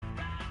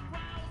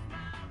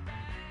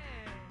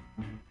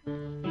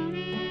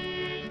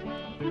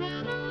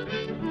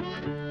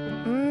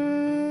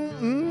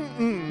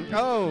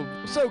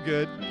so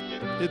good.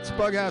 It's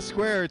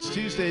BughouseSquare. It's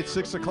Tuesday at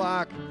 6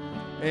 o'clock.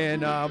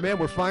 And, man,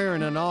 we're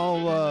firing on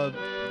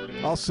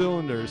all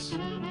cylinders.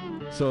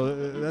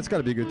 So that's got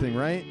to be a good thing,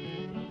 right?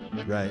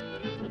 Right.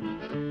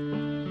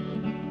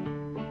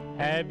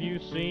 Have you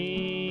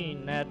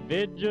seen that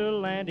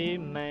vigilante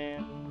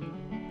man?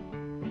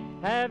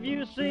 Have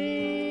you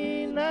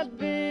seen that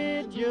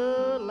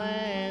vigilante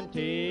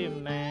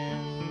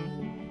man?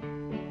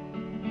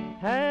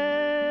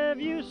 Have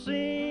you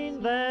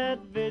seen that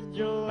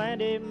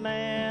vigilante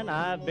man?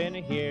 I've been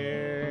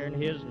hearing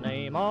his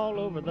name all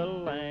over the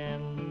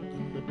land.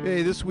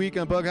 Hey, this week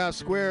on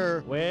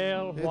BughouseSquare,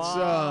 well,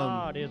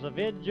 what is a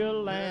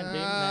vigilante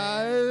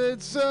man?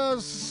 It's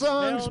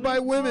songs by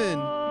women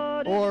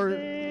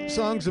or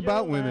songs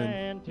about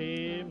women.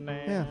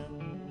 Yeah.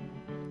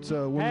 It's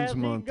Women's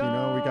Month, you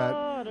know. We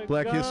got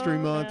Black History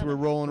Month. We're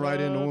rolling right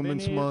into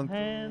Women's Month.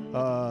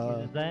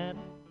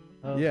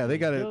 Yeah, they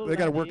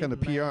gotta work on the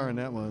PR on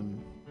that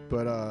one.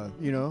 But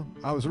you know,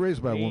 I was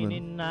raised by a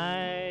woman.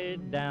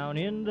 Night down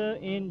in the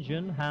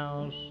engine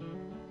house,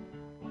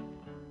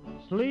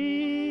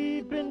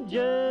 sleeping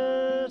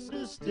just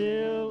as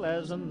still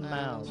as a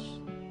mouse.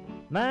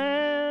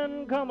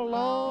 Man come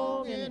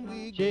along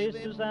and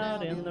chased us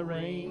out in the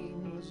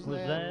rain. Was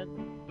that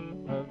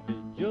a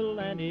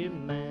vigilante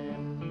man?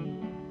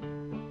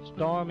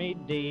 Stormy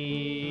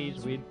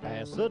days we'd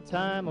pass the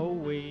time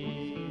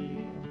away,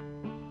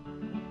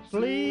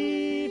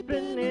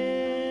 sleeping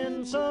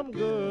in some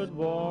good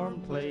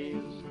warm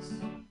place.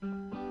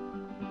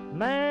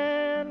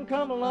 Man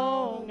come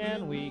along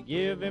and we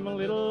give him a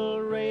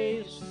little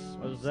race.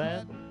 Was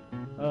that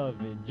a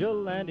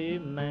vigilante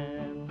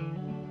man?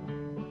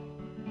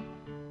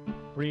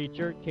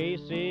 Preacher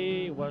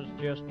Casey was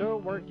just a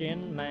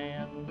working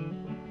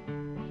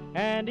man,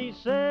 and he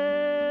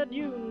said,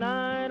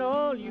 unite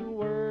all you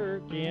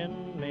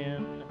working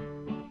men.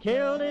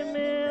 Killed him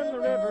in the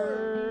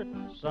river,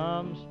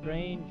 some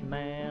strange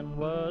man.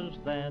 Was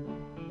that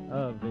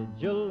a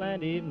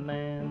vigilante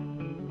man?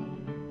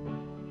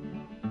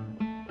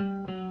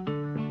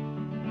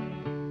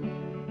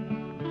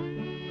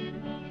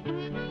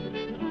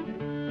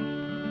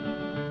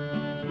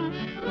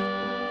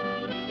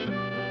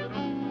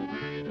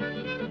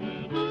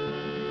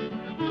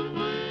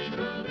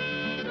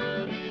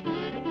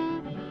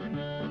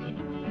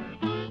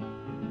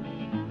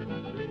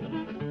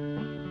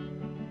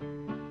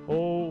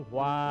 Oh,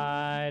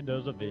 why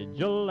does a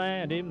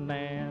vigilante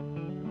man,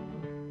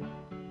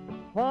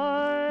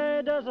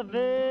 why does a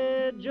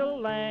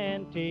vigilante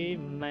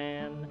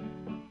man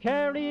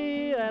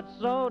carry that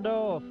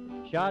sawed-off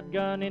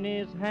shotgun in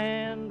his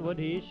hand? Would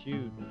he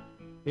shoot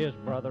his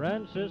brother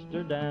and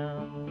sister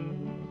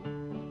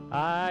down?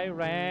 I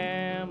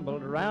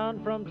rambled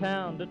around from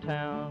town to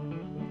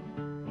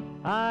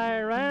town, I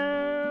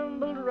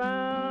rambled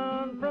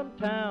around from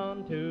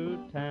town to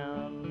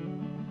town,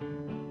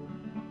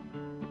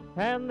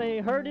 and they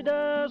herded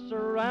us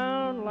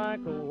around like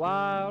a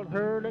wild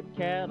herd of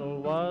cattle.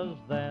 Was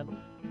that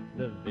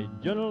the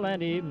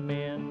vigilante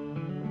men?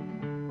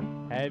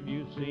 Have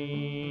you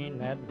seen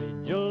that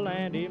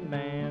vigilante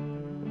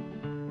man?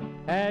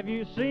 Have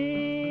you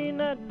seen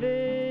that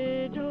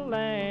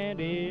vigilante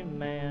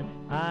man?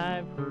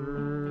 I've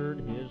heard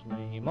his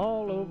name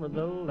all over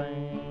the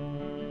land.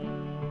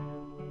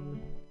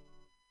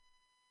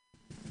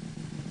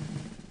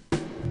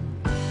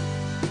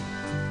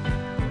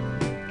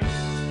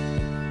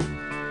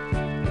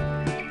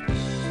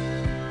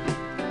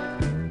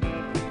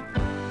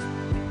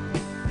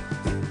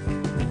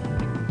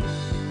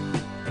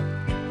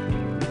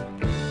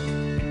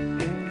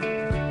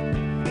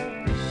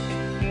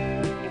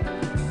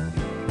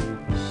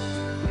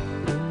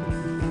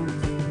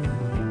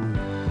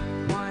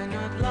 Why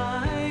not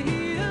lie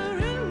here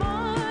in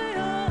my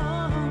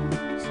arms?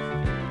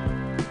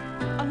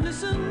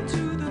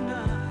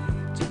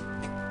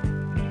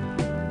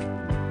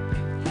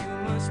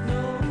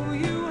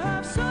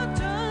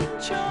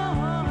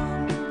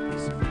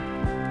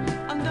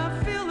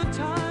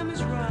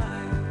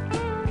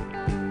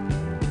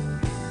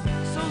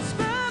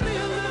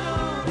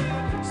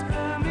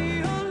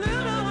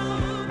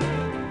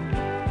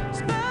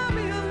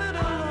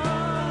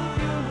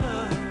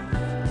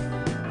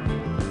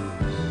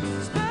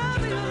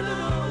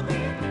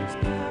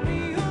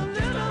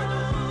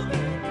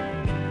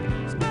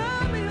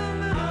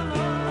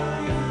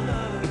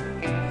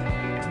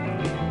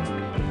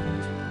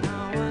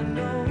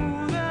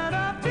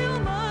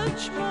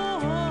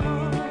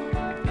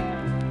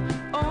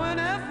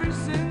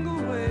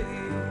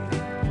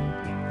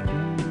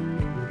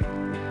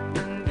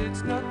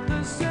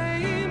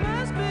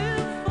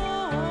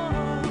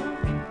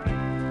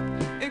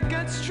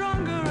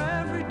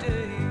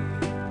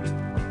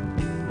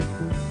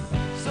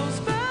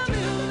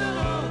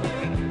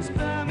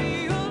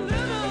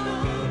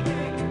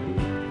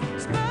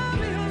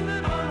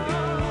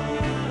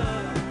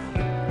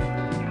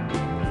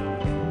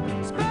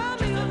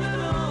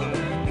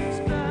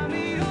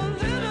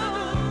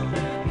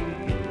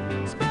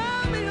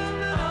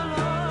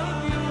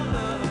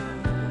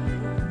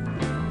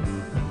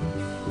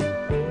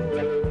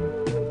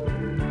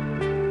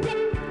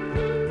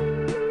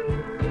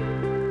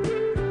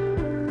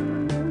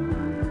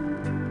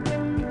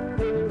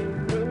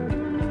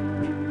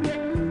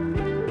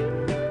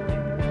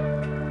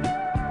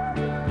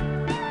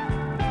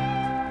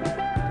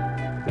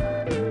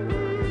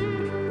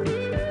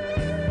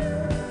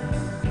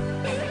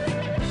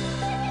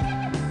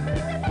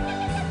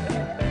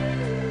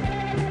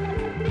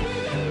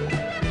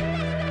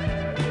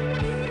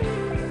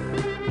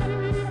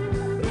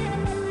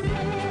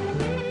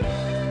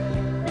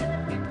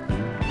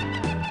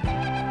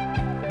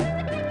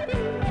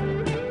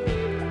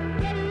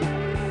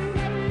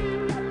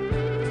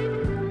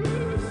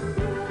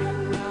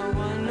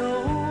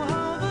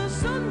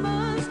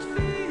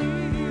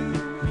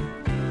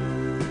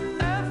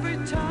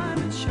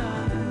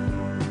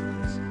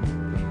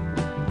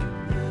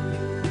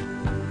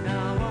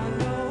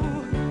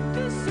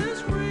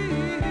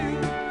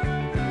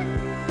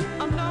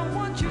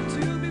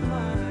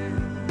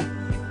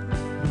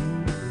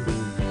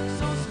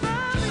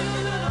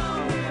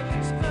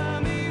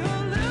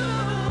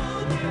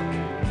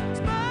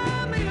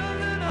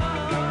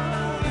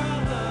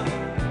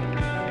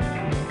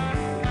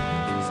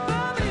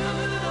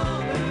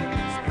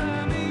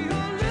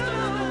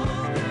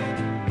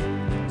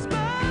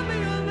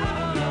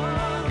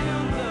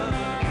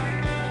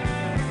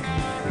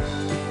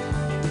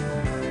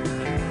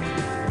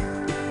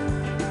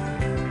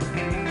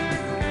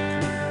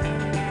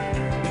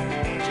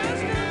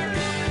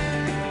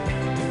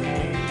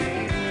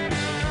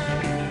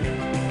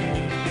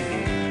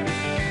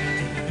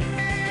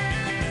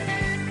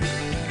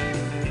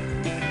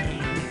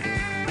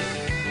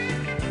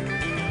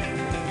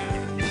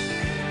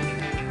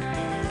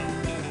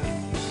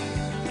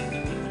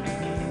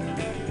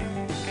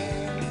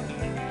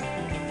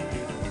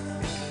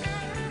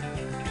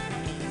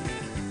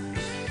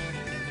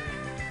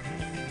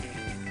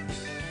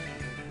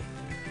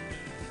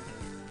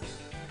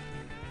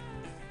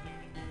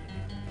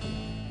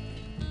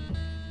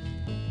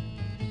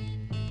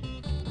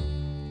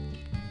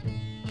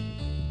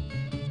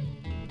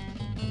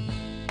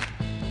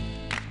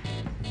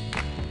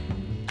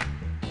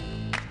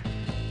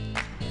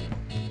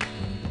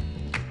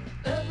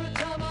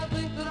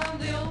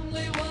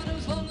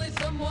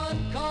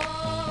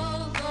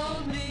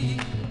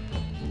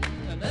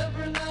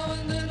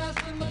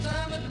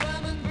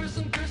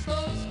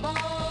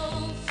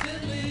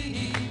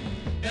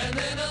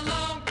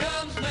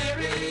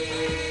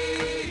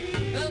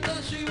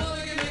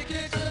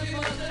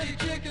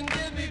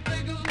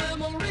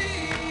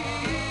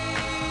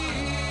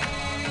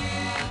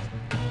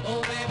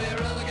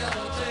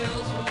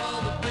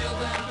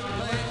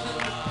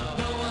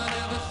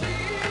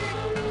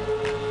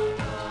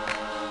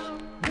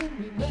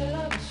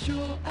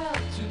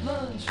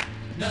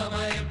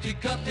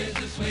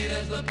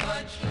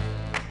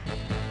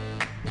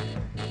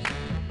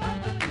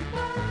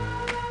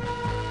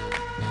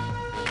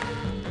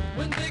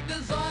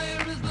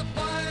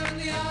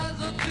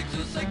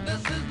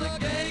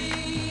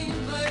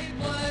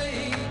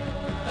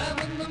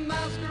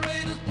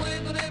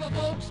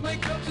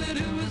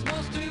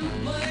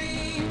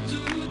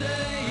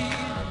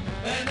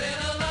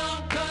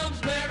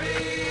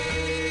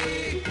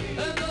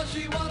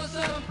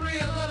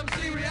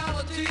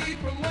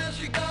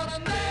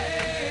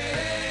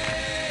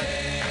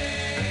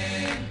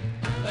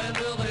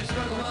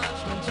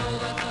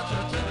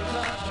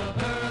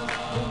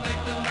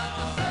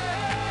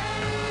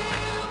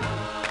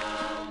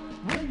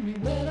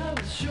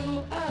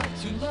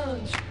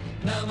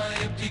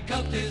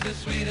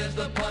 as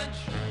the punch.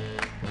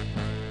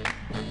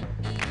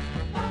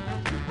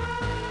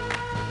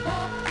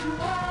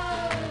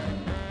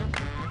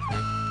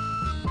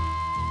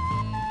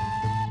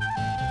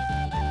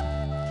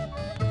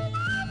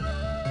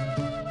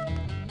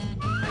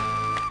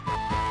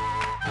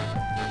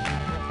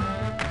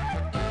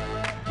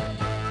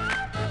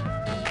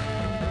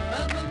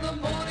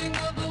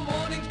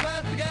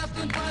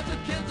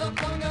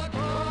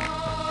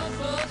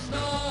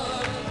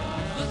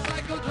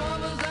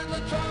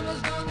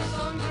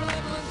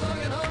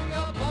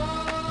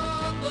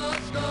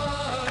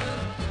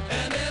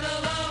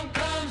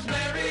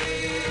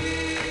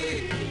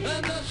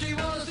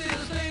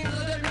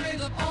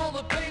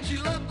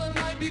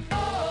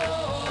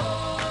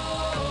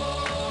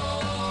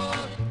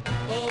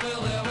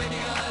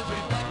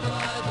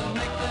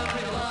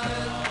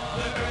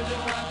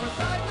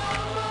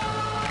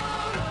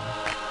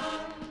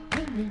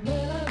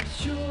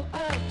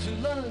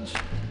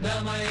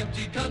 Now my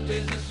empty cup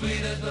is as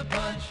sweet as the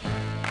punch.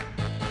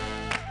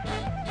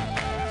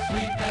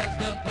 Sweet as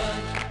the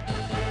punch.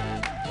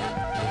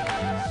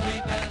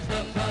 Sweet as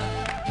the punch.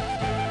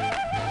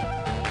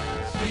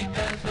 Sweet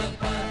as the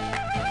punch.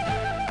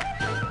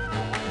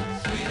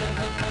 Sweet as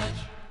the punch.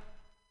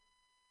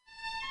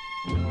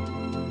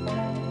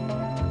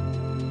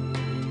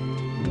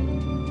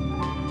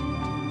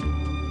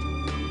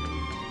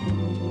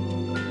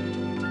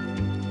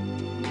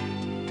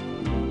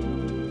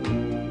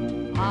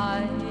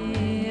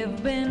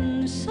 I've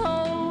been so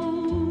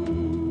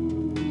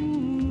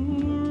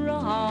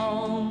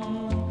wrong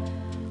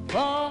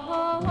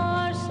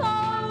for so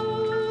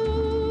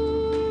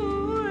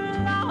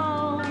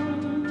long.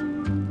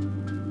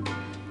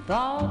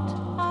 Thought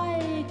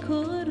I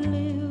could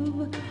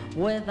live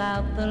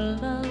without the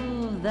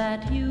love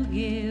that you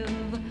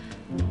give.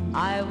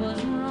 I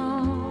was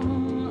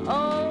wrong,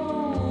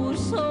 oh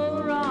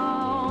so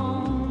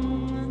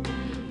wrong.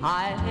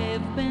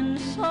 I've been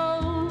so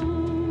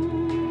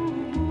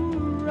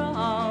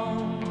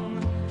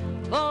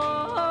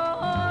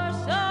for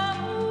so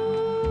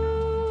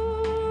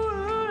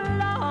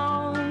long.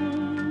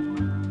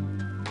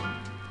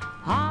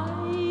 I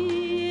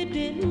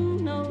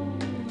didn't know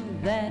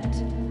that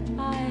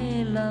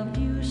I loved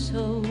you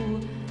so.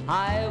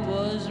 I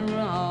was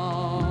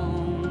wrong.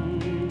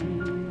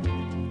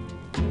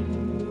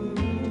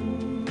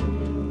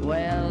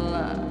 Well,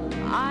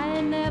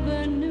 I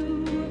never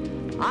knew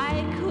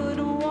I could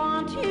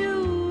want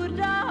you,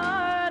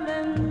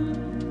 darling,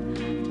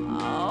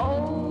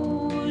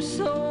 oh,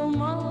 so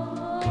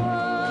much.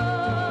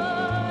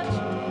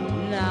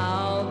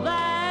 Now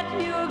that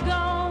you're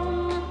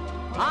gone,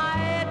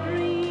 I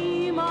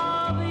dream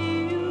of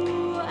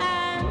you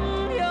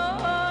and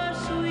your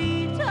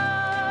sweet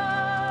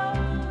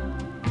touch.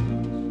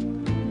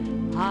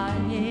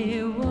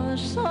 I was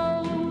so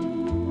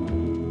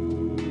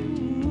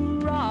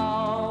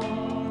wrong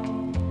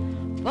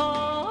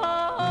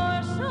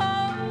for so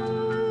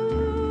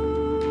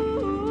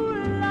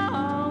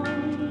long,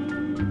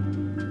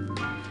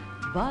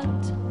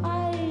 but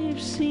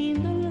I've seen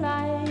the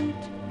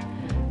light,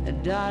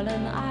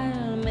 darling,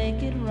 I'll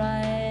make it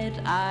right.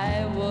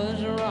 I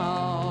was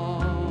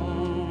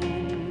wrong.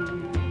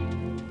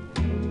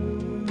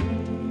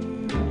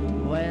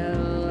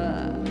 Well,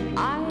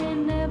 I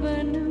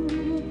never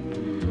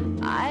knew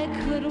I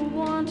could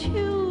want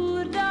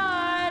you,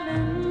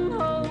 darling,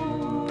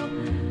 oh,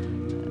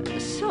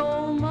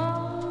 so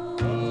much.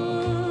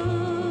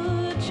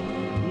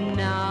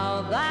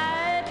 Now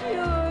that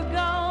you're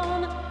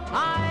gone,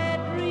 I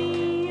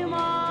dream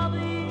of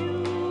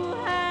you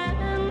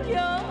and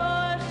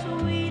your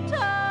sweet touch.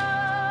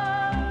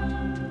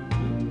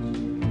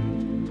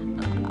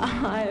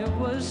 I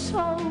was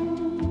so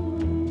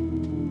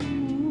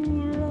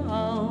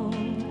wrong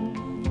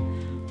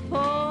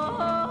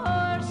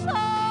for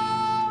so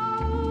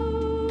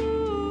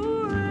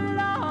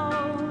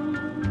long,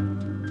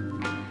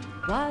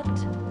 but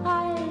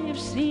I've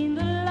seen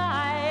the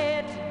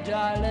light,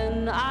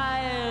 darling,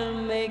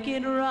 I'll make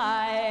it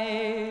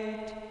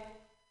right.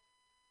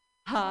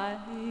 I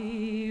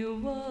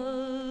was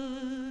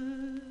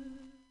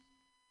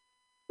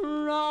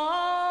wrong.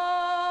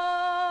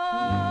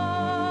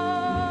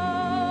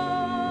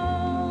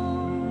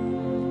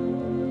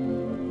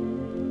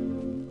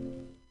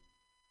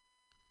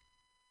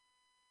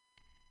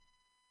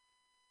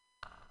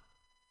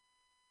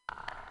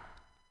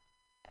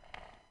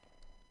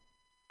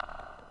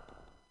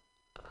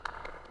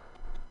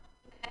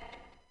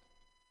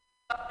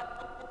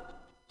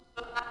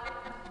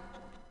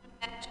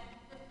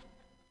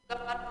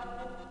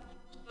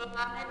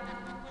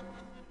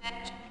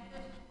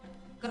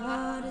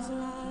 God is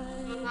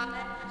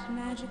alive,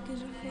 magic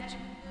is afoot.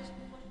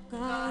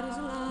 God is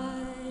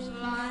alive,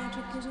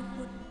 magic is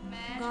afoot.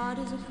 God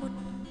is afoot,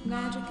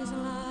 magic is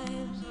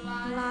alive,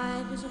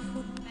 alive is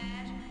afoot.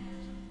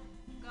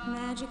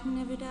 Magic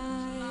never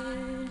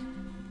died.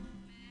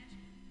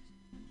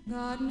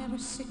 God never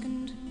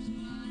sickened.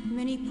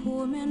 Many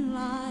poor men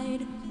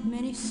lied,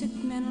 many sick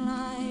men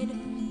lied.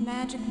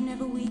 Magic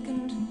never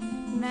weakened,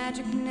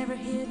 magic never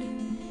hid.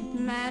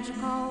 Magic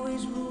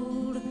always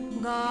ruled.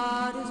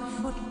 God is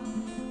afoot.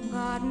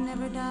 God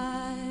never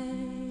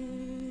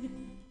died.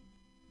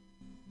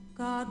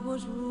 God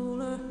was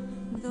ruler,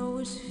 though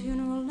his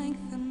funeral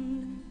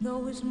lengthened,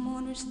 though his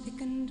mourners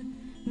thickened.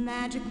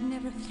 Magic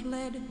never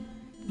fled.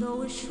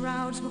 Though his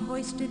shrouds were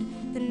hoisted,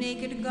 the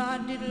naked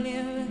God did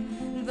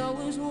live. Though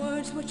his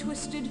words were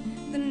twisted,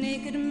 the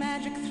naked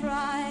magic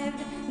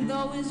thrived.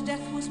 Though his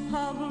death was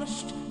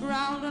published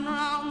round and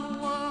round the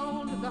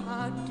world, the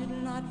heart did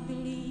not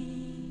believe.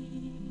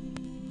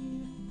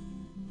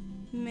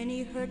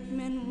 Many hurt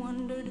men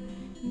wondered,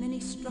 many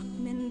struck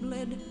men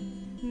bled.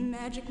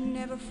 Magic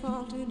never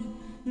faltered,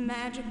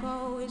 magic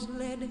always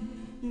led.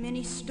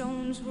 Many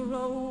stones were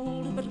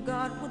rolled, but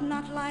God would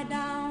not lie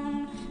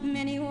down.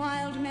 Many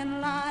wild men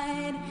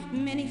lied,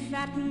 many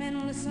fat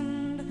men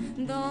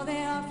listened. Though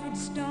they offered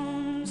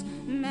stones,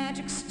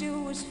 magic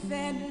still was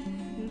fed.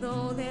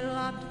 Though they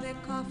locked their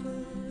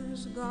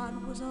coffers,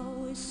 God was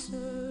always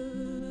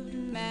served.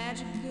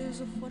 Magic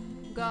is afoot,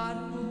 God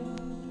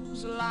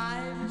rules.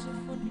 Alive is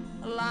afoot,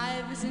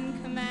 alive is in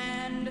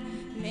command.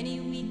 Many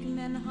weak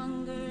men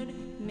hungered,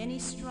 many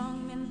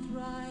strong men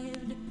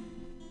thrived.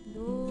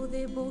 Though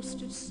they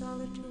boasted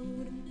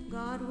solitude,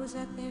 God was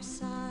at their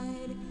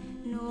side.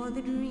 Nor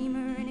the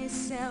dreamer in his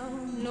cell,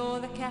 nor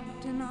the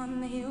captain on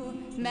the hill.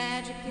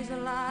 Magic is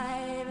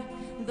alive,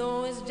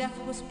 though his death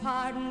was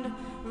pardoned.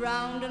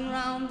 Round and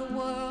round the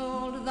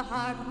world, the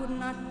heart would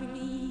not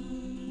believe.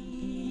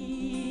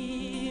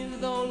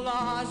 Though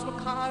laws were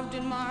carved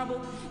in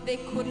marble, they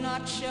could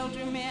not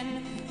shelter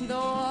men. Though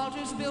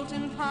altars built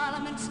in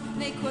parliaments,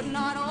 they could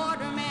not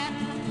order men.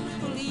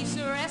 Police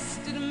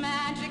arrested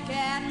magic,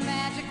 and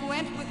magic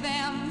went with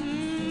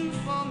them.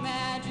 For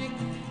magic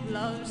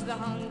loves the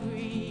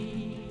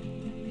hungry.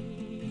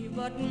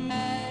 But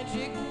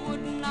magic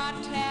would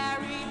not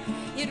tarry.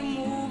 It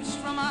moves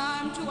from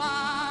arm to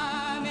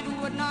arm. It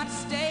would not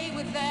stay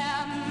with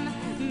them.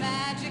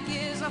 Magic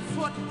is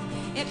afoot.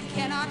 It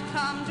cannot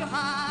come to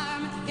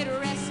harm. It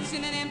rests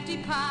in an empty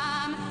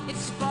palm. It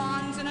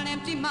spawns in an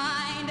empty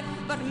mind.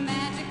 But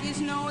magic is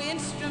no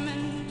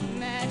instrument.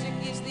 Magic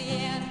is the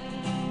end.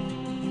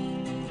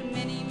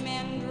 Many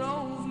men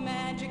drove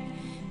magic,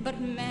 but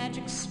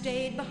magic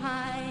stayed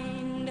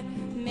behind.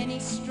 Many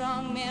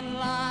strong men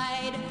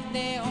lied.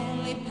 They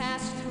only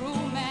passed through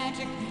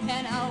magic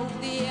and out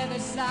the other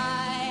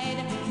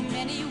side.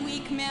 Many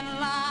weak men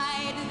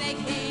lied. They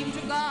came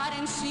to God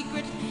in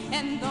secret,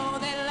 and though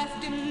they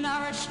left him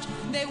nourished,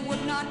 they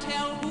would not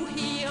tell who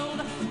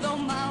healed. Though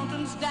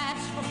mountains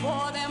danced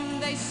before them,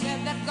 they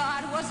said that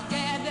God was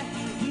dead.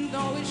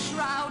 Though his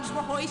shrouds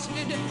were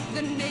hoisted,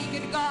 the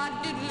naked God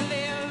did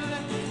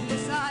live.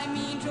 This I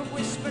mean to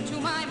whisper to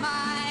my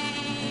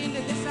mind.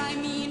 This I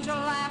mean to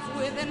laugh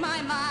with in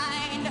my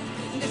mind.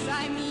 This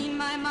I mean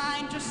my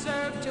mind to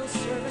serve till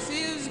service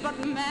is but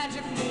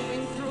magic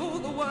moving through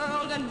the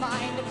world, and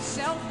mind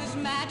itself is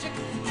magic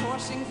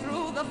coursing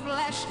through the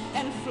flesh,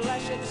 and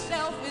flesh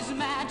itself is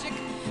magic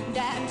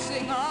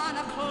dancing on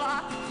a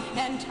clock,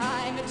 and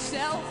time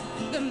itself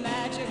the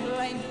magic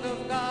length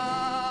of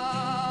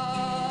God.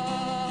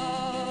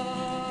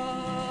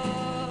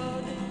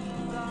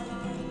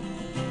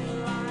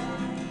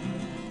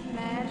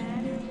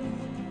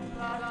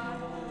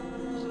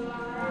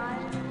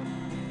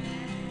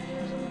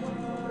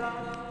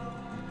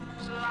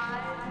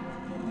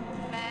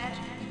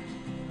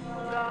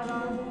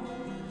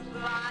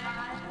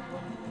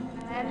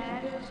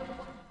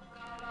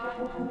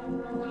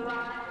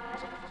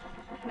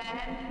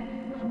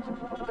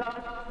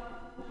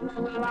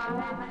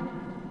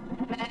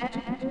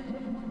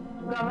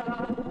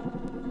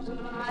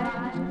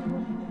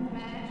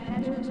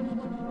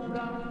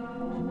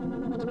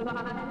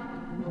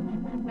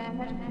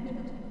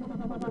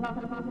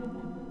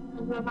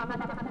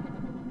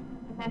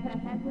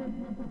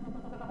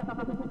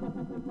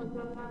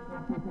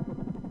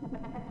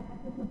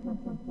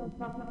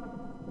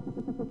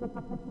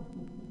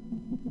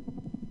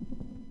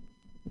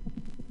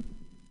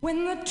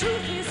 When the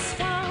truth is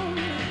found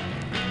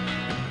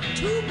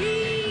to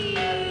be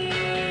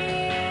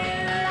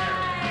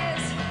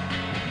lies,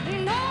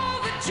 and all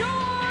the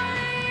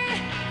joy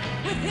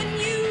within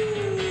you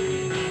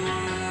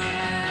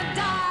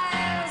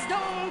dies.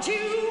 Don't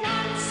you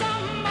want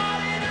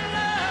somebody to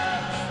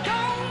love?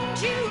 Don't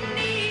you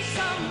need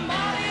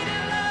somebody to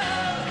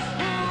love?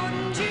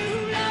 Wouldn't you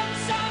love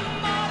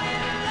somebody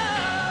to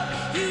love?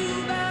 You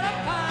better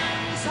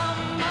find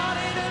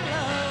somebody to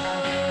love.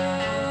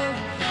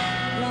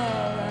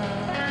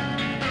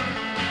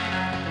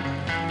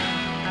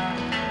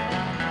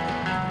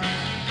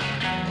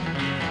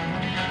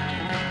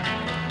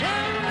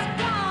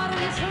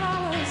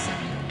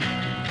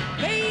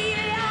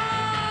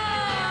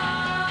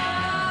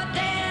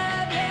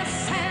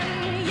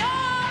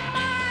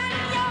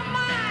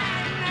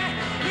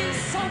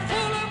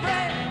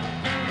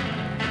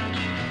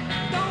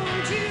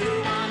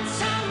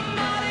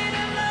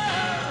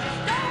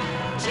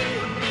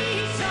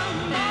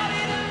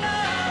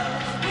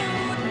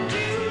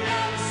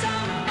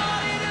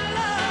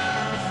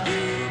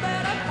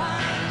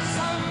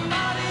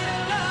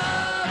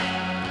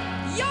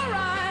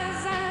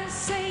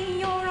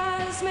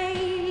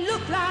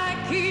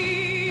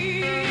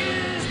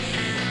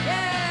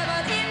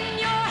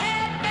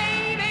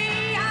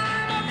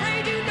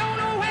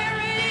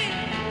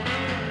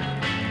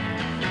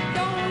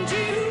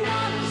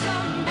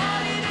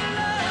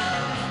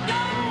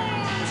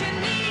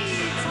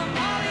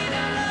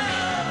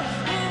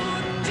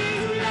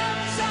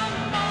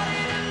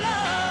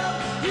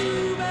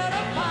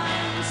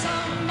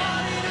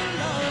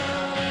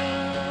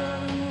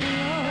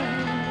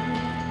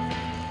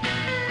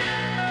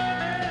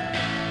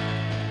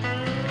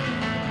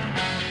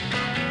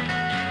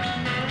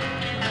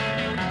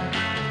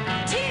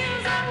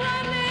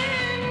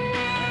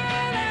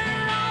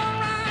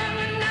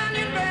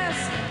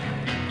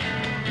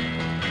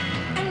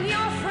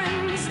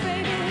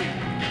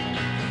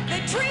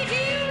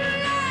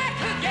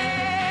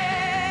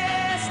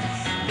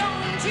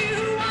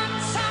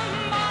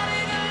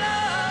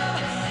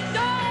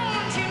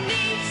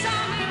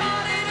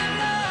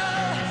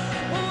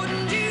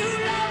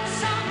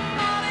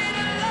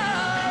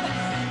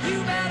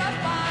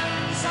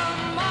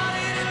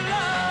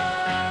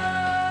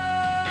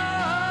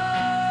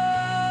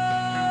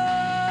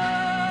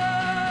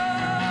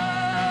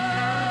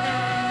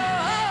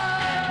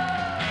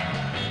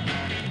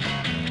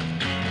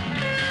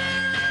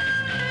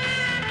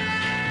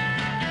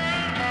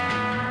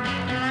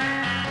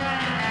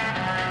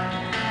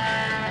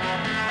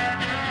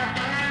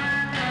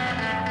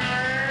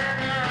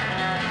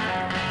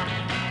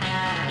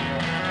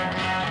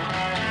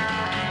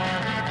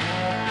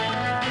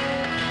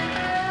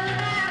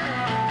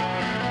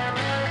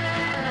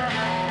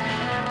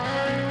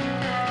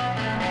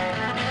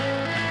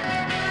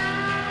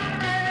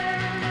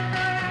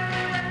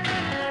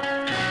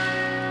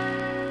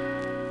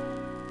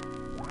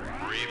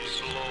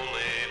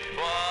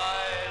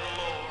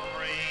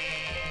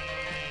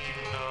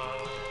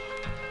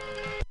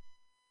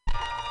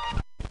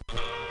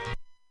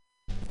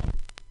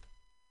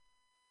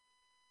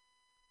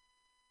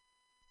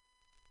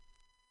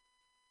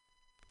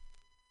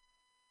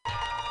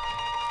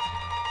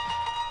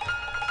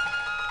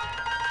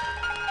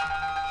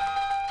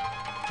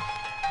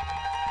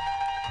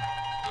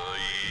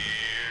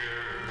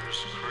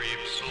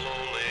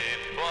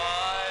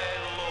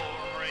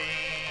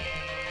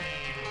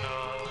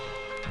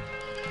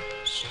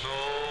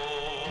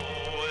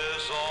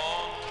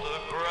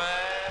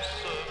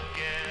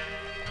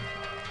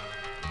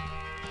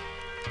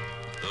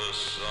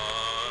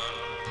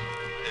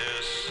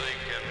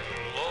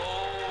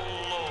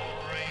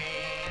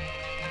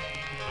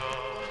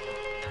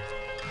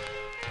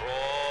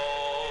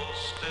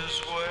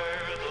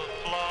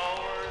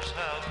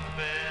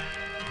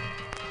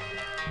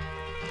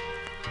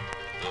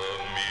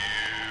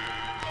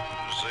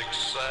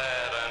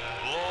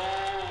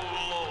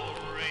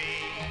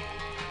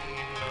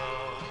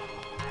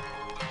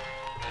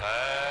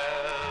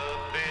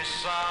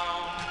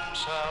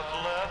 sounds have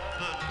left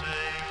the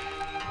day.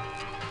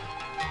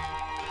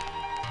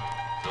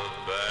 The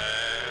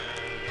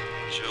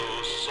banjo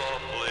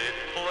softly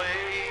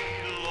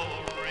played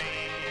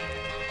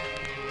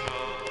Lorena,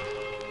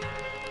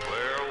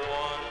 where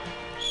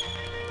once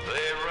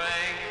they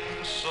rang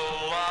so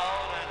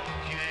loud and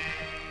gay.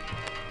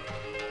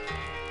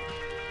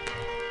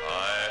 I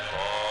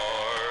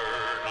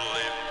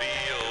hardly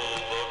feel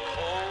the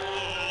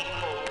cold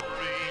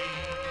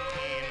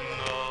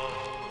Lorena.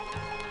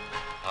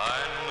 I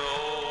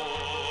know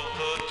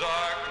the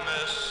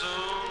darkness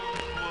soon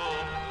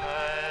will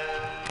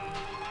pass.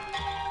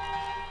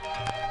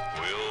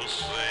 We'll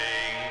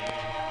sing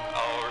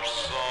our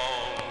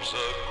songs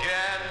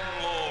again,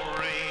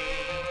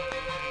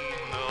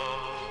 Lorena.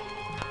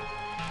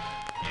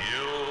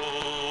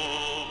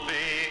 You'll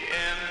be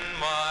in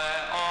my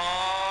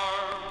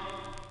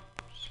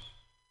arms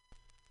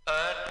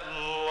at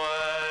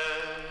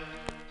last.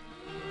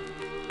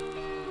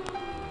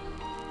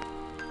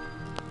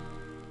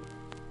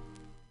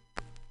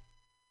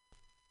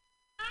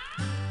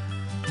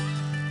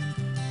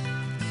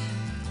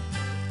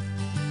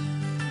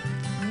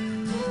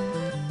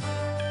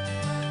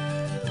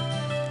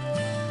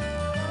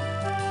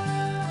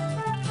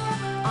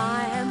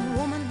 I am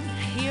woman,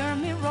 hear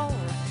me roar,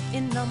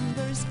 in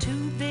numbers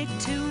too big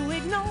to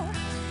ignore.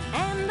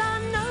 And I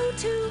know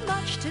too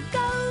much to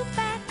go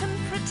back and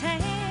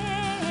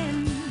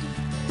pretend.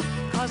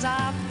 'Cause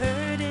I've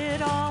heard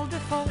it all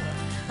before,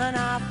 and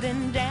I've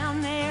been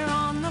down there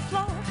on the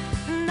floor.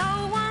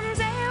 No one's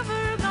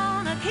ever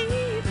gonna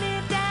keep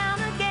me down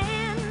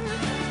again.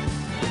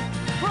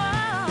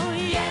 Well,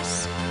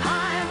 yes,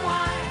 I'm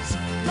wise,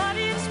 but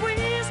it's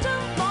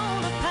wisdom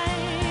born of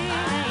pain.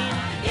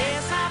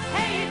 Yes, I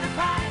paid the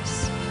price,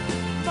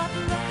 but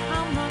look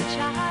how much I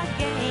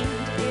gained.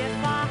 If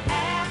I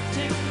have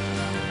to,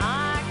 I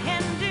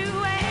can do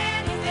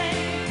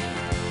anything.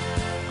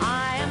 I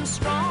am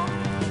strong.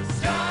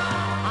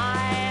 I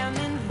am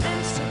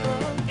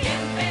invincible.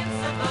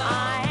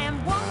 I am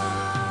woman.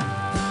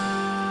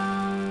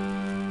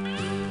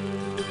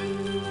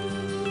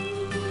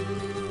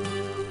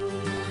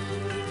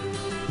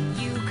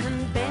 You can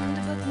bend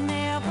but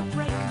never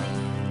break me,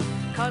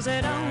 'cause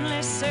it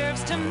only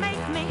serves to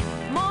make me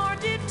more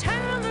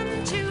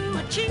determined to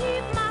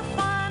achieve my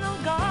final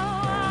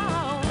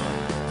goal.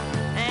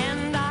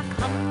 And I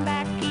come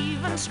back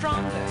even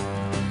stronger,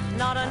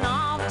 not a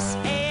novice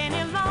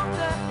any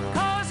longer,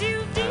 'cause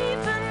you've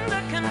deepened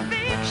the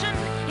conviction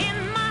in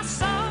my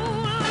soul.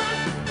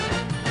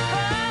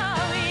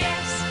 Oh,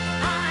 yes,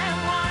 I am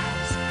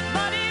wise,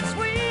 but it's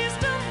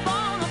wisdom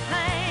born of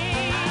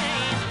pain.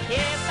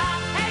 Yes, I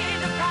paid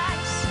the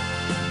price,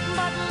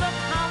 but look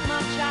how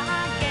much I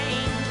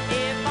gained.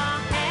 If I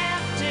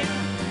have to,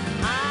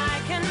 I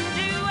can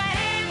do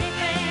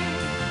anything.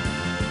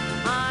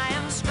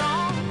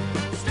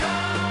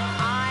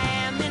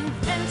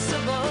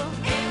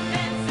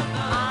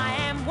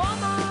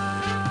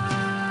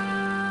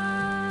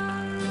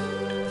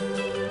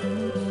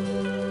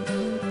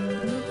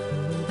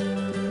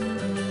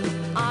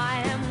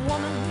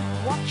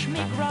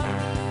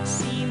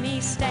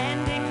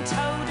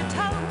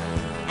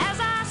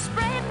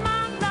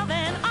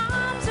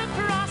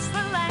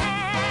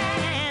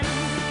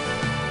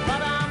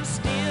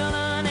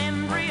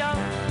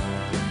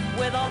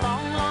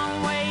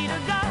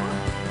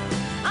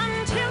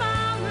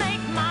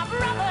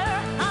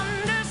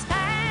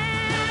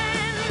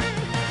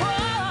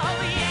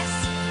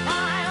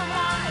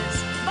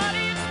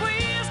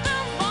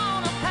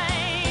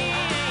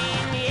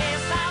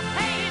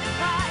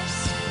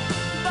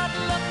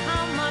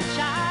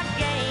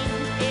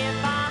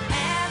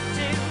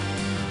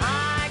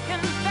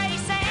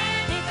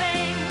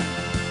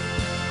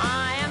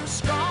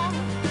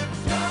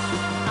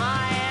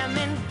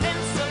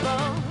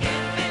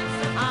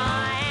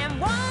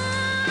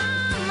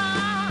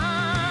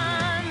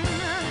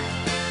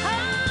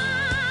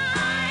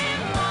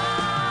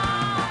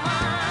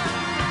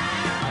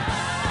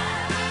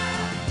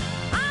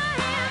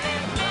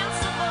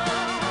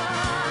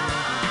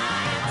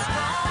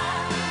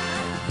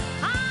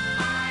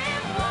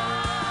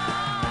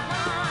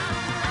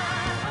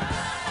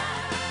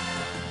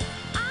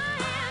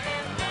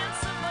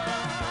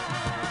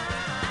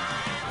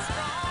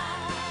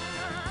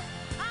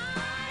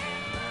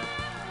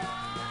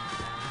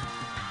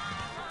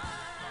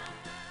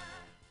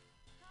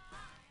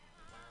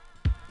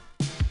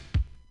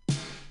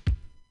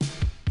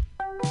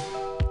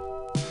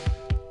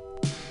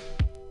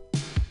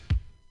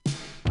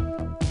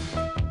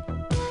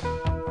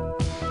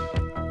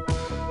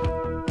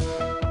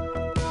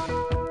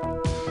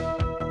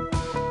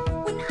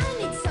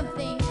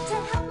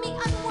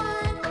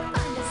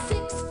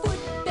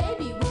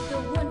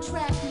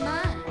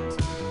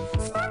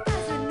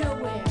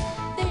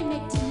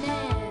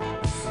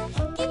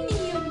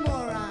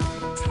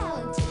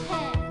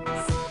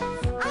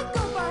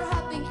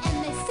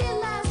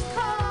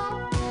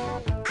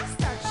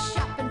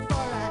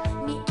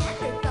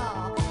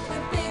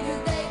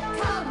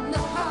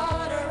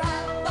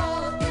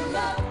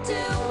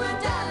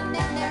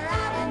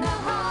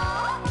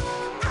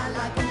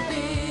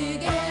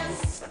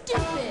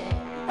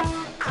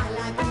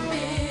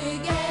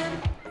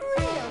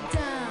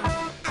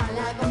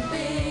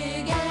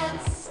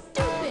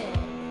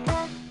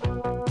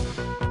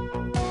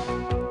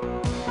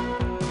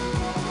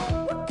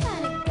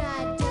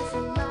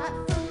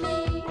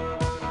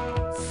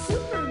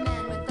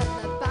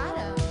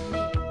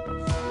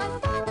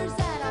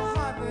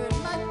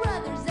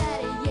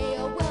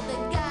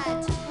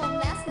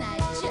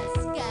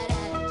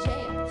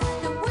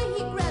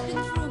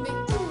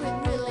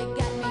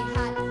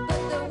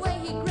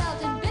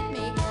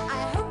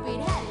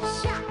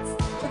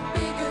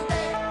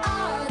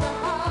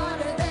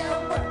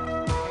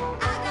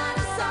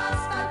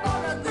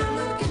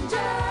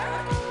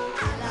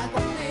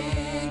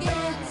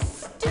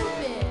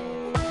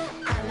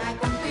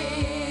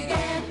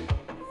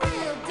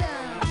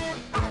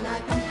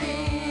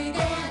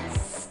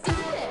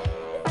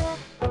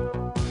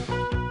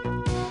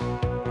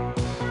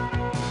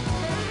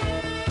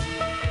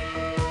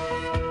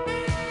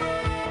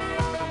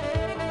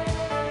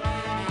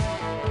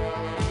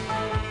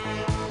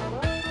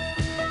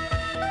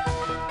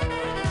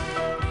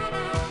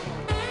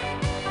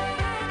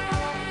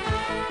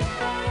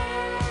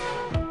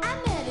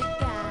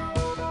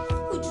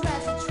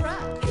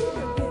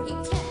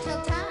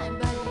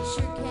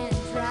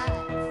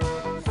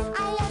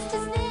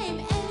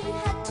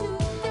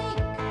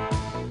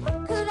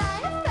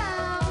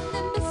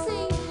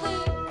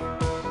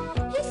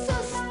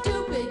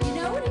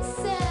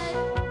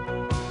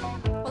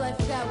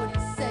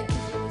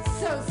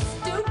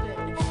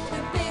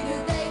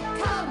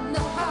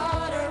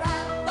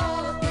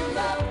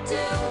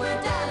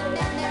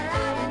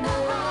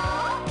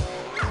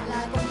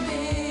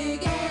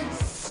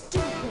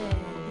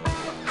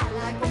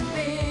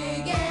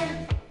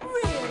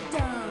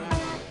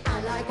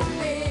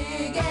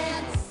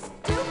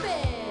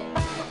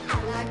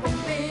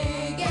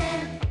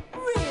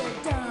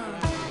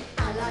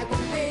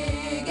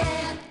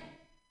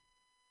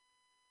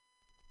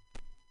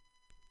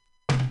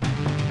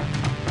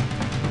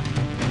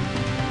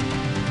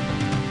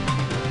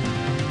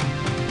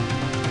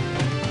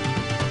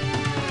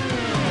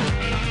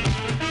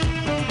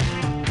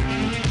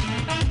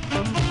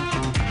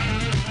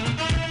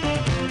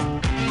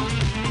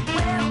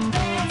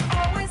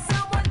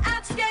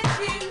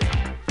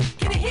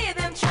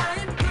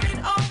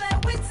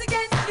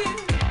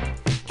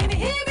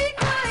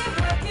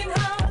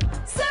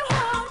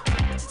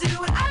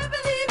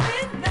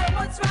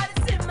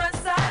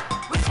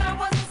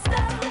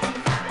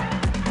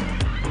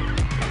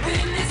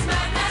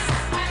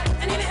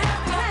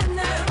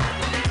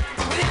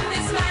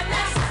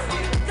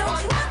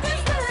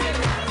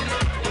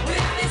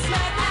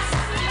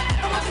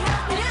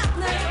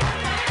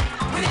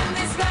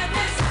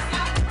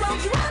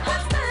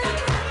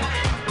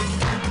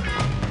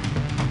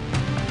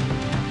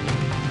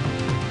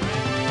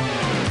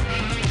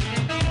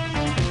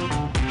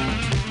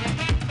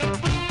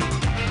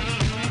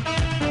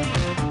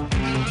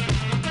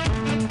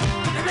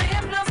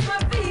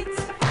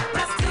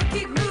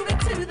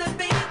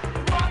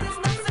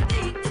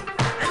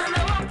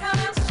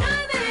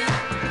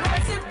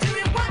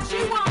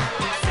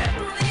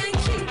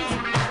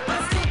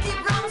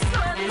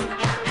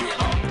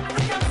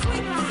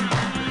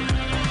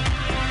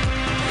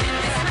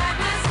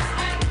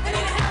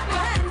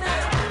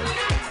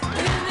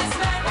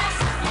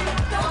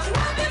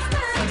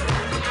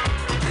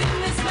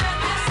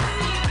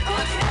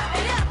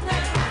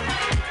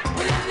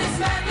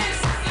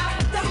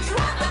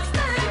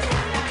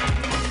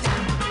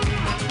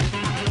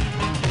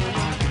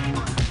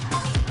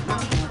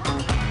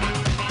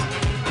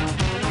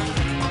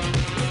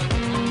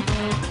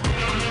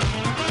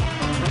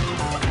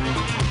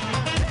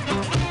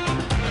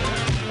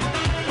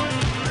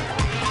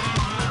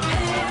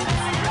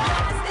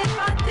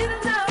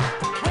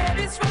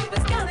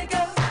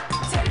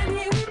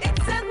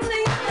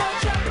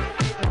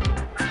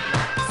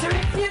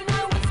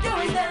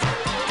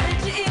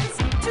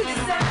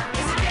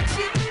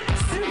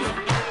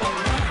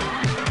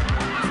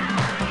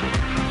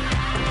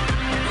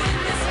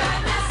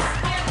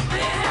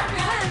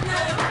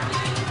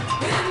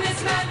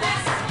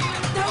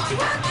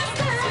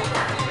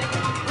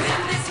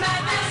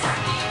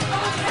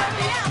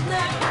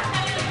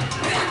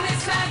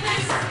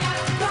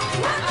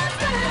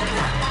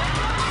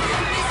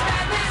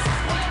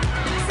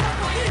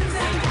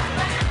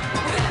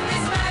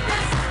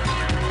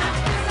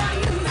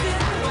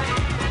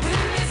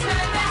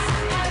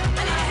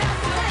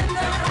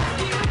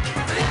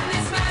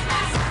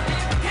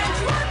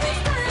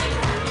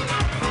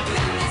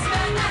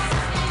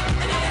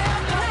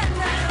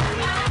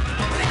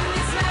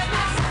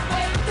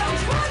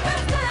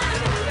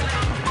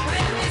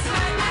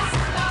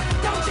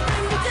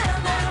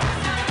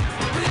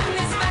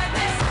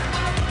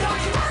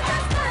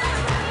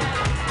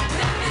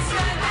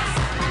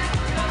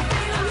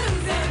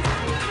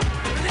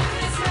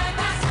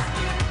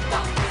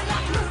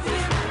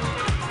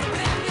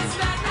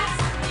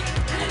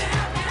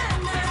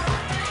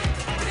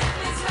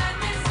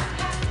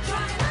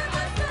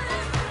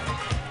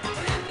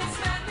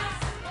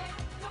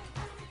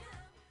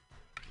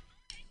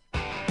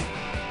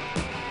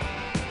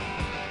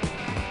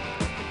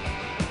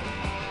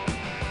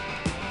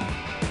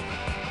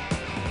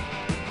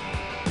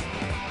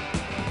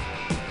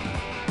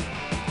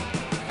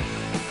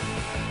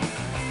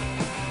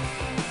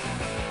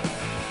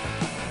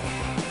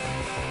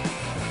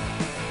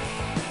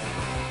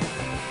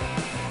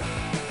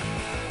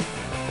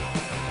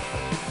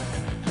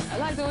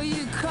 like the way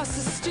you cross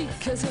the street,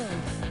 cause you're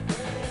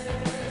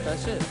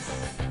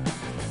precious.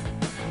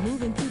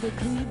 Moving through the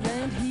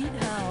Cleveland heat,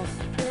 how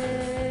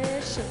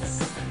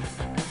precious.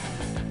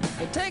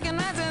 You're taking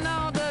nights and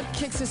all the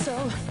kicks are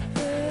so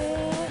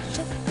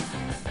precious.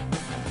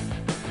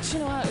 But you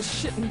know I was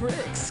shitting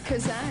bricks,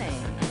 cause I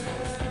ain't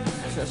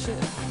precious.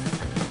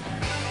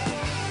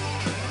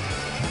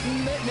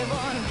 Make me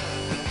wanna,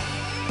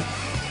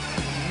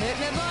 make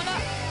me wanna,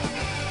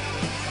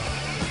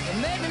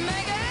 make me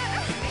make it,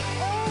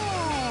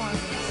 oh,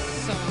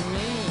 so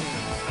mean.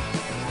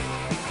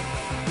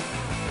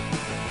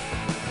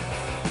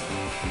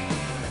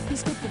 He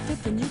skipped the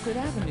 5th and Euclid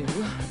Avenue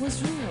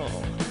was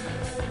real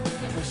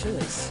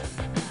precious.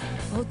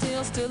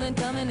 Hotel still ain't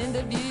coming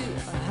into view,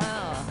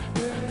 how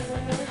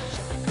precious.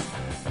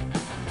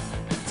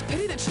 It's a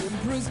pity that you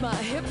bruised my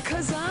hip,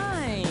 cause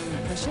I'm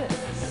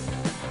precious.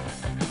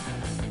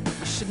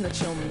 Shouldn't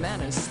let your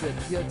manners slip,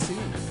 you're too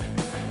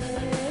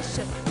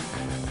precious.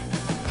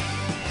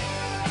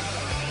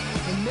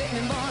 Make me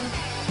wanna,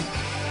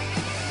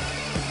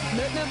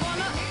 make me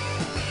wanna,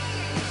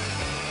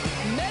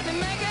 make me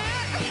make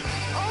it,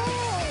 oh,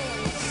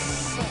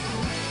 so.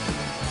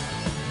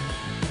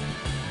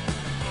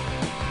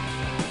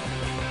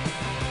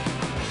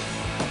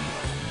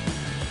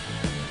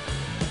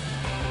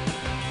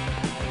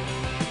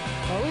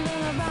 Oh, we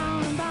gonna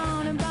bound and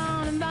bound and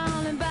bound and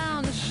bound and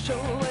bound the show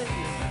away.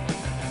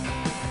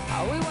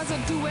 Oh, it was a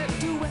duet,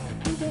 duet,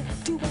 duet,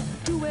 duet,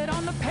 duet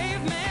on the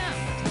pavement.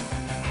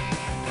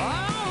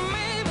 Oh,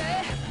 maybe,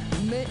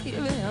 maybe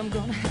I'm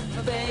gonna have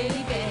a baby.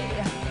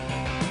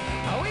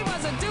 Oh, it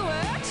was a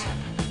duet.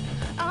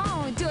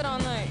 Oh, we do it all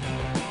night.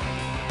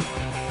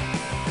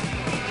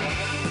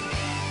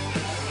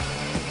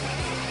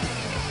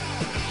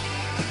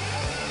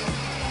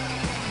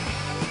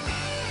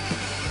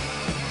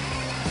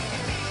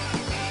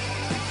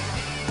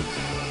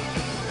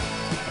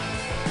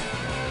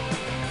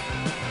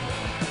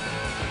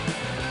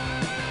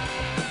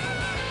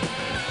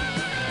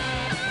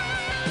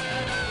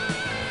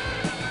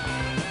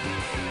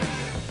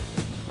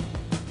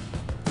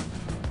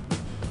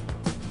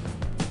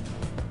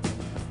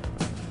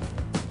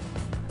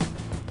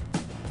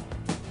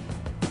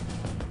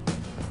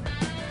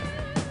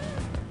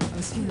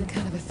 Feeling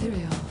kind of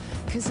ethereal,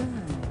 cause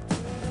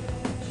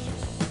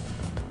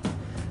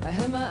I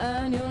had my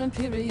eye on your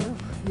imperial,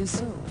 you're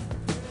so.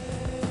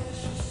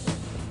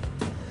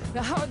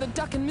 Now Howard the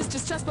Duck and Mr.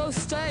 Stress both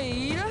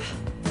stayed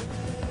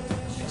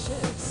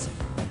precious,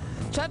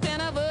 trapped in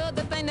a world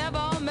that they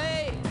never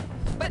made.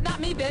 But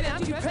not me, baby,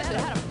 I'm too precious, I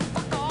had to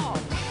fuck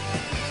off.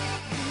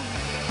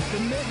 They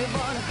made me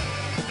wanna,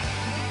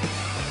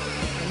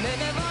 they made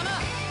me wanna,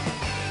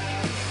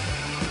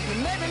 they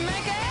made me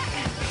make it.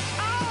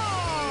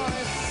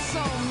 So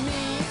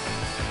mean.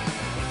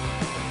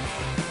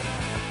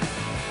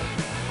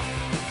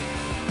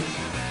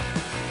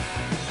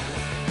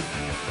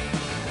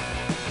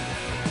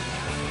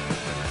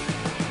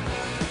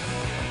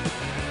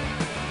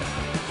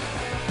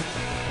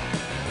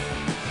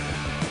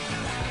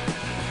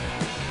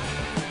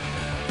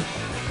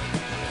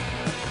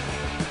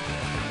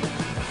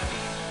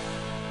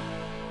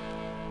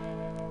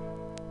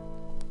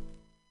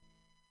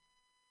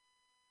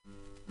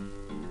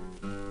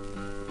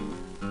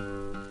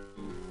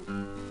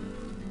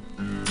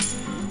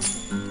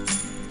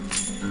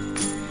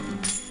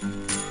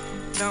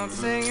 Don't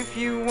sing if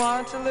you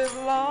want to live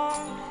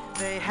long.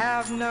 They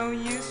have no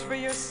use for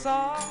your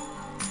song.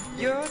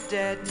 You're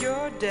dead,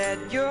 you're dead,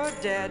 you're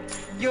dead,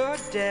 you're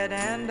dead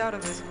and out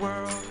of this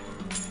world.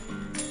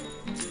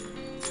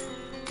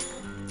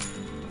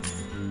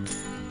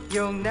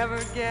 You'll never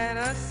get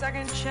a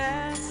second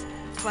chance.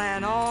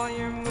 Plan all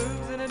your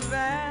moves in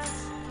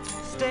advance.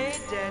 Stay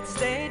dead,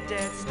 stay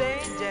dead, stay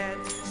dead,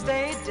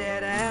 stay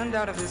dead and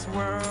out of this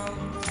world.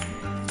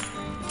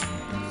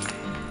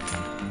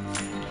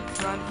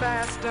 Run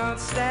fast, don't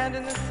stand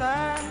in the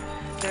sun.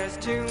 There's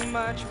too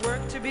much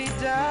work to be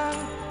done.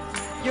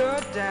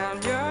 You're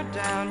down, you're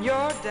down,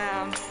 you're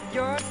down,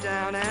 you're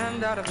down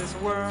and out of this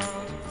world.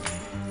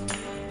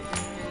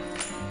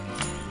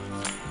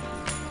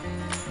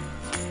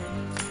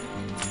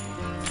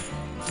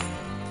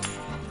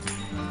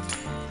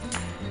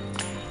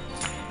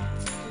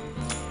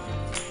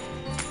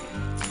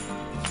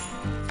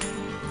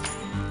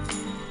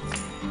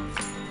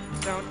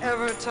 Don't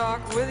ever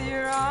talk with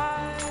your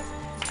eyes.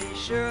 Be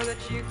sure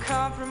that you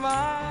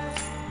compromise.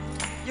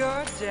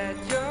 You're dead,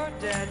 you're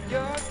dead,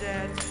 you're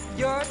dead,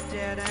 you're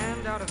dead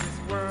and out of this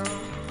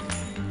world.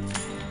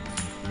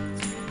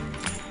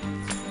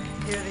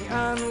 Hear the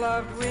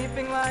unloved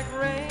weeping like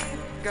rain.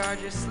 Guard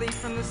your sleep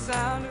from the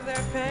sound of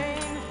their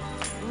pain.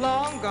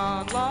 Long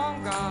gone,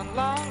 long gone,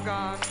 long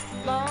gone,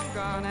 long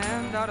gone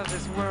and out of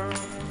this world.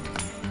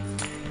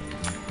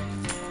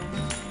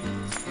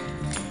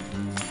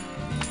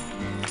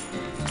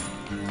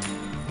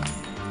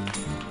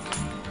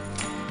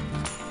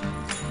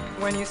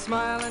 When you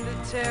smile and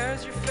it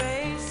tears your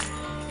face,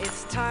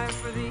 it's time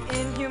for the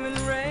inhuman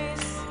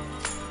race.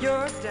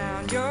 You're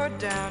down, you're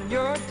down,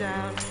 you're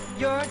down,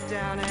 you're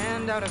down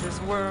and out of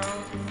this world.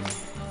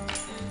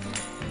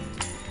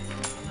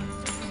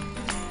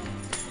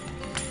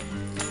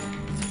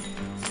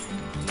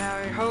 Now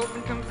your hope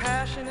and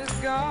compassion is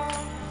gone.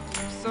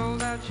 You've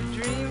sold out your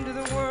dream to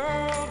the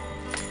world.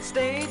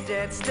 Stay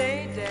dead,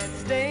 stay dead,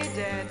 stay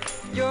dead.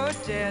 You're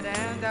dead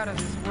and out of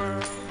this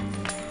world.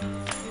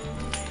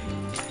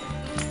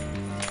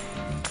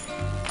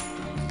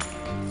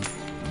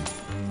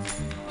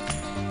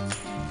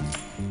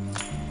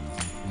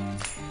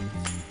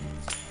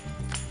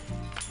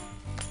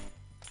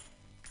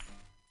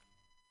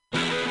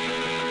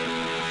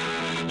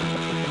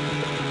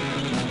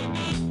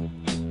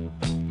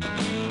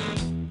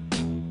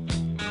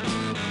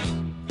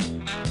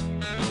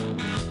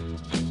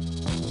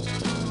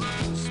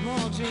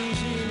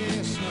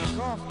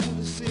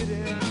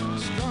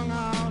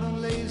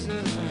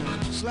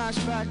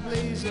 Flashback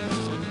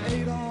blazers and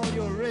ate all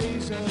your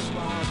razors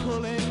while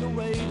pulling the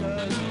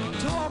waiters,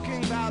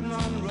 talking about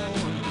Monroe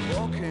and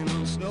walking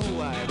on Snow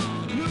White.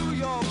 New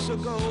York's a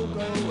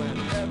go-go and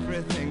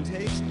everything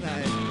tastes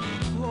like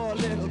poor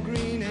little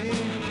greenie.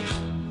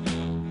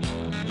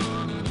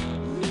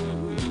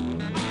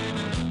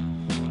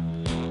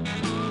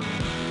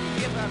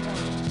 Get that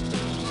one.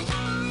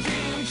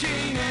 Gene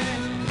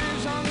Genie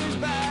lives on his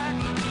back.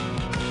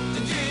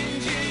 Gene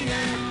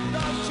Genie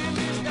loves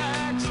chimney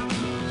stacks.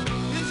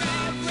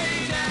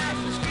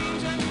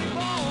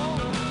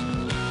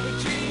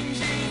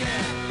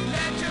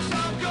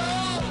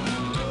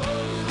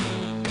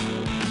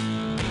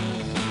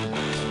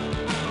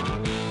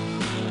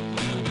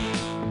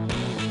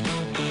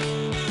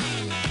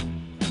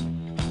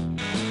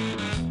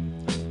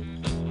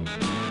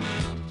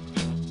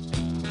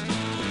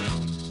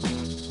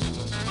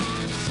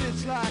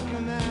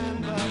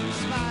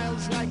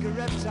 Like a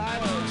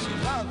reptile,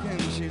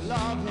 she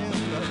loved him,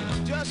 but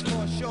just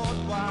for a short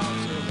while.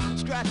 So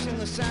scratching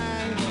the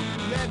sand,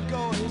 let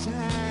go his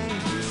hand.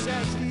 He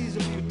says he's a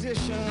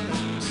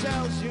beautician,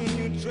 sells you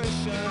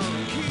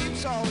nutrition,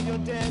 keeps all your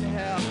dead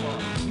hair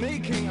for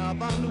making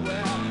up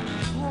underwear.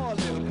 Poor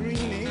little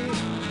greenie.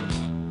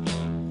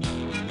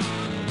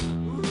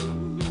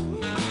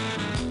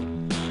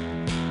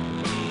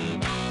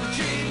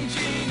 Gene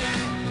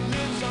Genie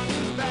lives on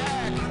his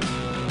back.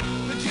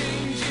 The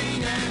Gene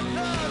Genie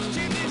loves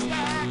chimney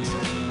stacks.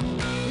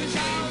 His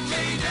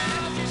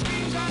outrageous, he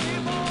screams on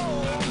your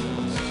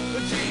bones. The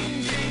Gene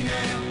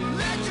Genie,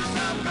 let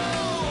yourself go.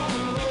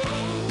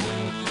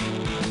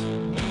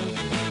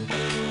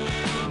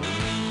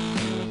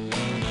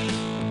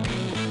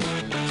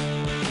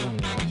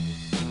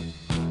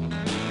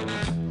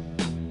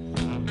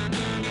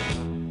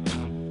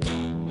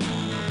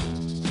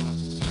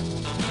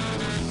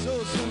 So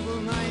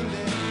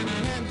simple-minded,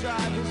 can't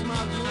drive his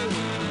Maru.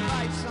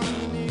 Lights on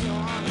the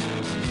neon,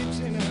 sleeps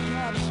in a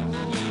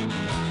capsule.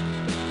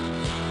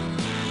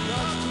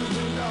 Loves to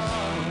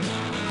belong,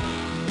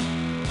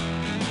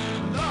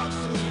 loves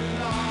to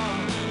belong.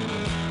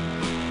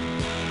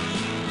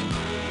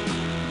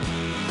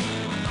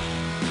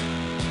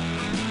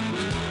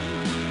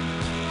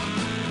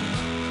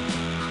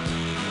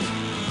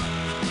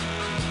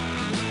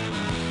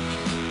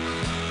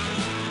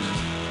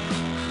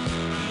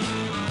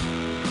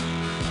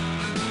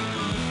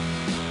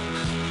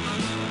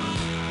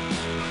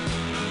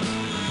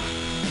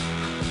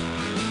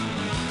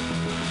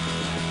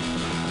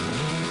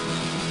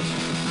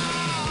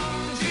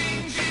 The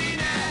Gene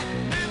Genie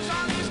lives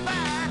on his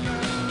back.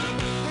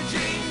 The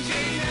Gene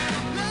Genie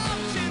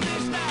loves chimney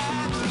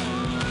stacks.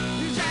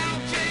 He's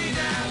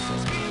outrageous, he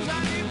screams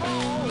on your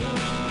bones.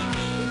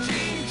 The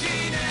Gene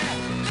Genie,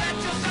 let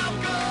yourself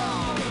go.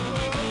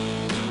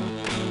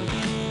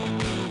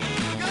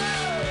 Go.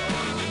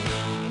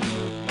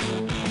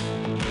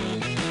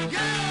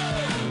 Go.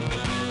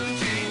 The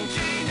Gene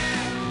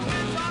Genie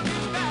lives on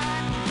his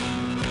back.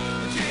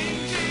 The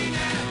Gene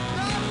Genie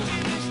loves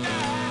chimney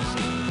stacks.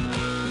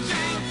 He's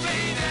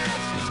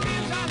outrageous, he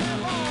screams on your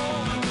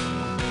bones.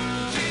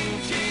 The Gene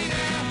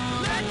Genie,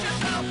 let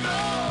yourself go.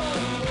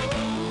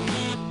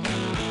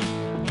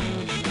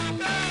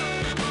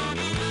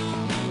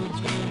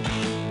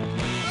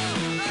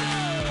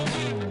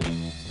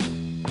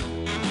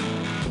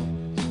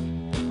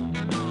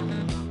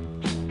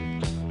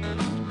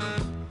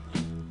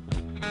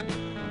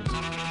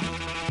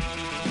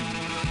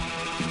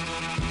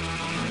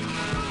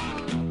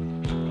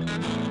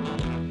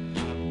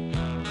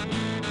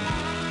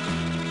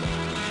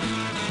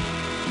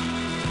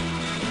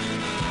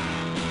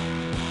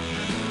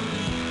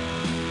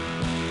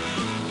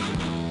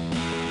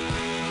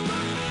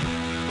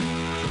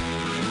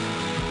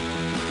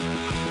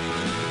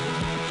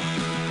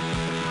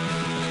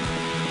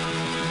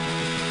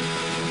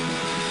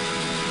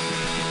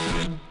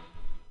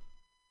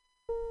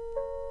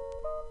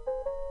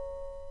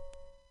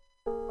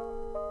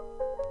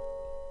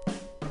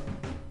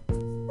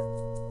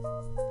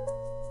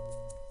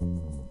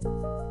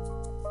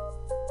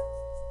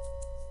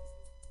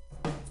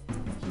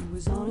 He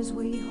was on his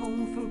way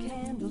home from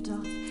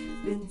Candletop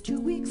Been 2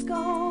 weeks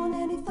gone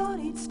and he thought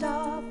he'd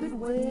stop at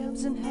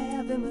Webb's and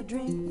have him a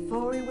drink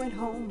before he went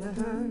home to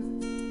her.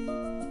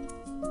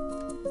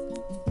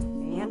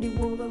 Andy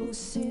Wallow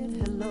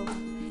said hello,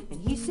 and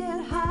he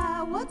said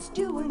hi, what's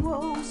doing?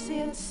 Whoa,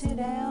 said sit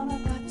down, I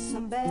got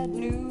some bad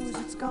news,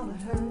 it's gonna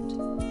hurt.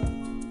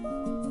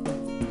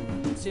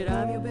 Said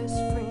I'm your best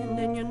friend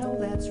and you know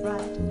that's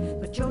right,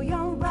 but your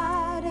young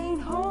bride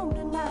ain't home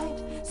tonight.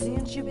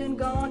 Since you've been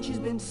gone, she's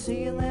been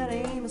seeing that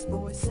Amos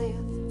boy Seth.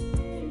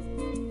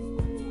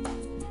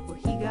 Well,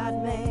 he got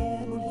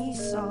mad and he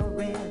saw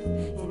red,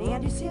 and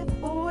Andy said,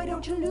 boy,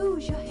 don't you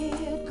lose your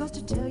head, 'cause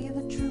to tell you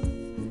the truth,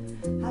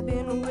 I've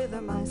been with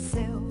her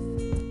myself.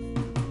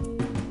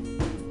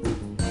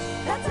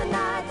 That's a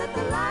night that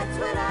the lights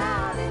went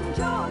out in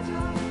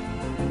Georgia.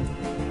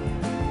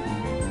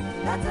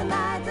 That's a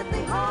night that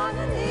they hung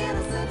an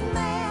innocent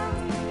man.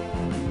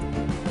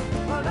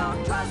 Well,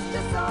 don't trust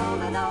your soul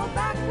to no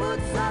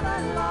backwoods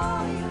southern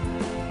lawyer,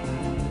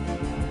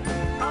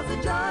 'cause the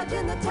judge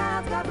in the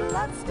town's got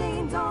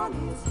bloodstains on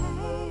his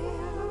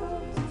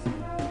hands.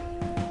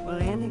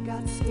 Well, Andy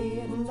got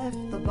scared and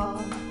left the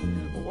bar,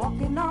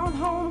 walking on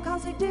home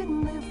 'cause he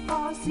didn't live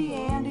far. See,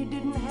 Andy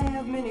didn't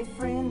have many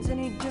friends and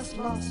he just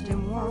lost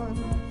him one.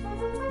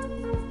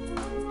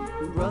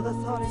 Brother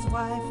thought his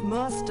wife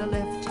must have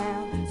left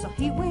town, so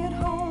he went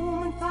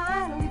home and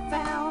finally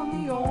found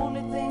the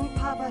only thing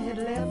Papa had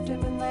left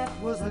him, and that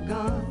was a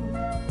gun.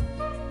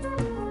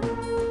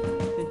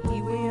 Then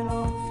he went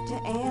off to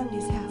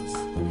Andy's house,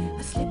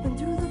 slipping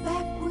through the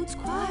backwoods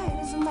quiet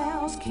as a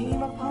mouse.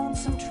 Came upon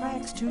some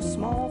tracks too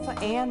small for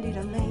Andy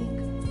to make.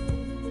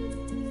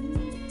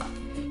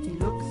 He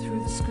looked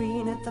through the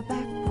screen at the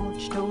back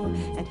porch door,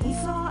 and he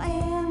saw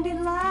Andy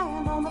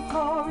lying on the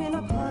floor in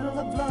a puddle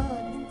of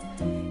blood,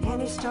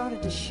 and he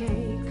started to shake.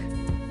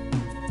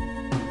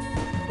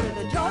 Well,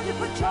 the Georgia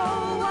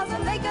patrol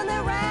wasn't making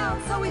their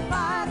round, so he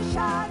fired a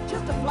shot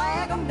just to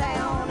flag them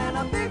down. And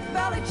a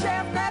big-bellied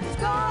sheriff grabbed his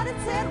gun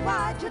and said,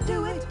 why'd you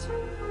do it?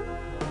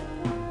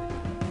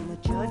 And the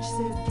judge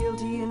said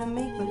guilty in a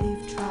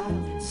make-believe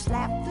trial,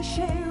 slapped the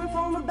sheriff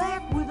on the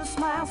back with a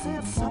smile,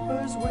 said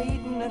supper's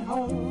waiting at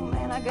home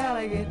and I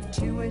gotta get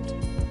to it.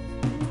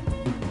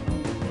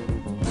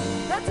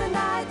 That's the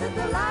night that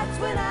the lights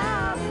went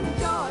out in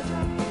Georgia.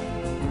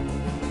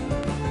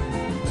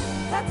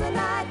 That's the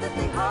night that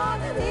they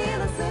hung an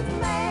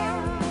innocent man.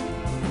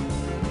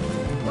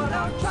 Well,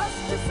 don't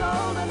trust your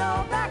soul to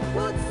no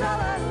backwoods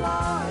southern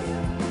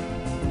lawyer,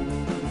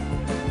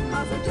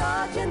 'cause the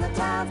judge in the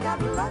town's got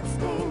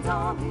bloodstains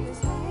on his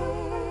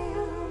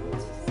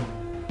hands.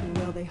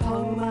 Well, they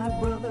hung my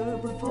brother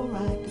before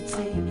I could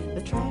say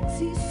the tracks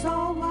he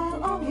saw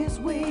while on his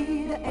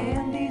way to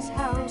Andy's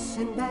house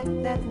and back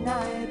that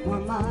night were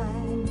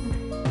mine.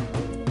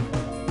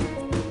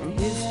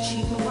 His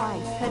cheating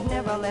wife had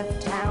never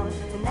left town,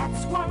 and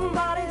that's one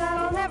body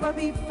that'll never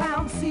be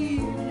found.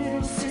 See,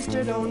 little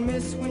sister don't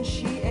miss when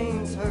she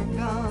aims her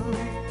gun.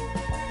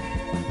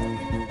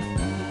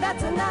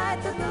 That's a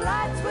night that the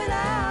lights went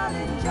out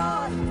in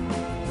Georgia.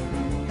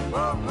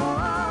 Oh,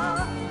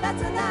 oh,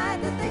 that's a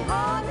night that they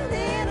hung an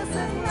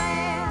innocent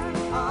man.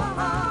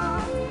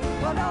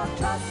 Well, don't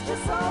trust your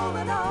soul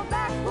to no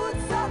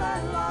backwoods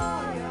southern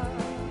lawyer,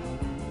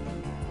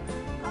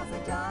 'cause the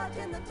judge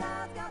in the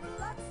town's got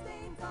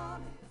bloodstains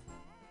on his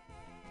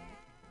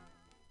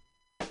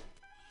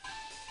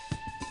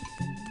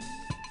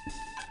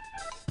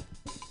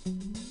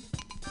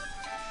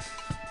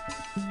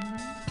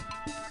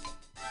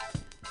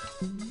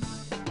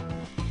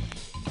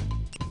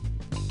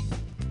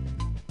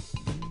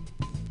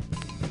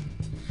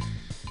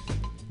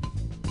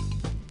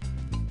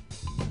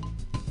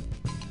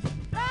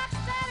Rock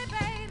steady,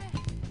 baby,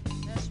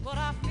 that's what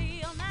I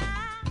feel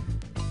now.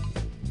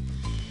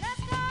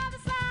 Let's call the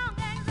song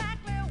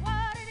exactly what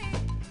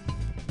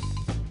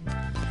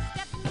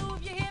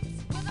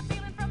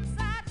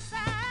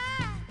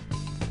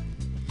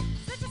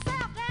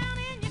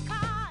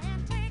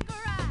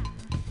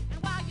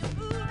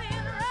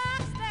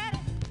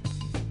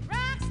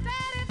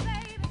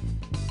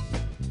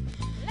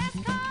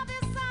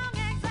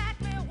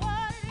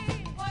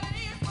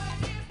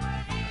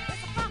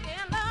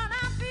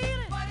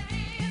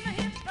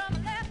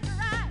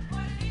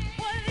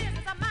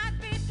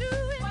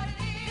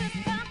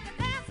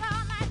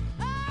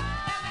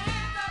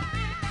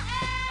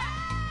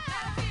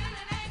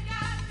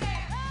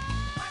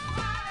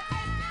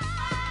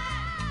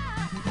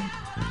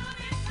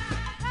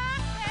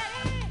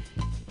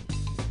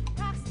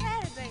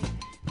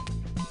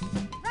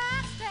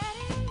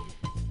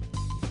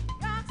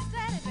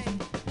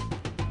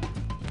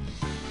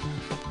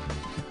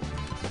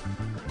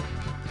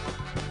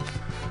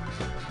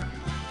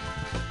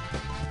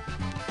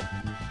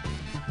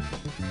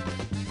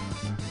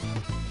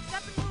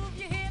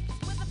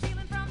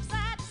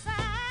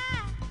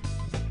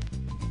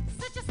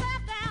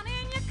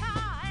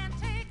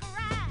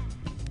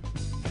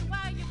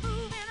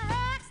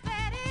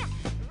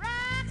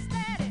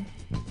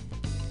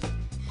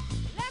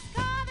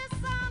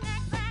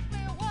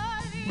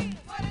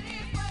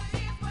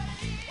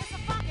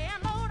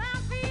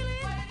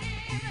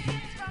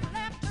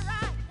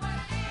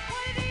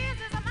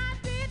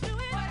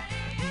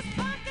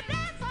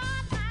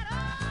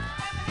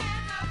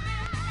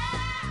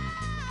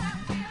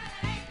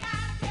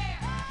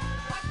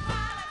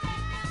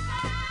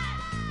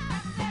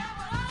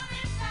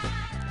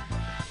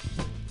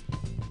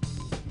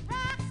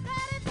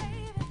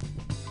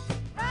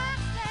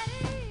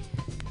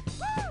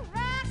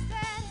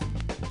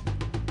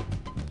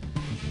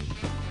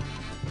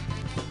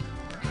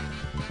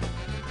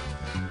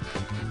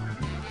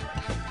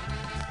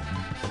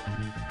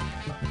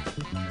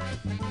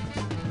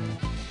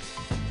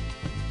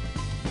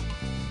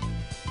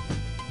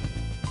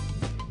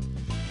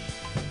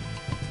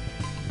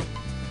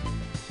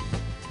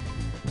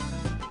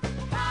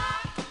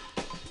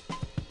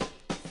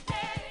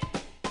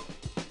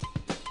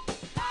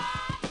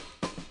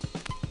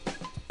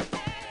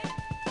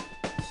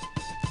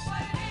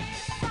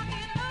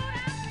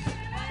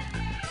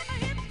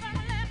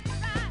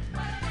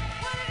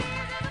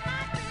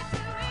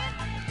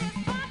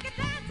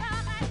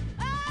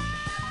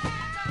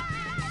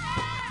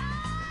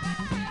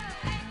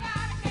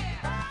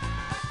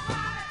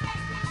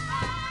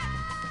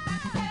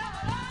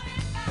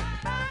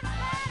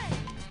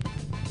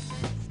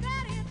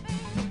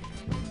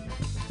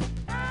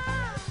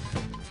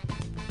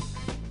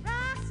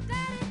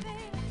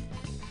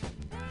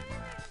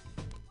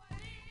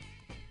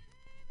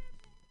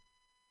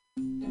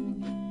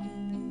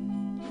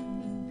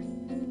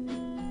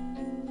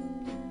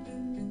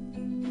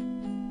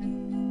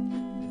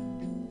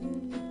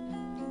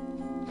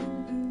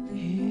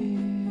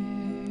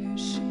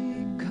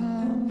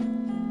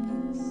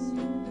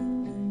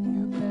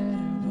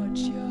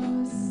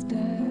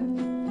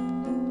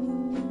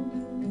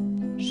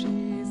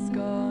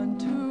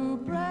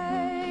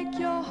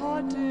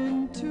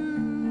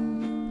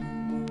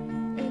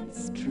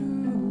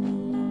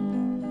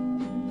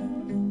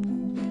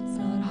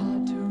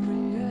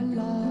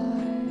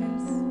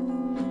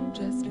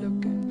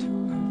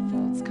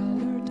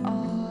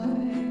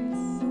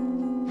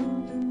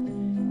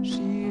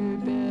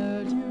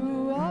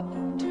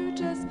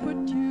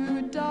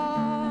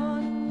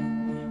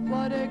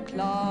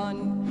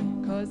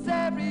 'cause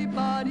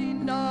everybody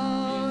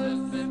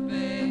knows the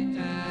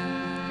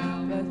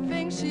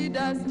things she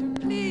does to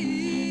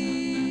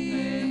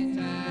please.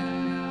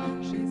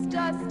 She's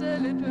just a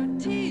little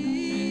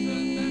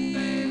tease.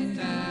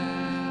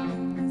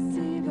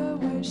 See the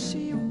way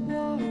she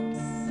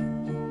walks,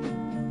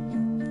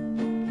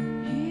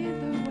 hear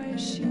the way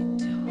she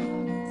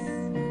talks.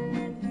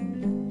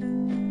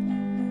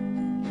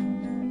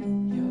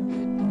 You're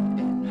written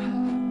in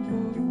her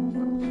book.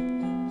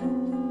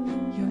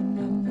 You're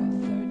number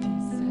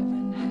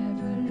 37,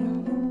 have a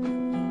look.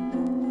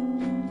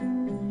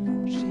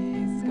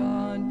 She's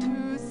gone to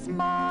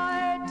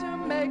smile to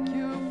make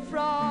you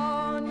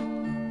frown.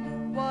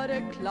 What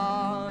a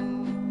clown.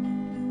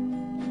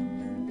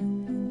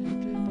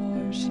 Little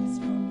boy, she's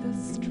from the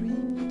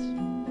street.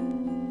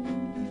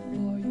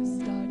 Before you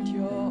start,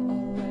 you're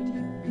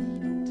already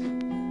beat.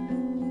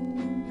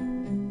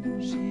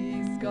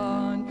 She's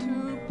gone to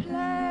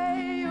play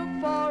you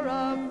for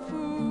a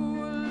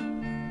fool.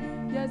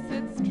 Yes,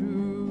 it's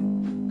true,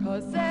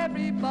 'cause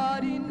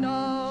everybody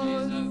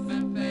knows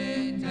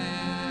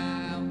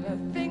the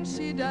things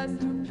she does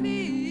to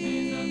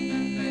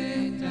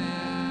please.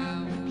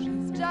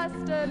 She's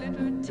just a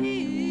little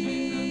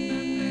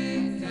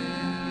tease.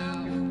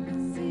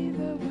 See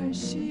the way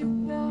she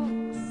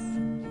walks,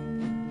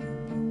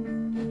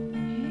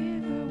 hear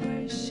the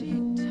way she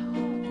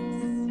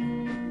talks,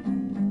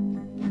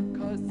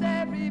 'cause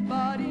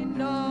everybody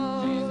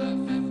knows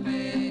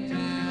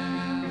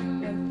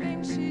the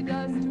things she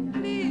does to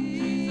please.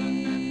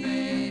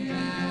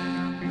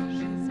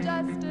 She's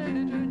just a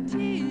little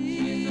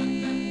tease.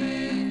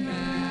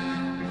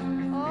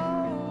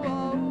 Oh,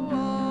 oh,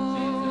 oh.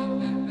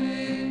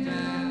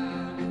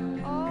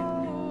 Oh,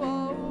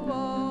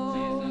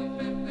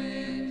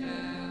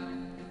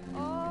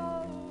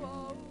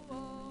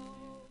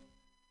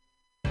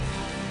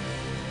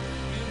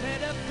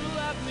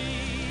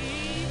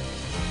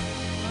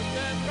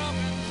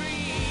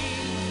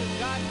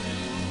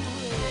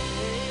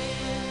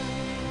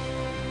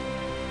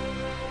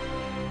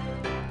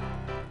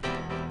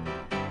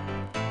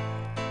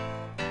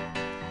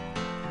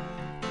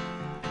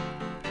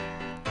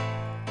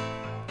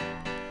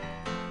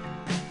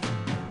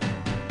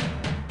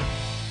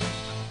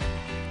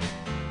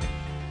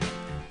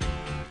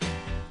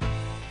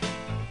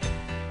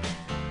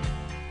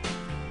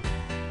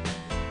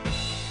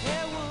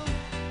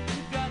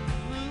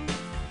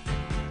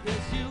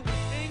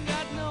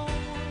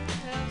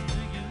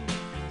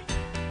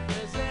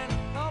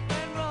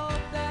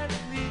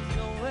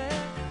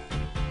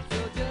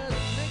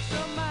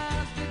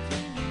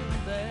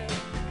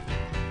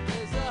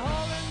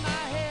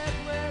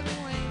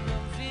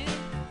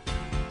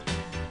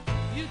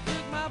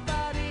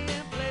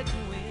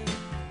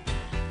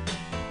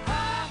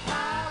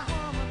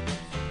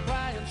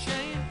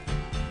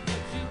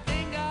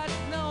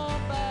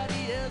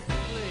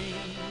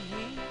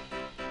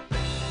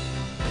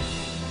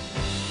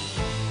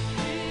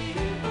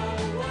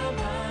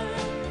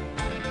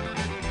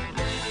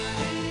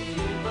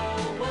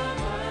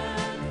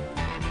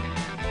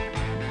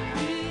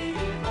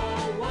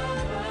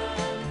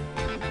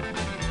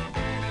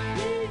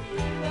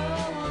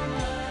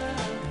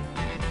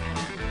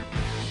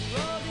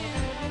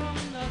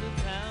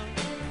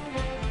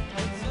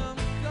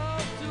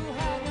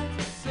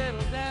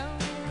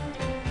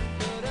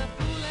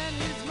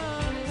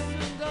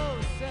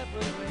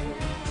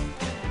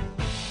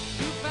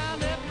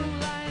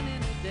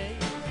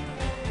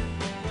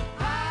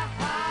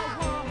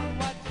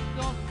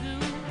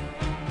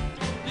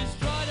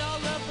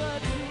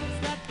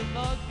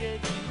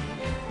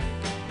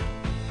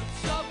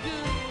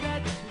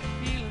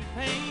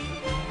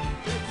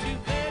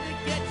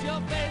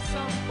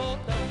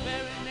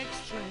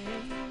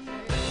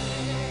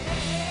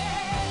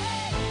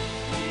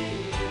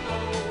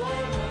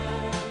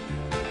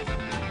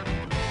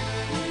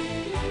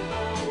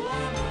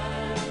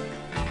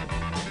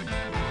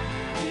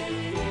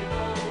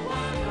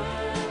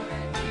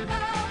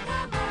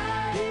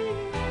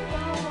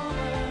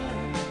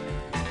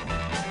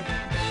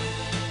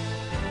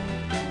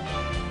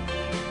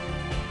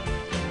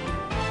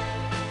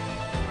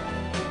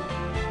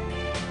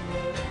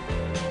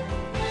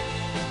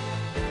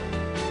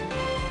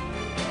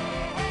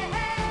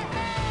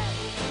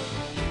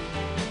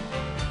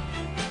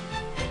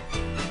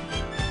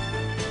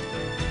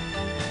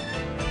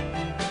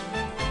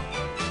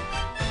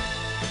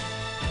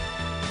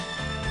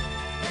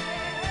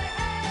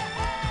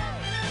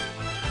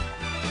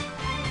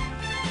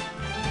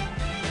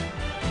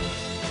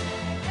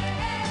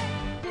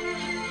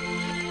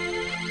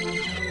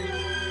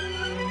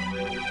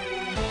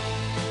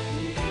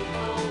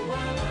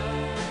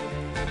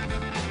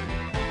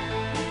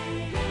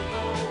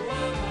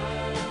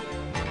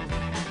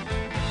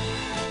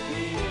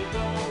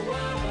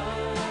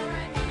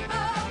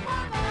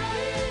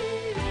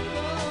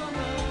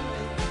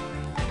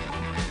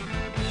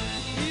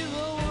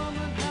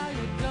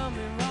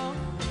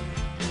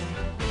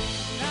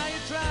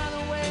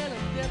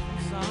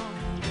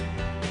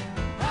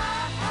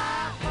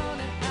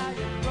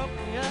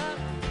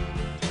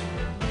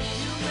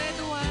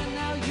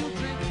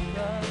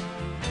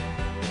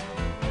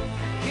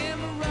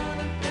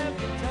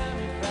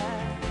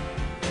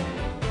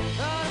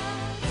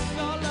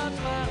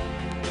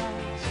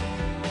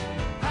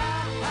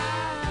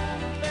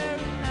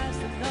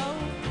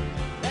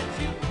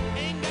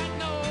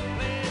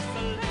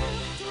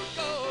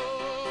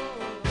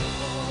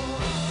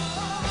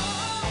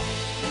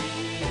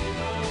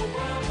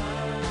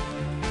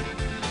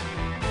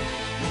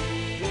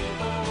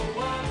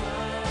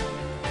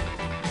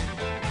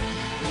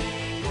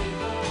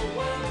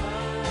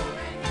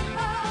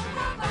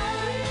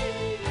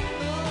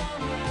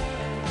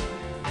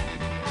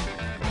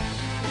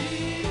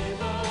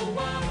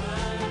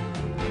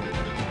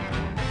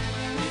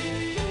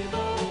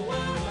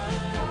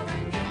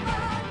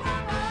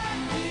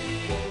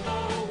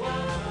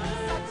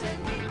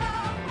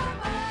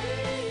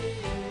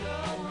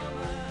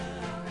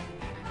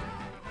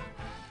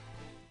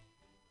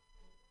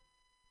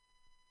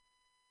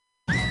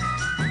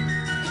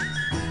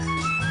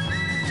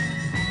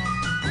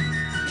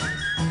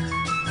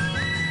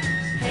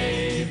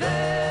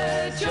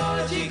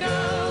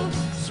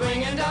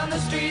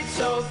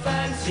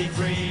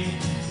 free.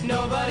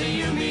 Nobody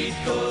you meet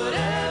could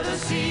ever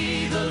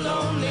see the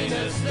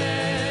loneliness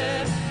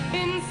there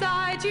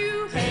inside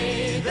you.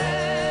 Hey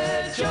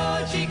there,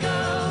 Georgie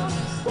girl,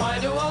 why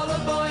do all the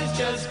boys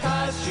just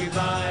pass you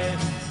by?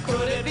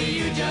 Could it be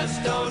you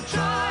just don't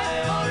try,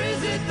 or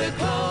is it the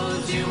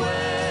clothes you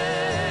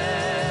wear?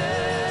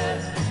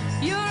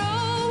 You're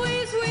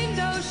always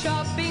window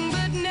shopping,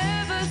 but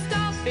never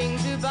stopping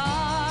to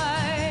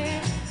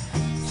buy.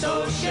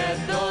 So shed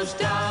those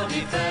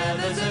dowdy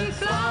feathers and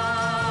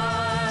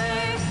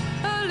fly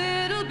a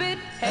little bit.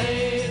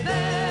 Hey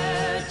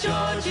there,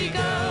 Georgie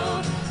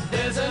girl,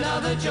 there's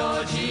another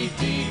Georgie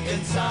deep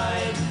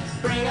inside.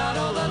 Bring out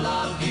all the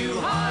love you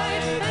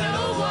hide, and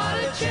oh, what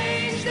a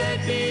change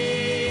there'd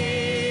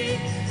be.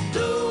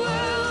 The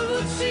world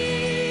would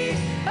see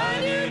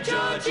a new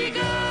Georgie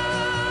girl.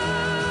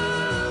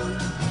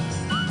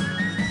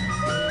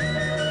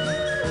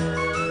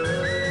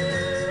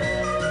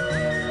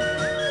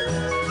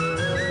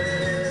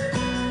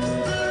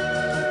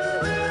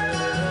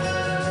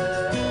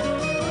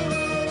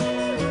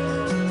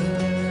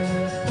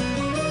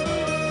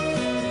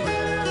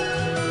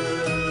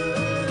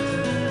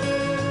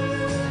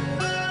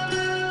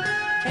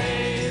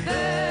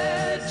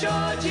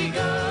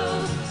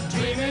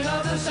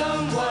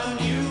 Someone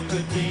you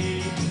could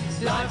be.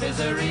 Life is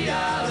a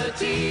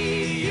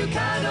reality, you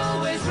can't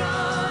always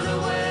run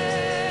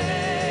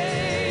away.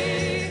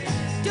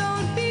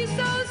 Don't be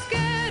so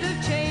scared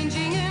of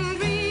changing and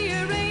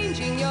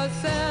rearranging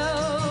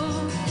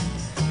yourself.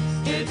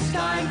 It's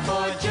time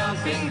for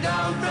jumping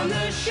down from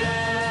the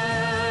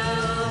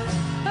shelf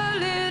a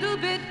little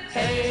bit.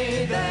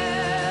 Hey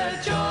there,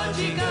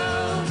 Georgie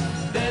girl,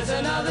 there's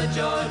another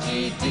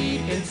Georgie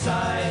deep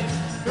inside.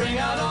 Bring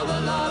out all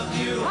the love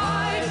you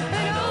hide,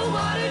 and oh,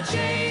 what a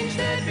change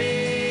there'd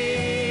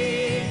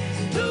be.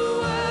 The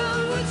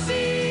world would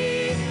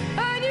see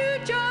a new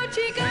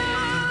Georgie girl.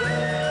 Hey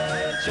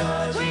there,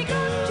 Georgie Wake girl.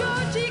 Up,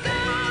 Georgie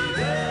girl.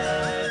 Hey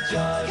there,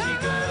 Georgie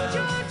Come girl. On,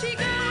 Georgie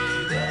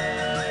girl. Hey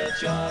there,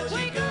 Georgie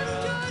Wake girl.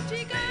 Up,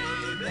 Georgie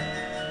girl. Hey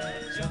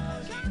there,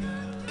 Georgie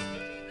girl.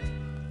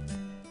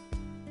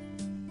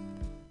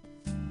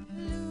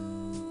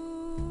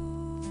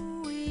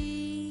 Louis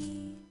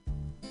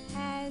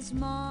has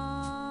money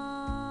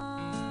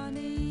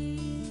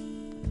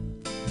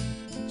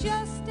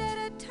just at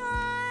a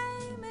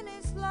time in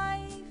his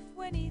life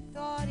when he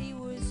thought he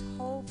was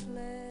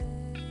hopeless.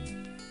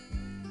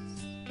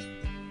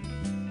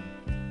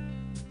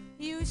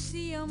 You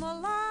see him a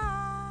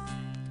lot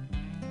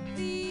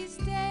these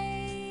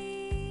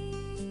days,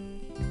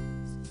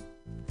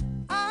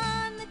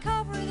 on the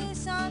cover of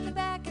this, on the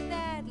back of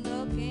that,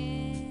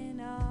 looking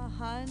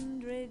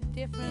 100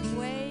 different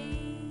ways.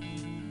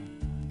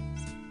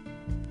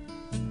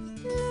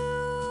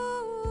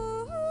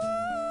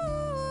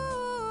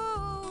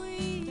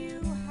 Louis,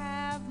 you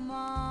have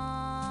money.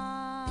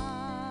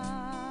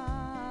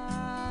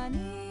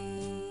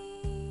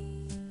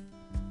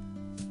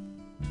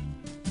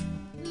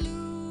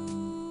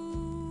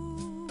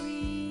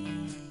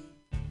 Louis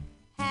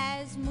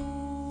has moved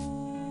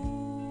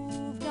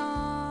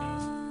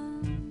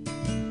on.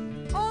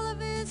 All of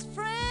his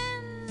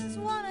friends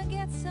want to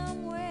get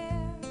somewhere.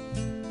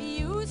 He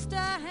used to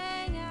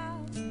hang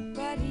out,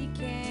 but he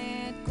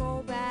can't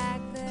go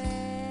back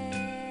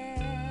there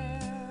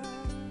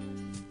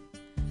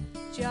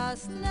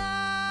just now.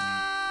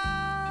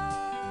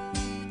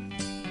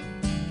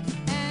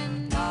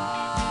 And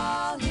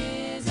all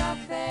his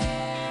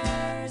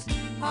affairs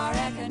are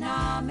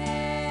economic.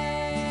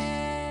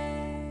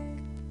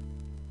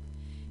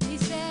 He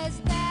says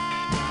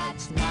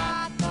that's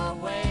not the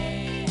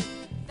way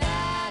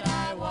that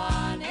I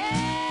want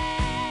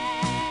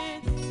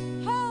it.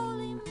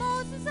 Holy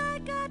Moses, I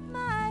got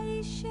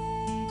my share.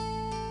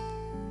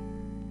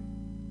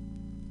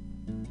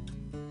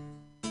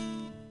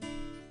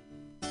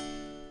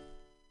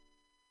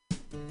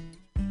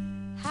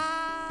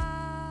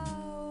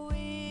 How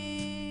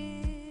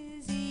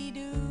is he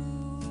doing?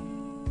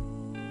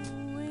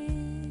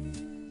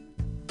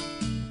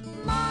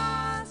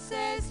 Ma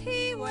says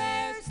he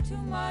wears too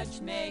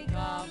much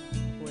makeup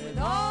with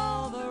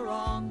all the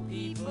wrong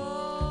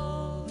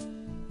people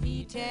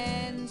he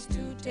tends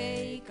to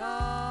take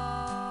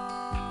up.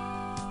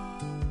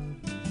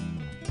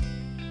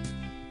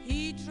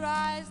 He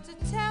tries to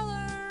tell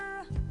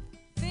her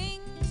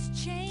things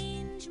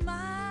change, ma.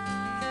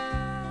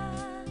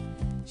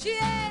 She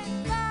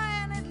ain't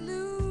buying it,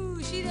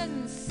 Lou. She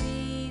doesn't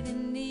see the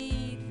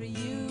need for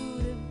you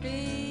to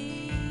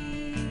be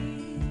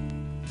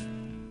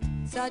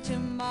such a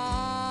modern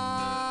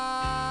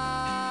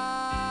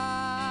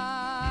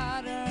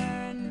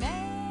man.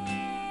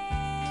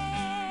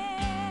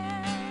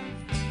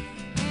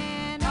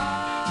 And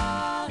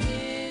all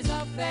his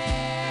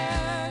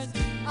affairs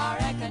are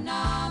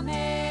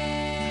economic.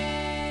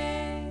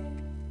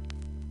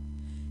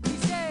 He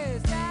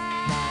says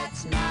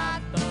that's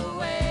not the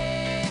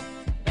way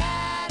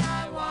that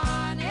I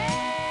want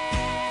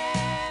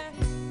it.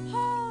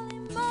 Holy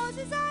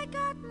Moses, I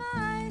got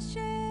my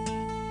share.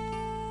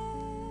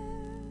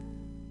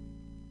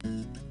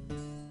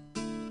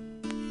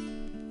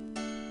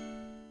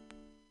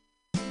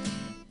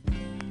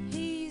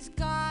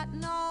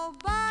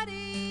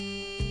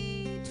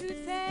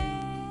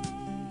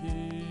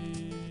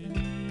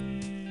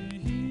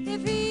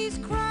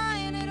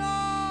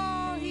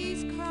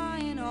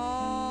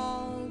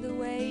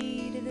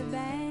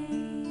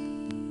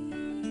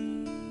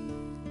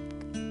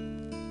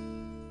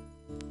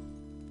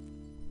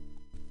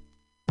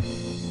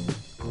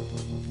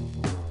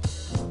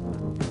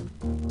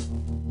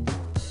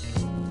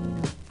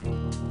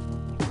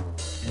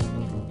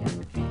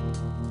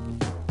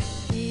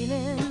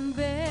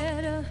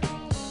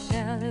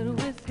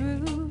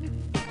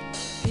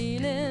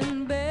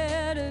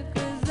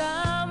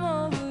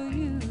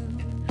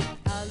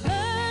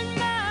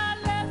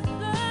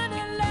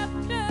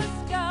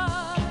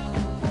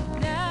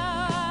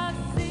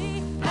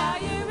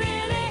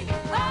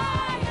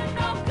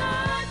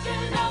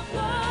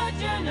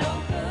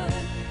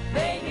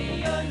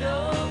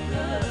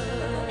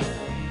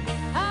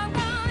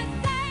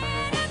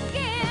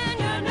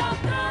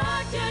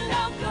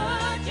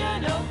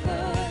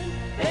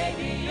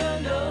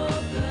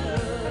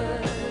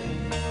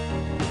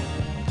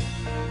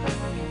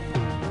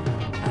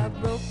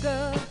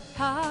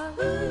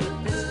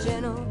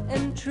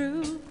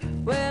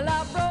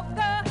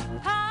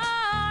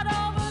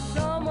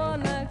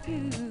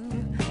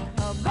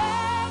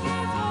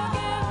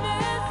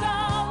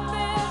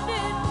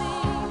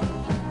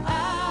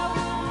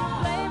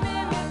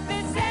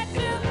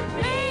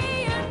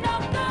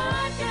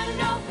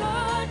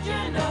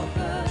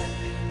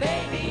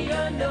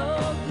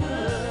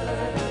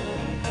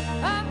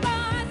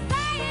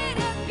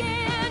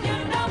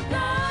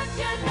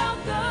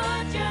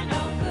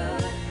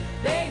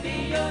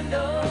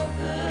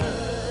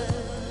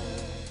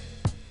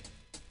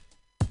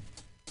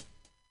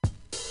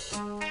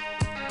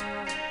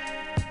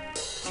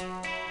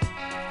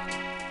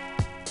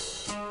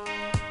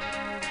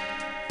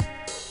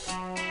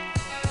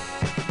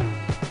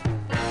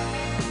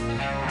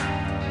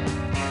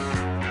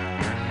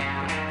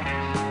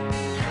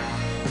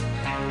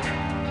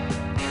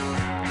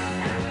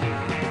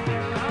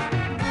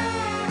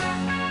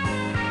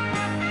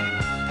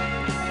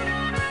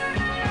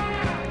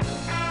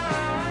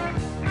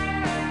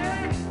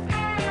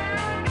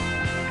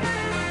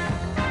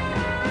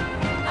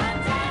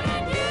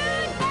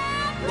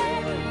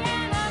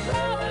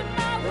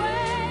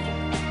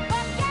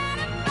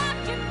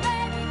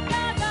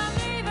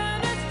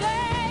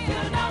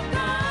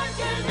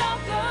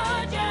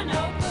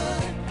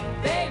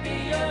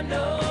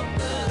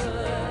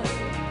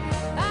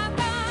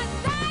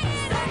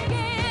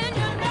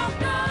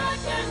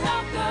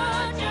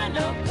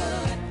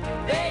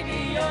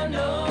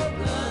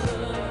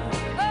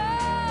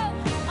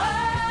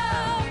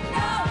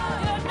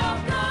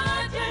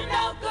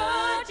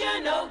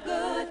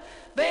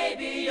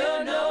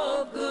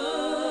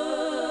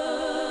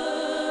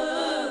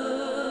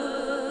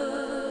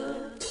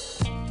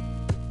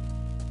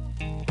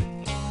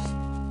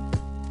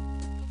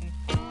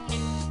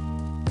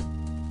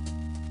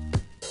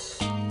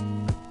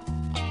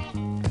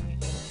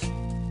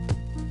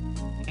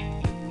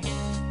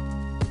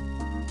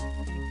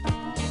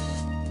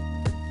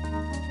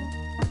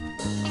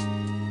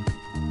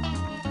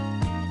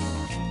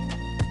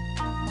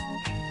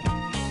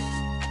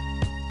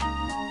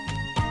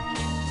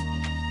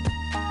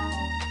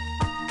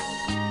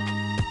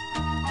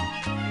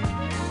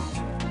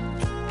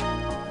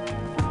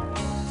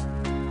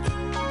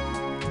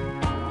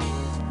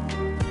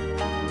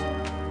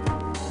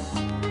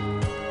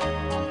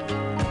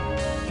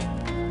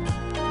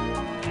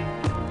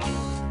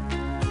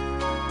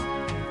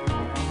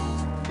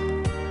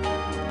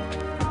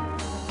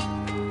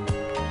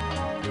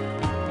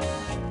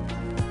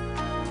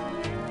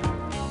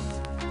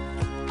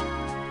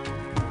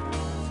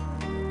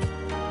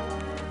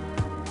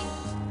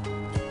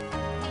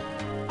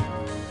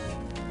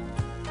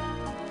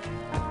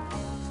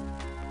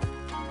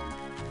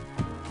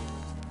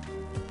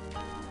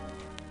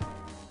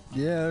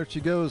 Yeah, there she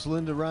goes,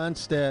 Linda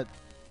Ronstadt.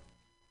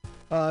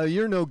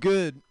 You're No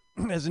Good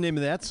is the name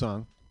of that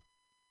song.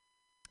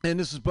 And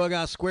this is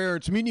BughouseSquare.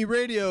 It's Mutiny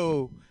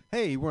Radio.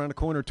 Hey, we're on the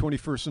corner of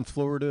 21st and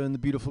Florida in the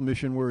beautiful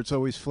Mission where it's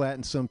always flat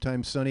and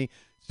sometimes sunny.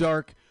 It's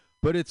dark,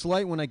 but it's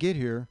light when I get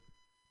here.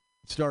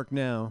 It's dark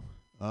now.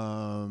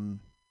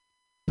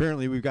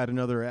 Apparently, we've got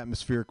another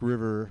atmospheric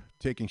river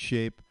taking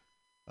shape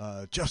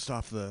just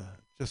off the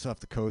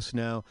coast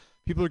now.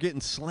 People are getting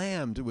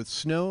slammed with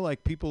snow.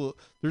 Like people,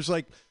 there's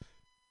like,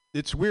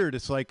 it's weird.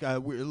 It's like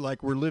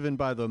we're living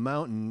by the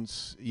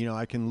mountains. You know,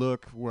 I can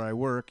look where I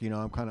work. You know,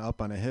 I'm kind of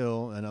up on a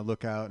hill, and I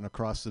look out and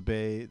across the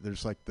bay.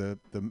 There's like the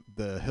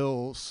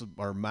hills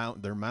are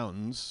they're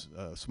mountains.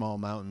 Small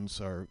mountains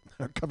are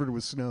covered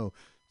with snow.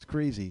 It's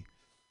crazy.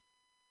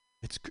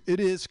 It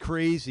is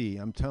crazy.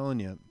 I'm telling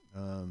you.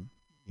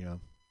 You know.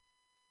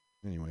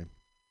 Anyway,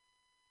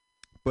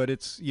 but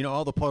it's, you know,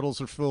 all the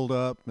puddles are filled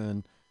up,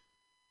 and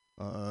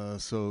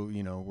so,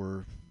 you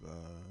know,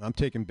 I'm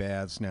taking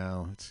baths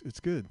now. It's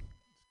good.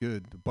 It's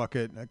good. The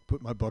bucket, I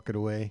put my bucket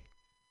away,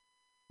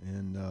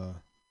 and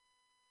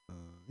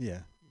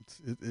yeah,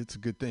 it's a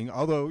good thing.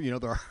 Although, you know,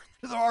 there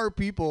are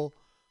people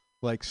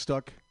like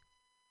stuck.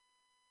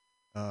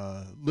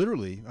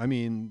 Literally, I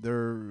mean,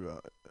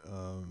 they're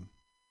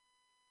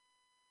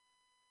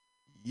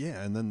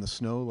yeah, and then the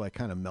snow like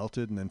kind of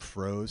melted and then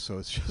froze, so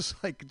it's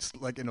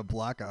like in a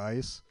block of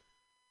ice.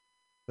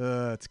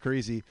 It's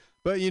crazy.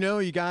 But, you know,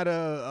 you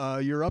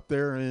gotta, you're up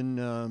there,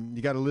 and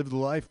you gotta live the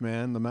life,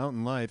 man, the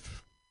mountain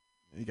life.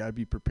 You gotta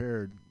be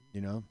prepared,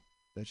 you know.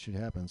 That shit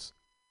happens.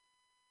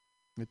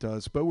 It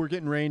does. But we're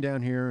getting rain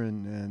down here,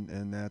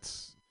 and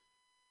that's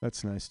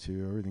nice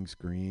too. Everything's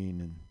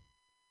green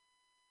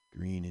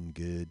and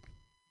good.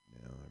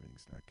 You know,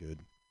 everything's not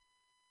good.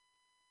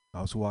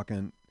 I was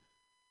walking,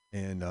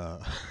 and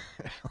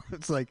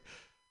it's like,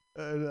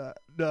 no,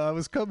 I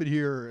was coming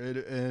here,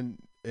 and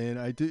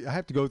I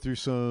have to go through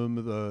some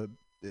of the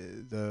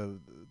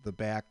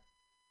back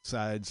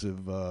sides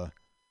of the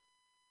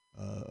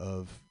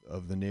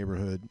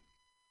neighborhood,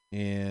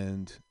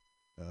 and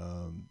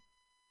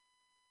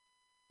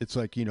it's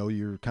like, you know,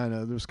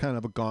 there's kind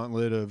of a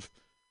gauntlet of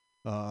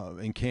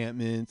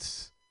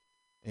encampments,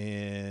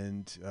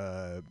 and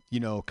you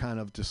know, kind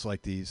of just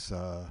like these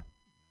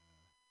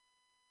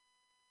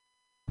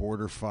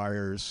border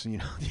fires, you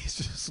know, these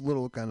just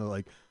little kind of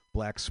like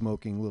black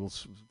smoking little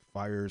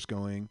fires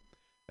going.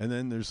 And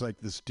then there's like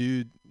this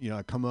dude, you know,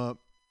 I come up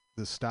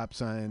the stop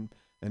sign,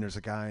 and there's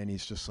a guy, and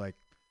he's just like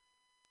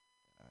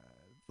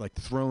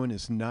throwing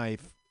his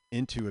knife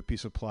into a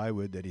piece of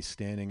plywood that he's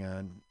standing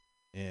on,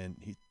 and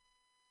he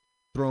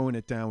throwing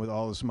it down with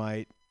all his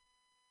might,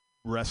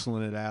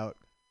 wrestling it out,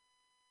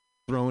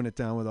 throwing it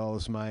down with all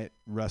his might,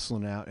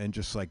 wrestling out, and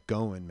just like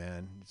going,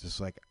 man. It's just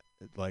like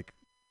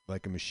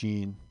a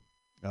machine.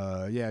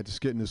 Yeah,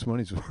 just getting his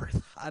money's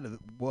worth out of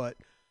what?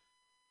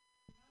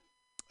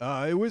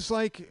 It was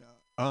like,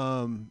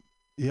 Scotto's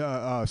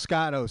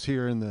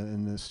here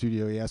in the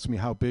studio. He asked me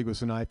how big was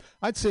the knife.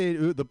 I'd say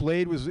the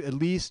blade was at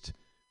least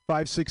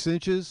 5-6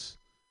 inches,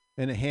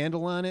 and a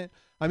handle on it.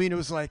 I mean, it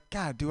was like,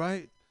 God,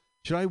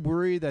 should I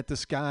worry that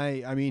this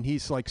guy? I mean,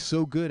 he's like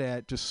so good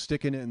at just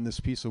sticking it in this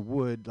piece of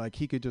wood, like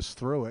he could just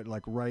throw it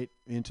like right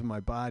into my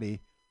body,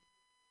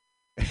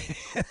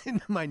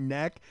 into my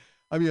neck.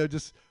 I mean,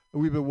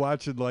 we've been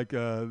watching like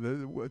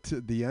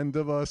the End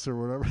of Us or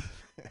whatever.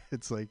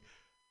 It's like,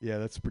 yeah,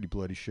 that's a pretty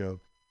bloody show.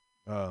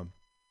 Kind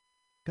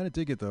of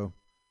dig it though.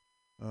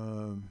 I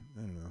don't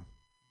know.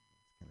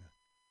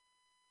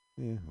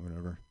 Yeah,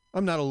 whatever.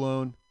 I'm not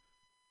alone.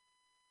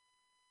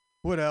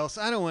 What else?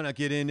 I don't want to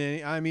get into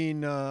any. I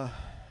mean, yeah.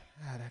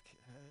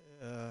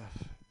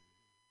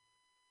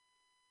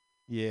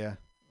 Yeah.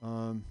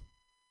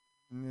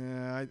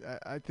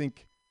 I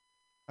think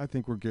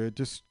we're good.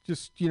 Just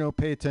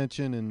pay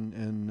attention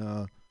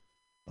and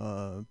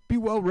be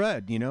well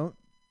read.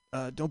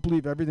 Don't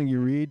believe everything you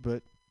read,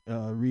 but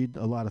read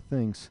a lot of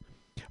things.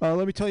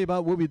 Let me tell you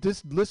about what we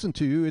just listened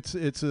to.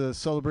 It's a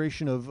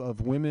celebration of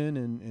women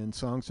and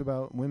songs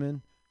about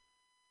women.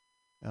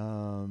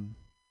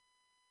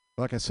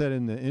 Like I said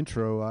in the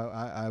intro,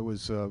 I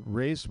was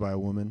raised by a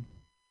woman,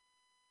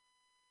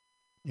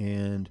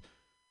 and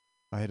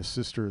I had a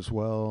sister as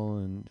well,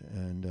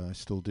 and I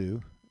still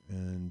do.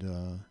 And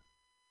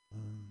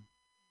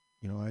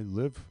I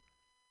live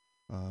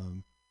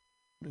in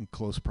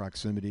close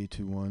proximity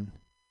to one.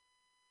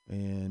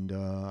 And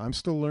I'm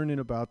still learning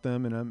about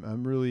them, and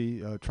I'm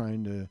really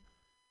trying to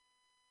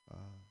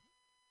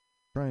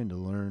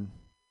learn.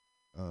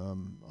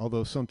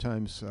 Although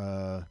sometimes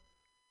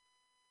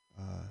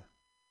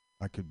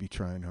I could be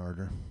trying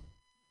harder.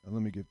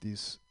 Let me get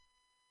these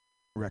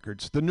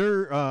records. The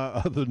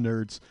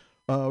nerds.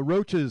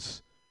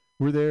 Roaches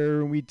were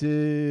there, and we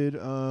did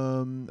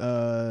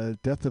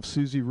Death of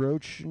Susie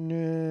Roach.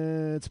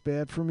 Nah, it's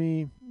bad for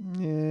me.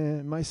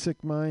 Nah, My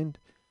Sick Mind.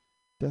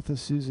 Death of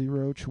Susie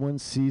Roach, one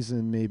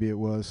season maybe it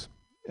was.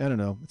 I don't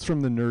know. It's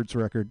from the Nerds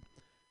record.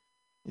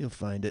 You'll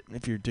find it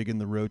if you're digging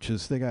the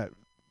Roaches. They got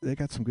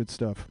some good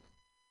stuff.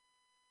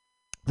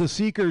 The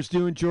Seekers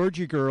doing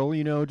Georgie Girl,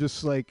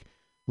 just like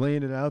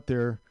laying it out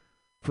there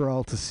for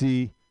all to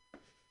see.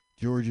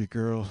 Georgie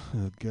Girl,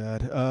 oh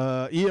God.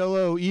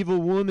 ELO, Evil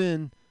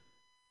Woman,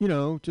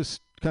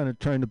 just kind of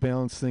trying to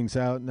balance things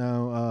out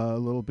now a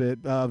little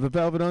bit. The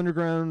Velvet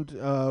Underground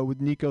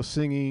with Nico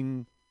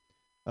singing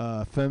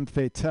Femme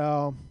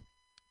Fatale.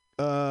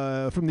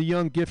 From the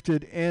Young,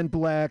 Gifted, and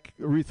Black,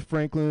 Aretha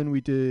Franklin,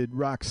 we did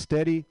Rock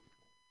Steady.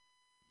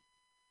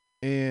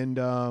 And,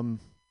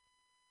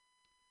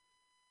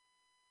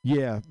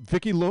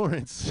 Vicki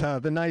Lawrence,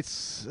 the night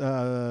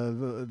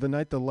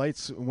the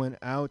lights went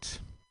out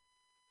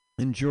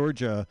in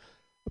Georgia.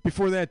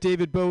 Before that,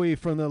 David Bowie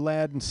from the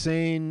Lad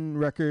Insane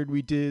record,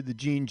 we did the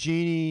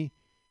Genie.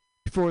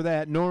 Before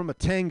that, Norma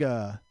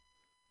Tanga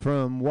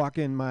from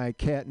Walking My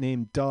Cat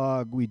Named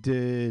Dog, we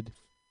did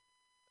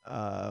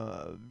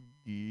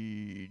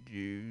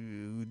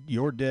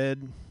You're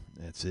Dead.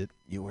 That's it.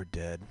 You're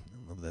Dead. I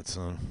love that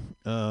song.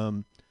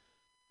 The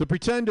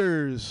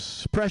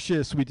Pretenders,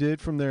 Precious, we did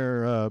from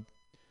their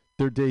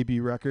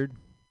debut record.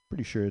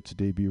 Pretty sure it's a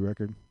debut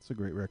record. It's a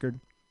great record.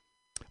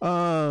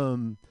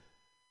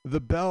 The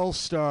Bell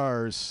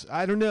Stars.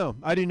 I don't know.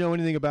 I didn't know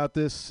anything about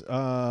this.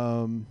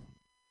 I'm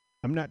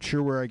not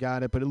sure where I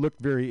got it, but it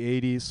looked very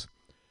 80s.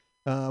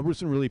 I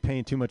wasn't really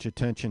paying too much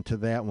attention to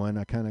that one.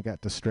 I kind of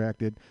got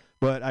distracted.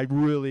 But I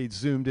really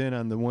zoomed in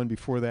on the one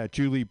before that.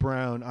 Julie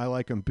Brown, I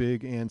Like 'Em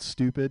Big and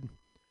Stupid.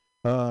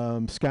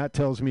 Scott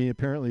tells me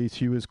apparently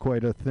she was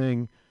quite a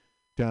thing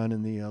down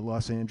in the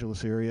Los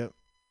Angeles area.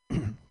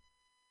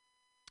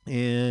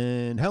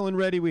 And Helen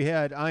Reddy, we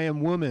had I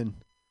Am Woman.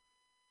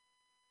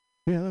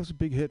 Yeah, that was a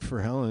big hit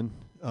for Helen.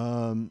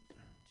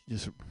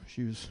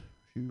 She was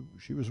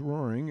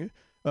roaring.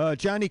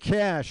 Johnny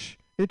Cash,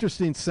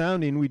 interesting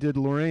sounding. We did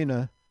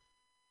Lorena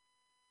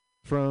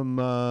from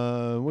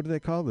what do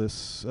they call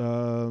this?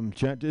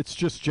 It's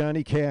just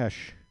Johnny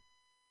Cash.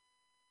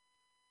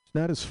 It's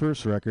not his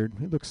first record.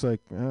 It looks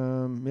like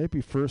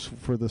maybe first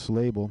for this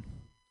label.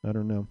 I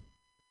don't know.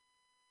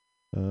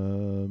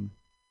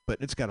 But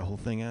it's got a whole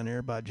thing on there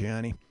about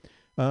Johnny.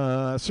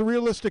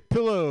 Surrealistic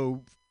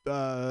Pillow.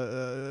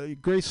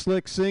 Grace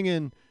Slick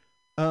singing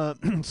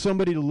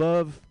Somebody to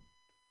Love.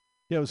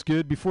 Yeah, it was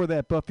good. Before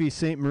that, Buffy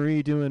St.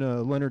 Marie doing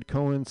a Leonard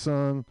Cohen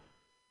song.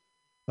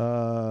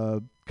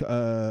 God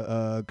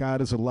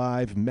is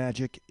Alive,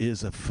 Magic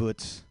is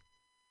Afoot.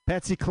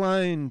 Patsy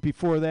Cline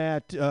before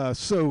that,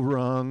 So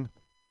Wrong.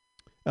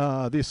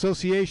 The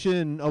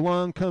Association,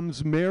 Along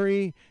Comes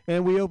Mary.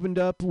 And we opened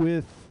up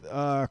with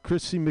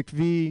Chrissy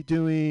McVie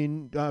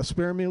doing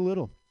Spare Me a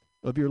Little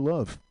of Your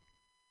Love.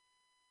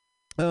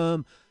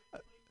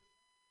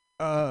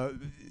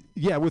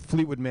 Yeah, with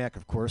Fleetwood Mac,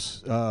 of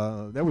course.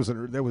 That was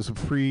a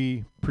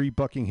pre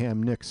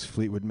Buckingham Nicks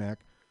Fleetwood Mac.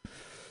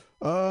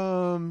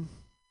 Yeah,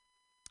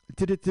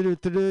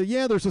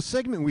 there's a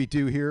segment we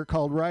do here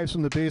called Rise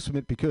from the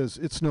Basement because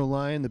it's no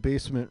lie, in the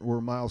basement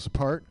we're miles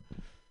apart.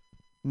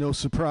 No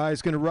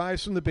surprise, going to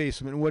rise from the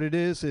basement. And what it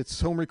is,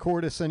 it's home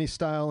record, it's any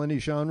style, any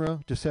genre.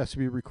 Just has to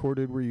be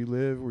recorded where you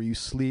live, where you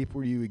sleep,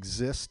 where you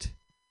exist,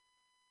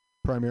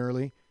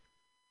 primarily.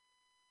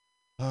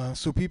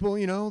 So people,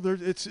 you know,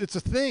 it's a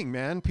thing,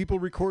 man. People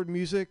record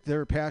music;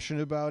 they're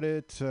passionate about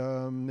it.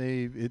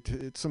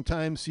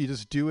 Sometimes you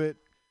just do it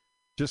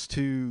just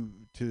to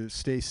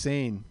stay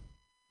sane,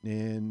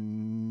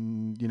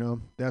 and you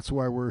know that's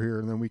why we're here.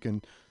 And then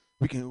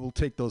we'll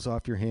take those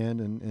off your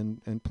hand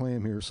and play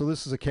them here. So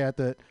this is a cat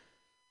that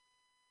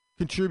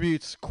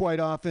contributes quite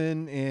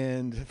often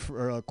and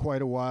for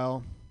quite a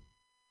while.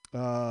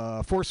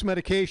 Force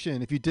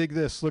Medication. If you dig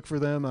this, look for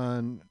them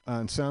on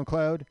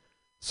SoundCloud.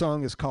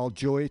 Song is called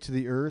Joy to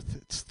the Earth.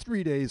 It's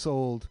 3 days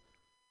old.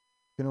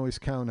 You can always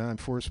count on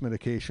Force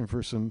Medication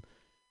for some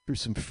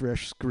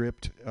fresh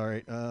script. All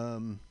right. Here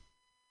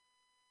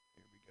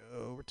we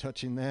go. We're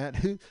touching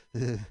that.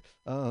 It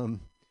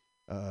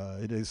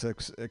has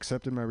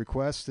accepted my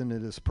request, and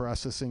it is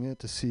processing it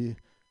to see if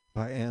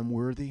I am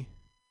worthy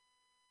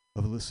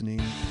of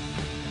listening.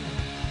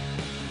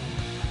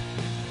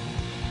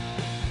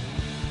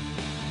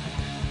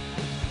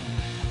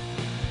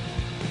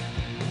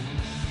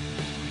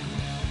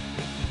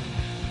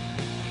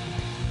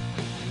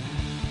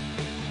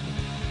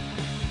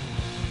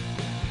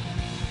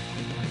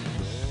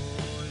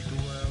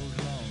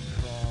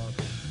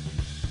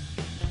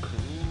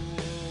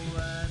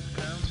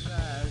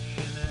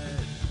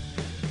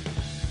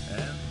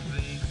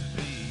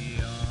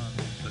 Beyond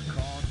the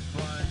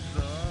confines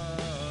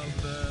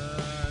of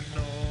the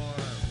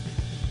norm.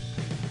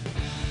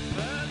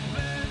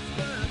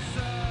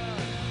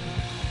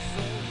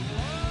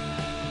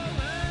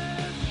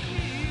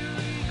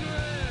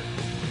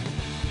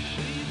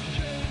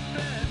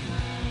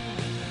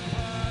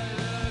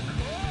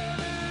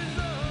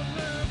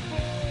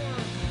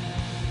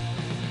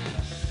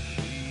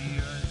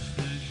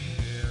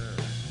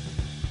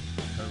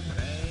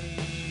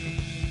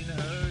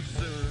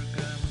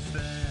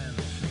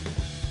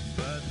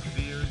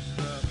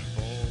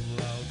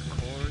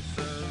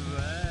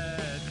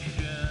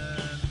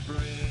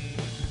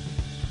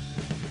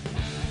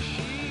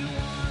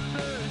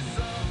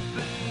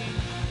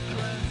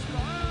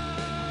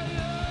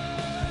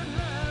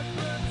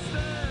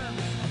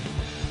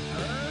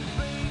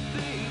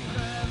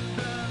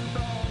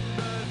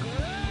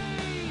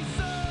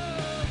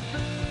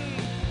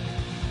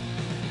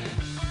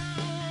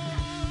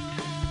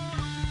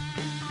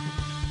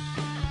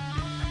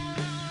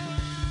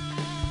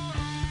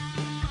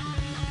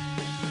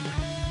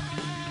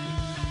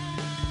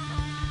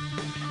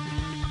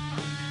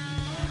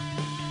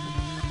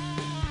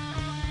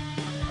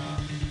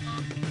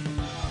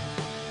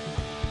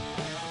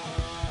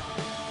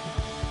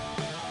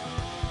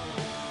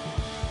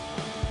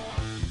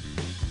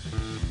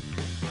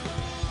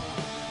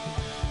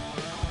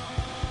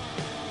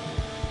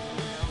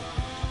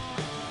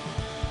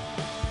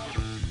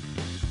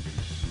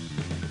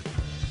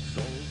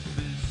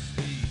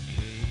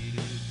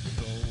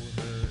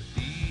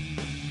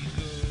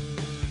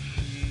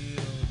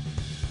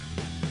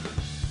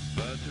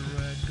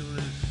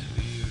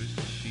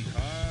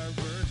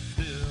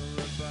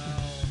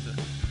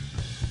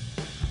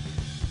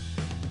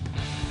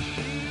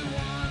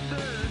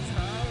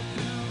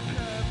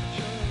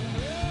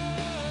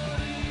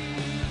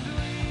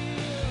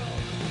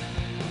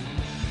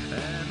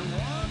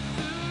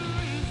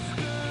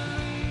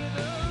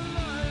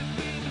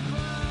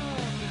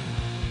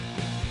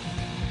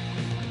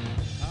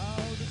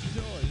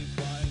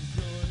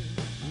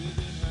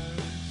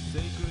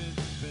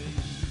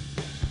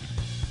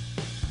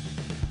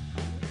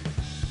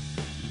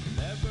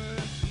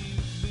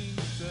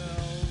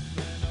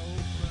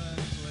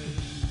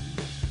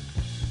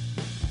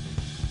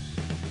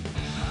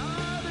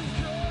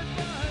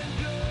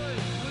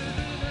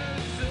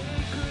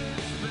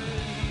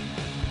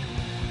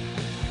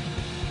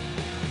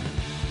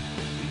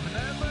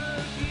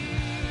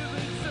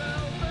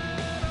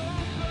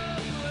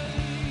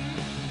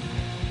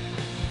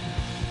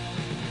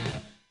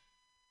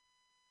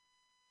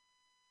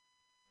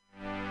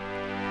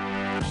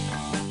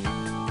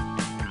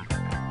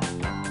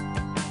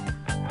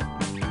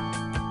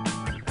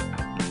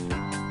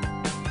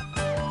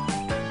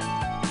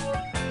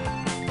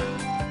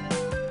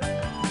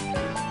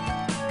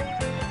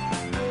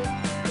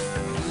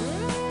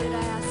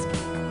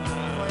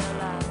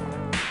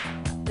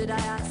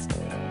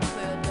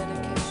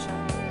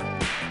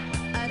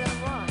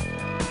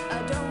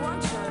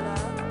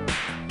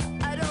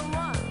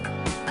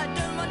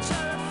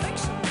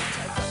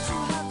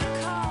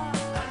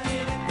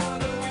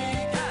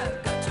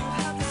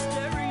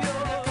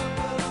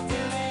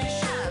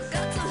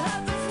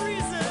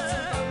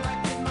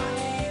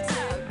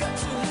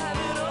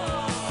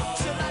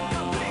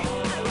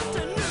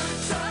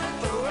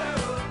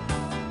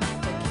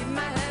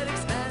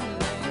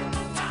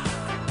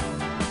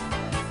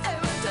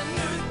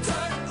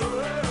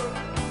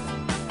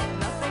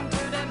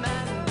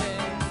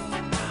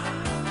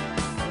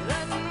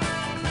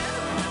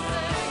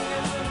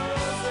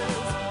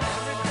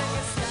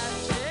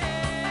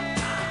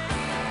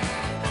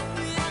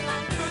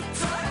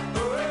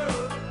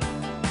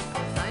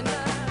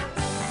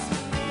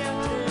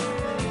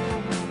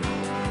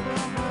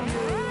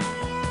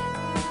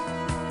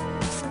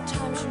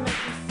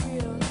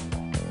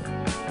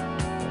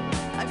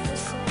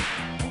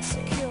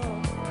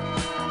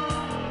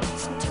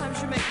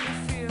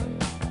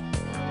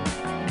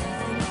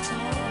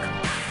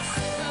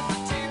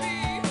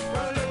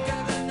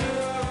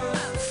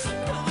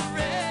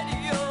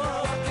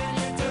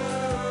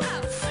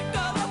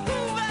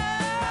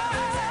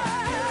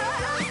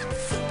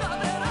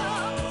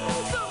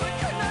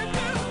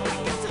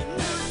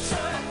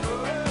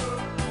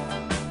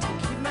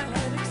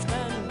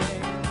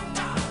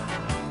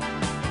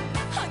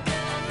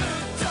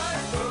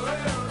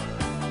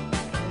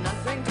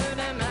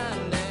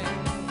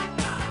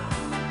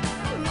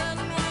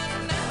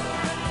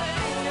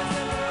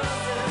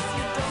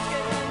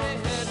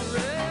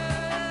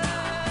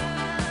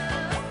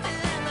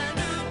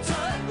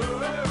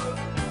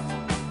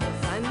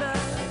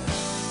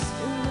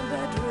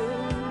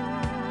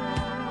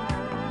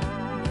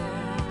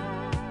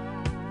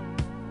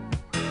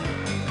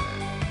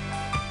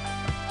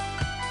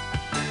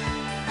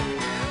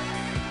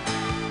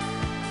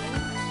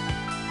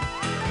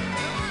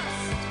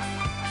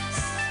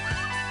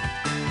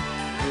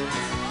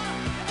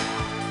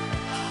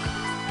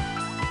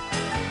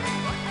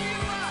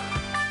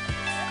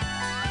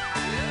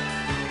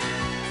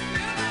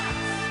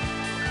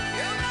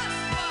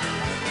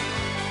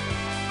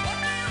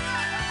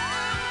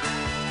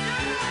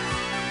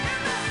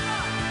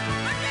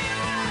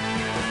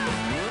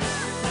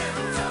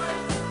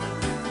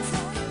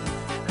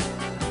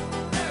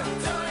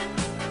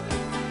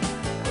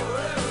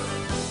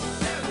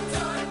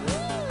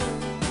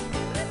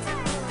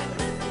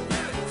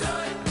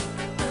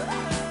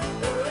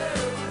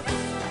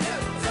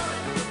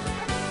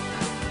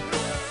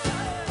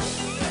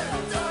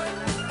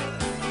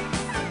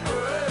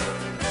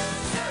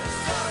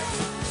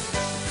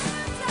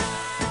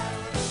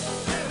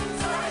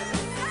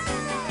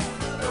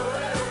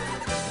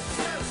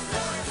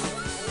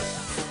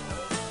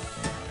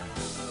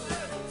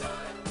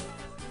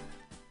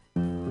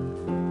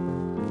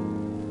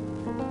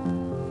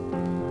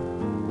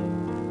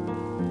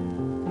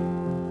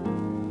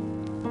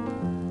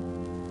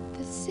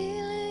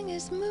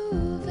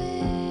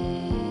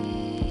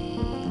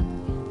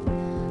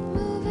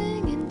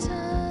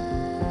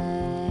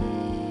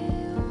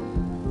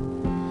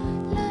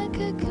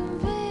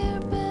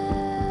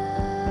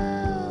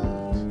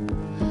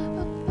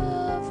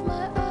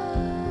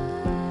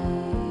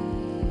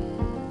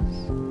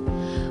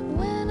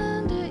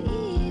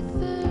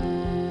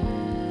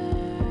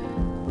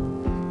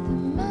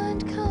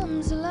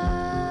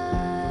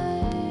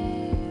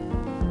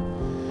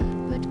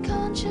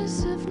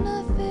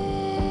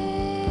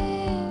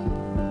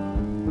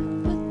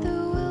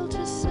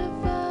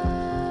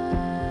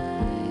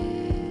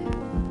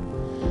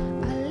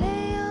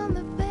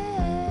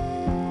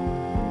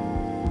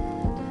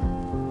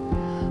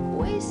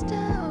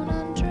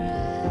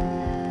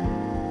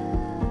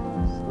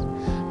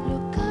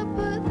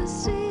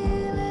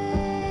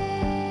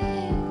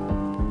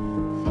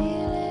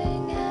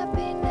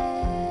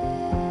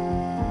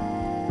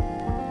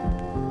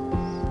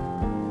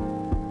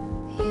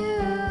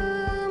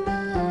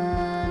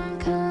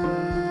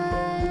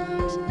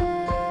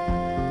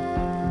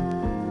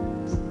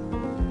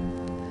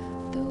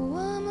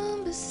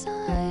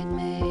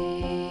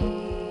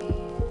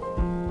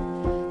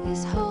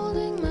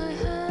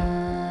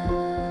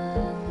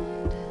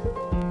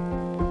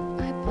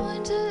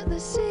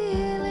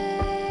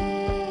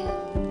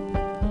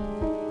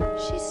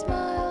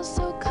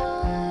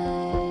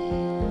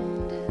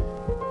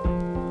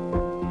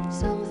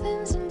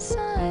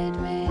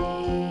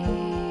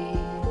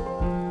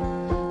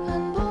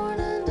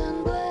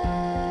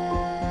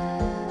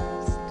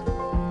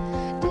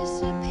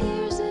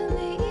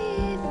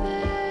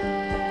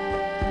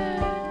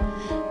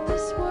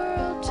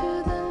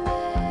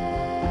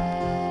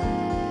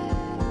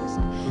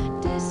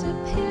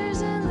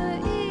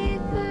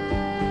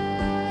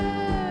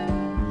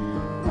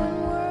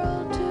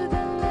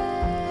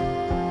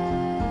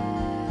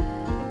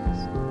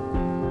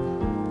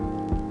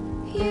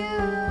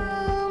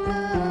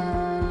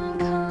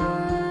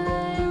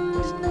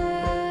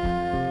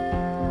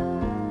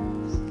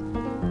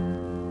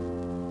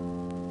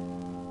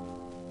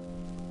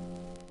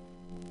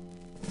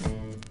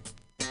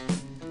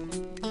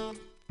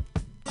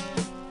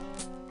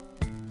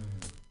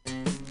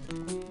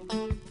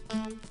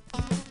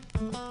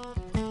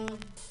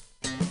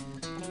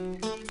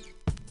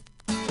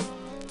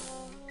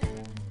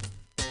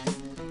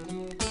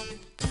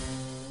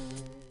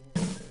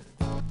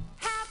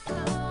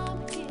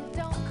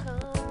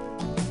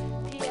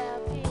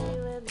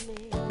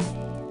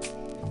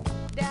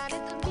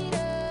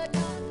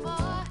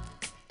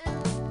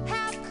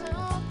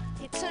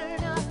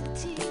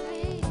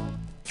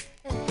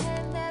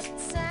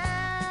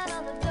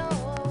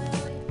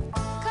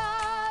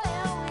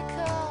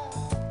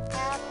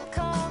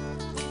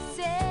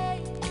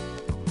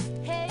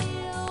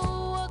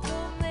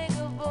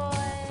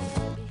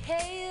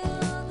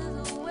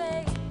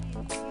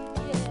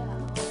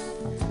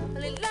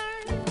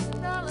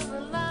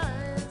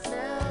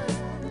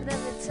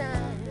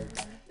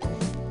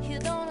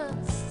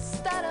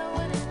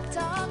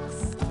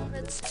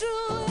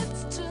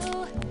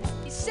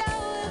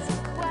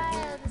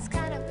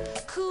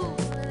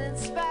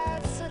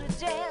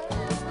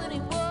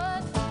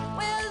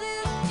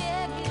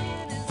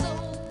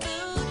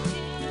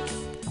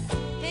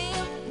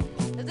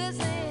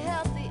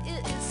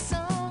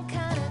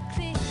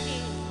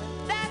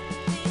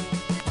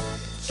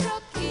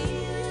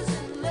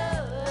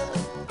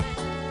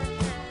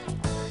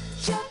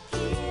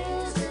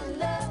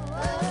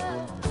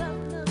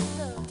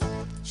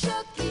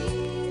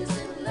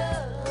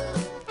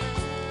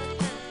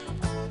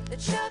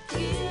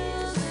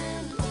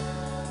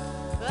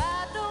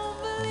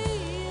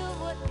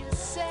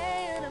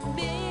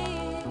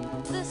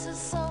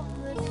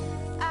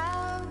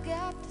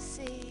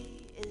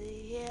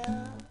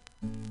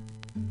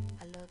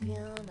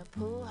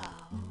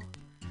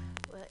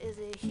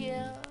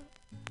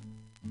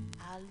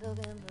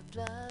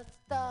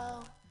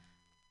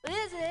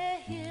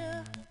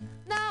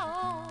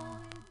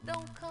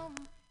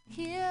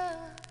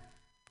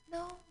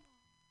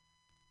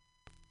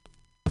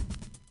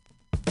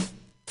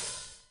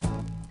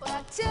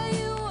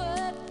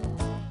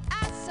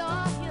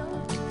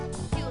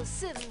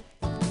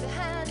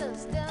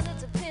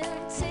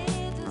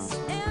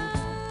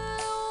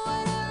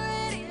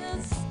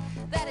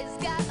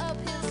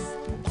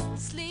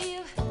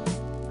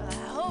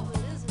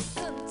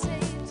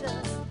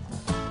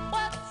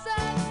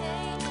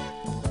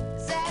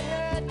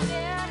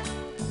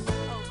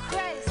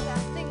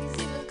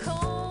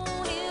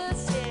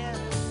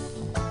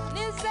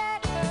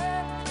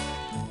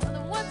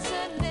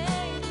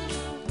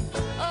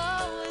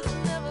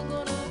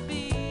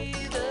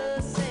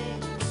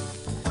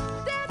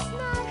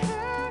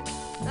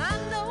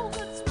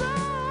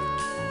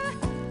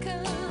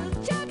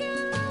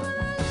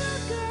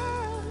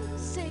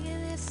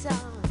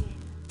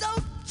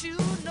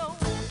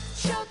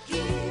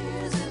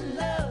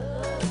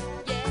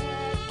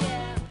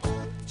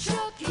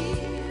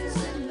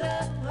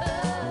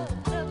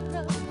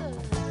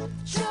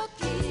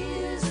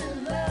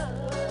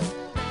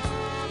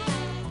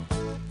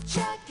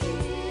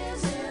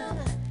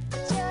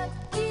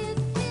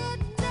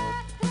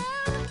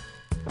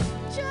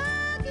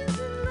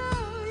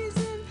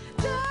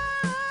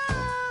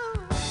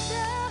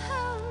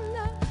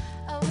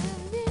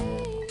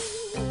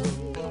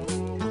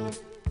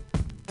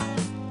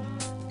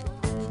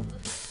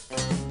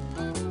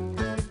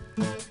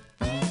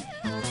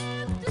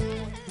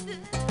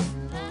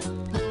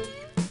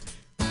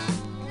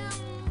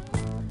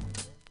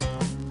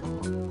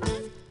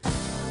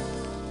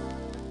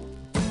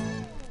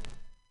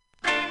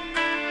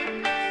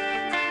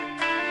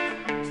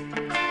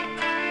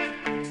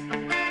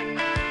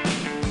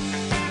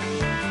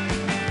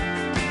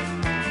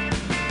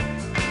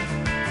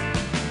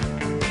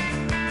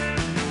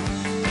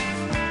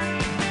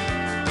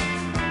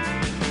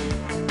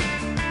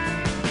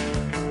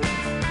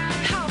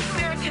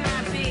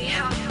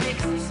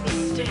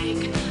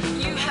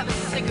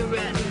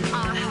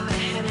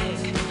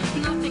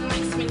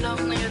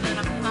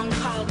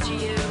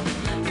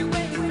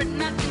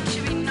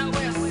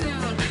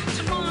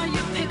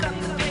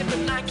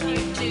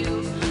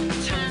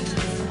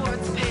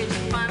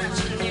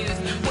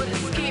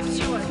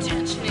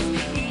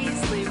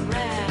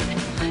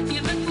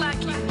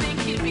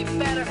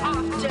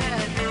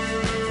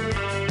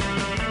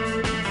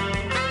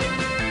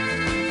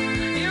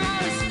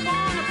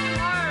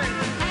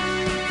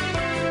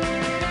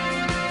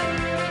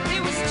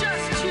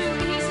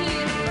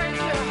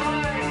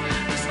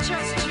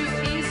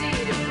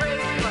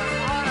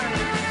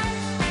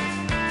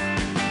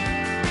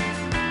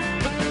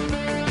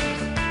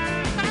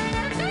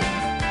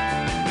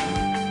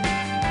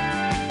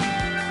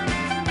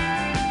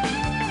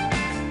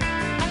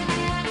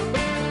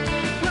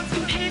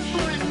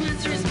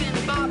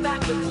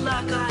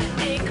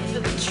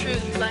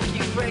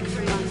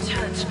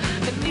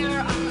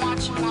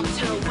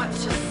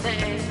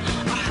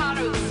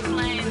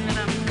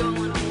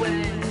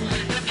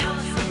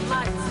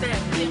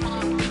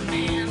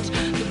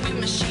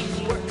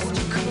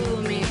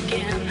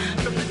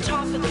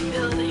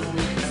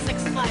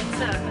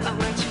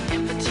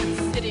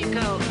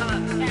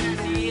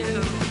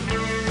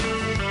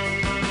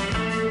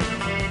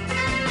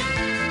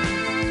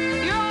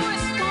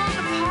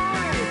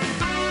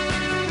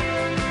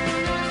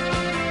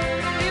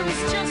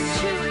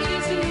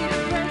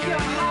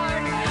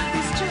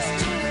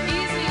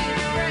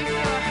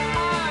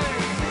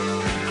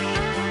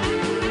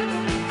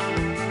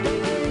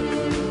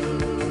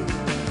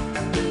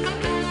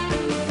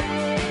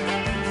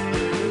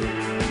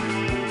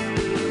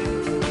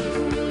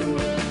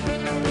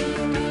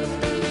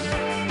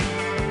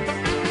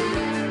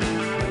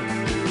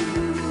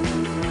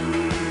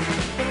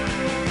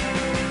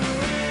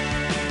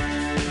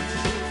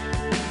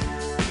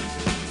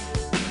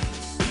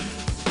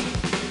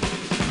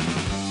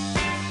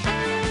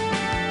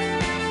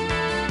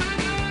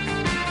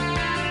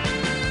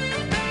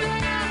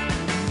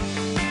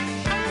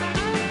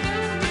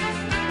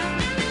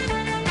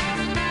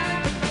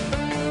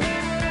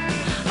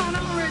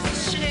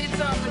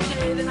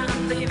 say that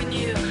I'm leaving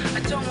you.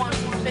 I don't want to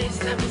face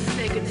that will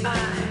say goodbye.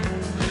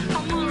 I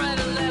won't write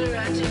a letter,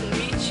 I didn't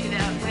meet you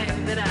that way,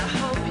 but I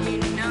hope you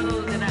know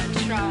that I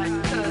tried,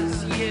 'cause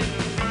you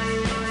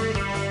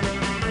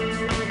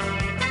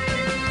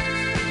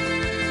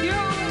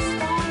always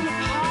falling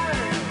apart.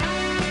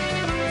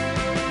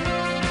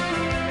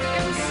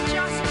 It was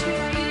just too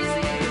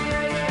easy to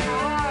break your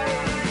heart.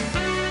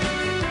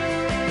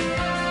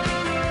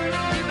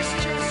 It was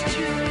just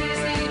too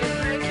easy to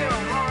break your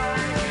heart.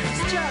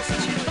 It's just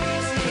too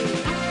easy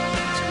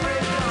to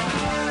break your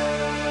heart.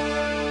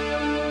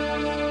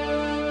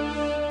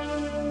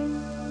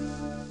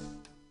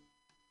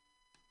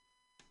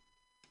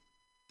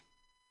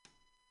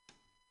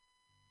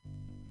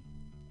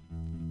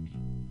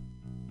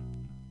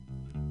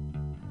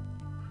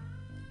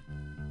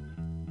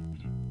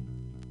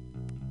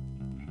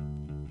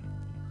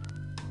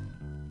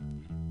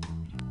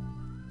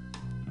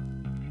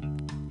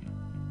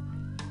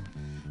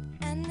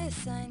 And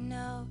this I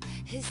know,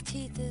 his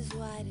teeth as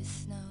white as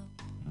snow.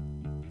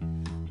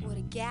 What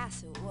a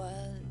gas it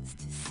was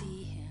to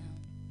see him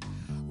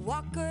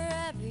walk her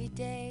every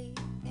day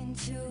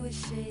into a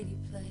shady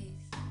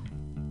place.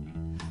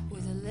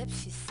 With her lips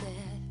she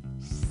said,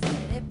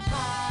 hey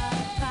Paul,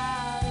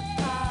 Paul,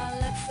 Paul,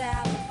 let's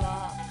have a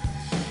ball.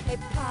 Hey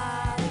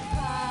Paul,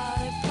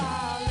 Paul,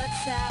 Paul,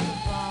 let's have a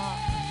ball.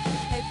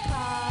 Hey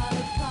Paul,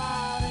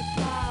 Paul,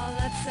 Paul,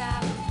 let's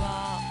have a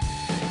ball.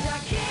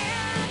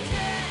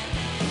 Gigantic,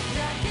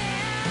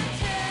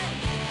 gigantic,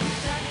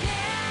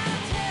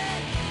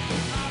 gigantic,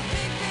 my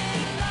big,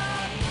 big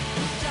love.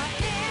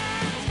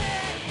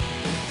 Gigantic,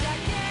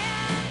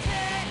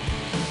 gigantic,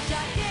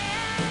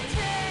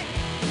 gigantic,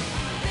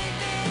 my big,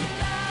 big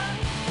love.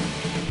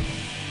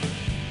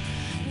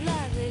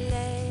 Love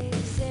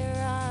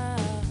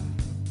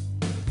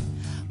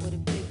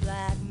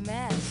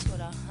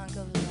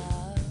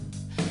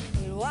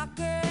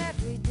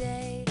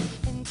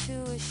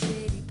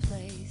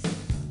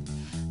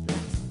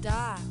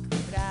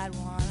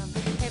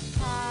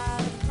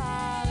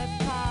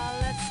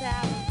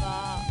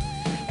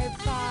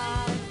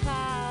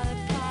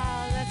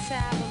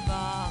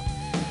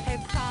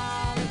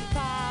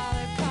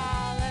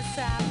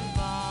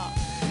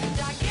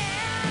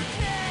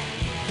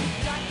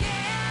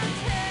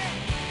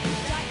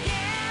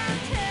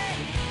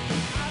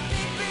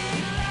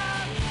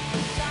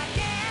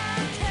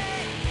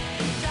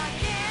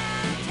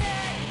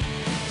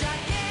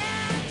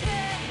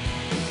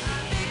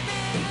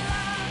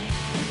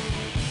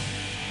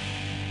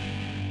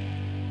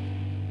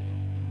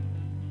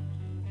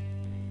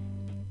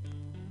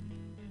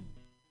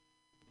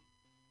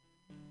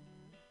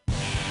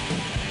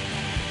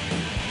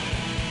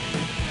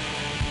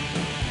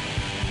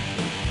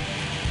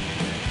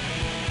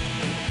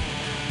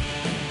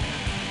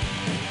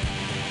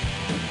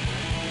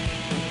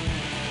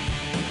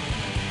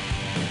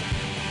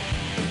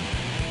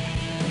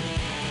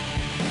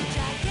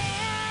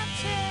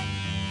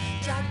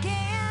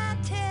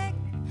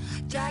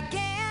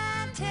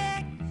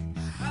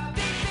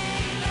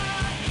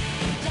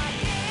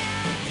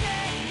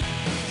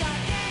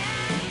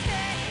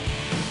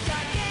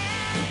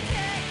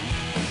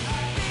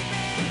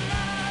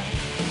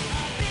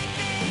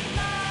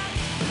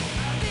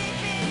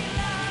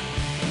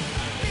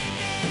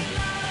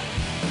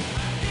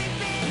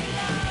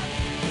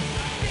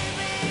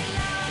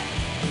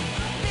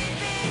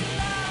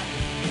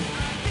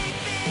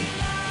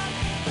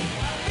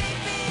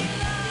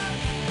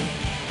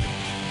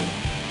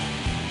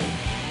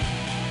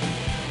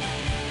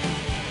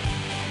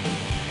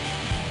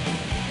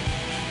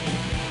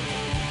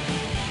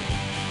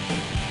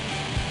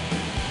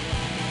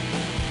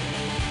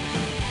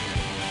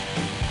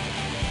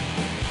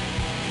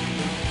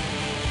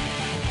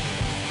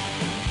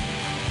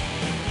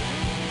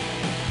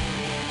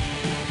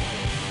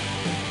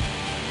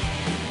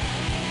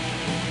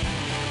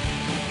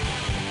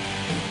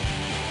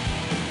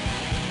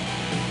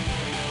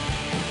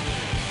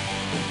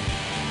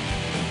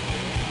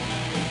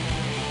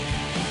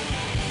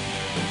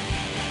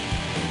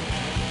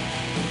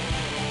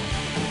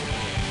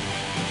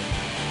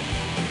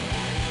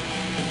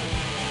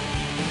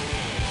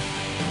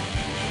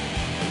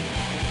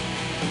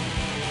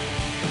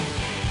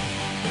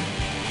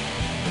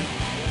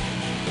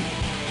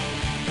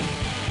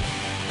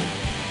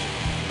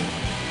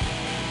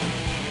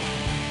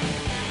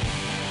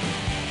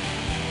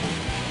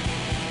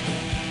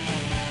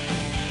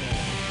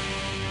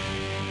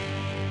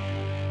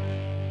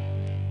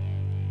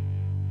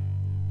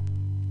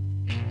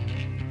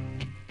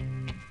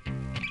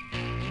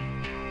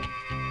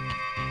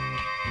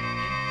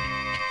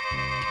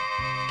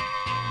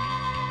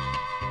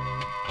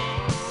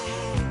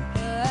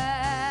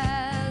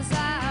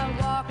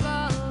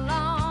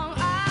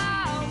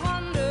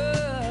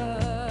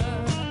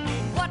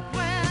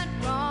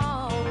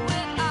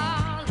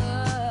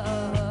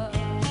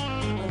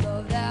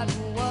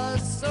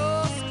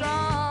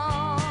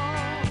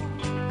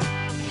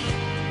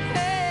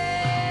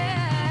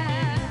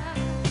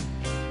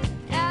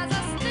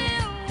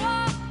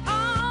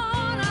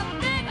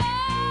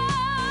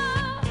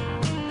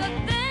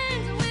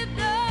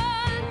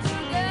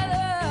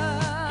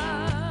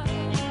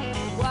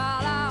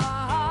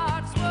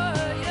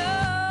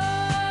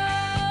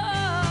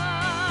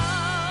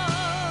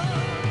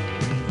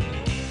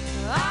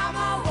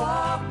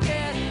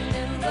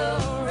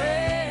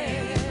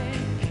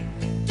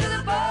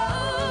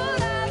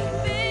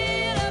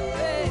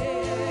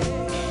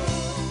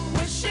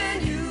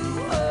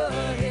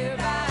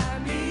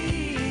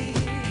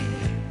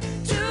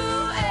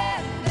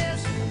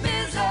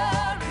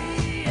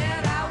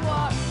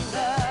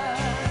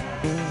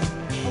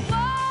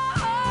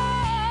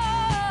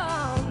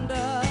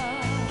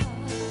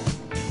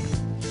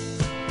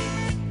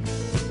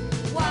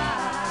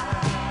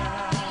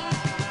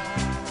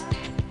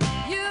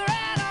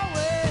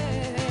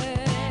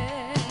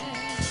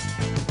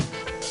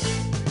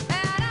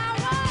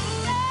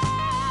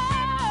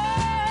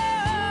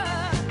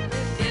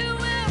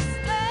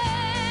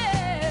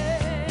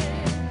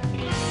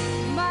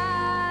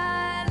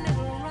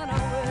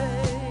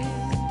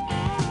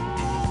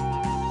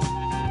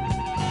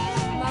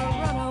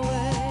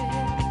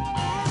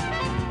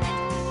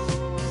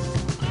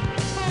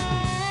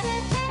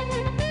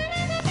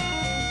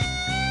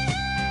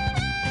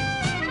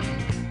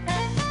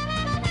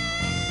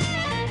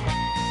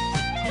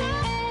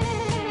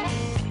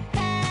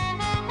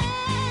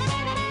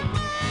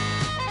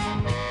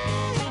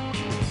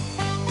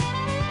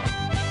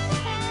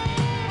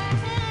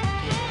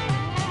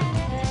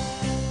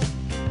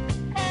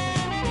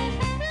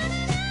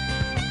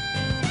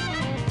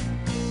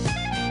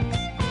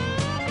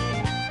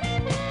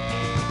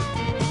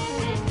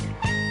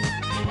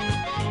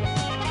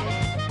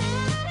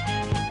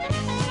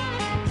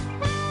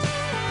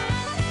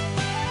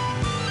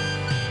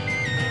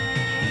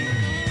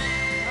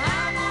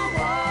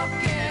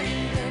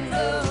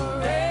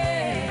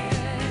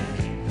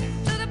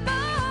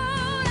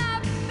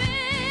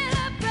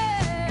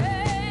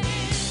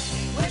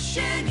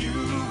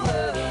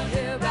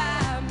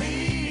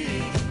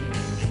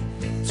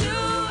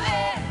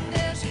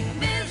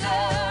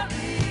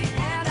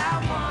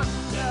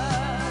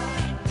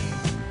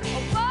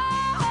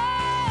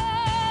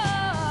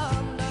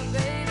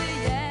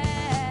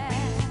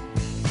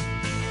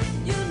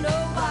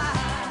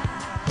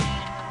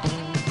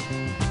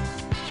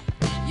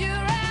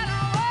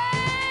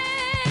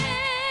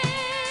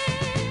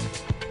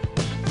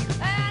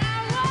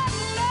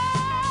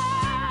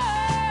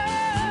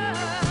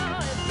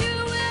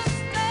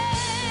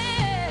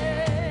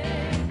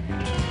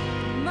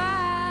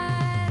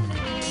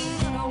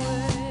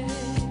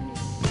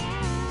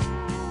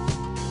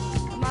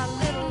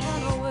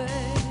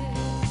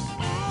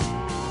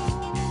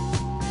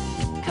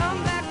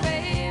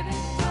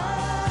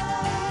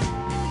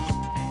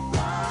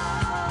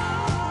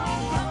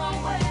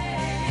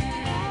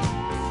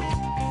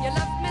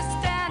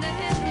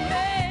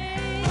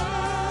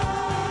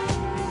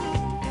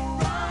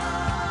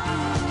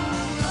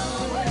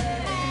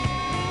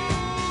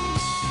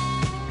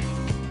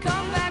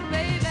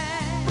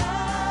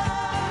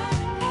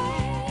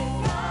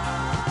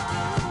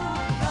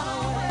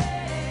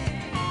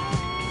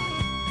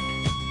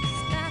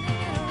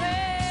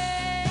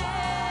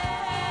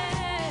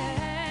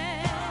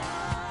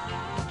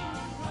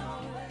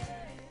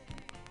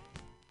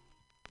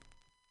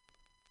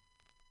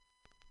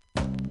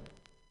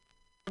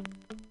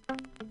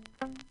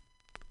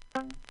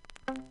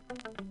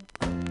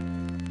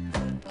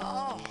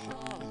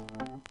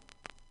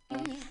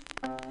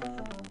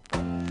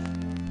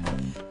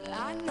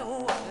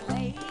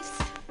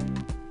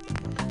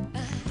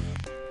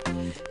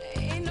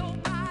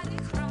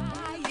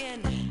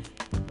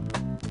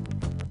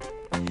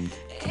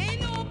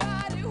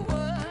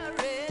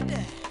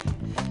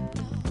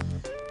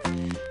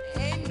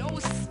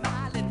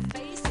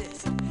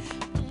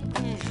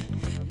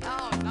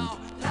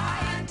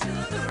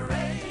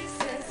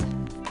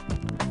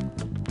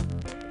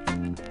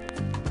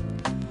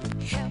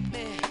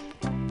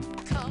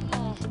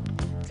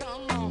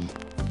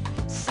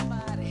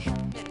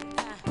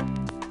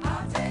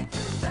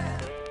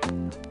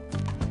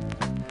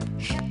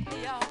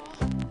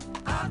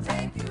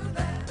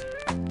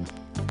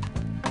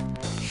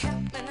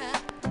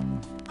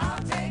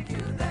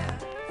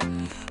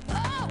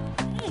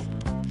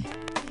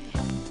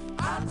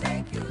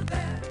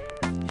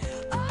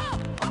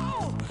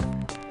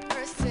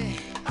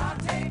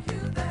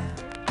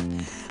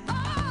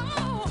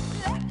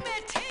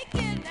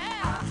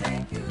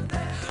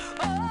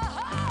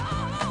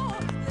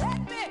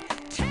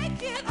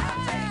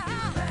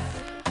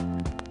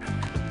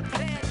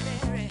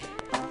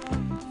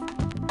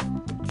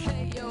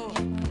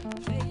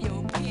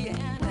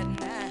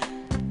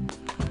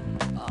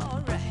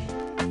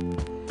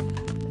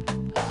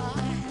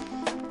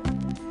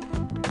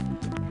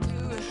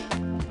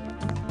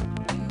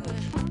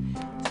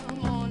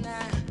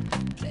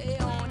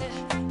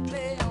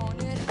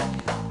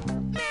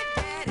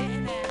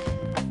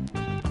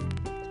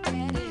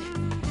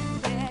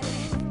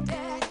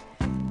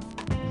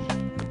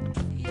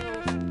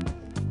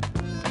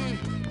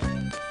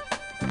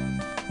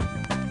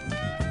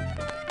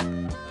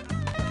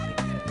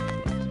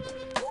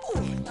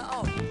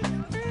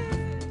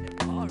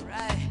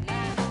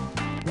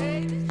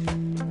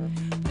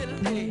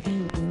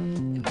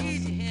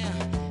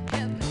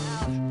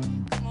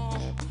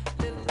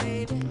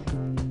baby.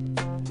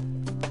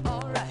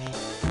 All right.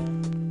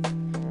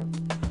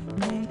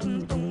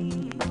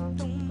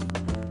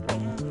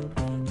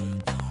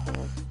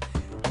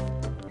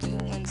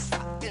 Doing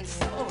something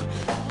so.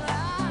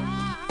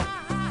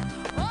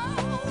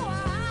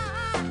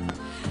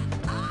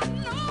 I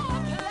know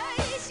a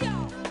place,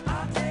 y'all.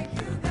 I'll take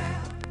you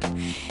there.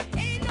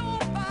 Ain't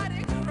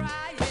nobody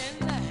crying.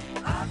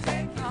 I'll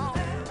take you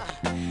there.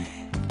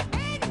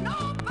 Ain't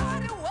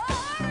nobody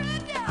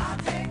worried. I'll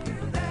take you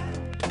there.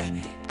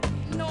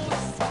 No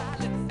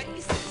smiling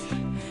faces.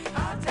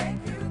 I'll take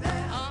you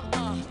there.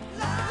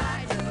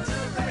 Light to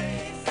the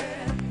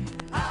races.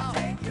 I'll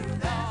take you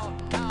there.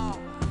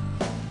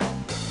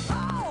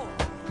 Oh,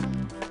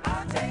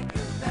 I'll take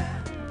you there.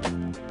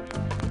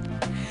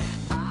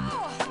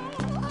 Oh,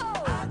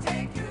 I'll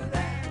take you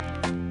there.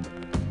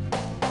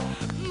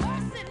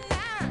 Mercy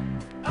now.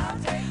 I'll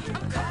take you.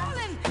 I'm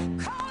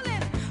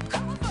calling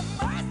for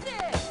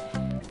mercy.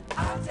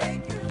 I'll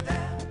take you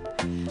there.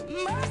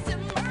 Mercy,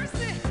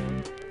 mercy.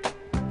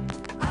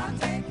 I'll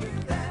take you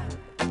there.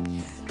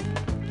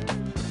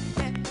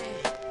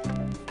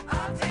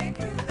 I'll take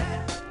you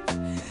there.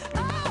 Oh,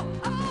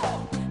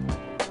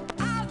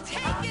 I'll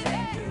take it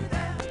there.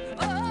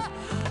 I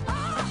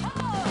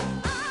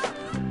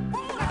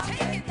wanna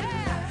take it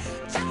there.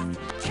 Just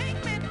take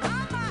me by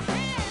my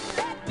hand.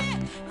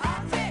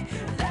 I'll take,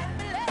 let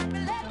me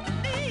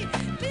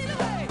lead the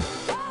way.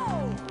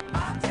 Oh,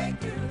 I'll take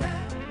you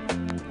there.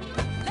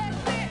 Let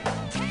me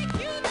take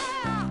you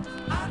there.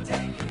 I'll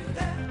take you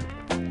there.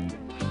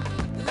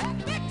 Let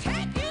me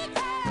take you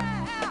there.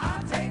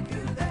 I'll take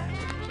you there.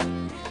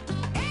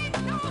 Ain't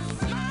no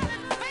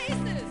smiling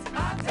faces.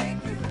 I'll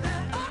take you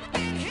there. Up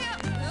in here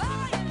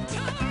lying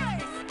to the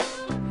race.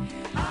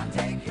 I'll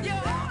take you there.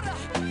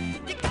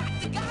 You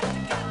got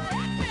to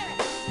let me.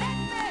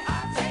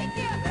 I'll take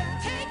you there.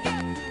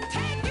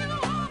 Take you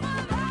over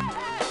there.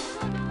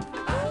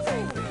 I'll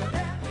take you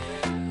there.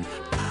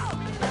 Oh,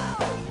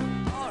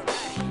 all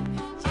right.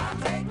 I'll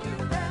take you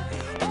there.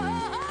 Oh,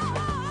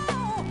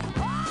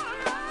 all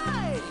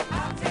right.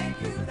 I'll take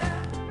you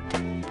there.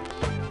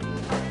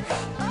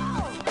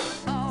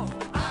 Oh,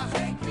 I'll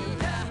take you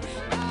there.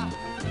 Oh,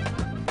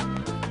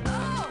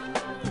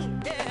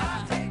 yeah.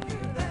 I'll take you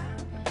there.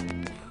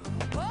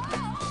 Oh,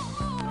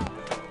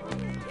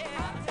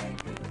 yeah. I'll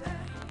take you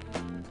there.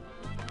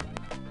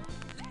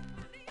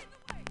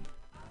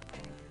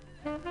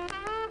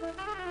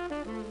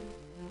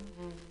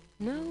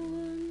 No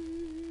one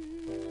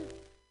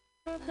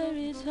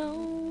hurries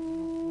home.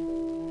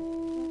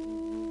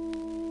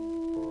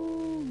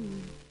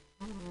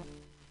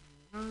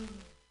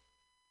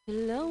 The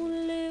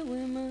lonely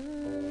women.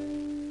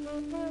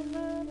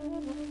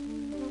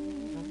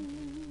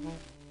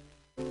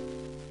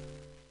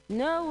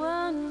 No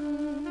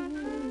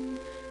one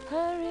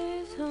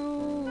hurries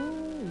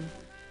home.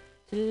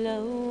 The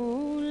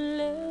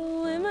lonely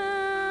women.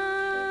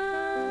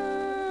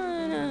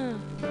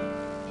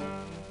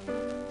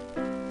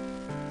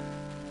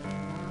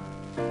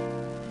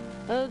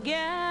 A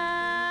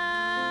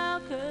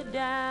gal could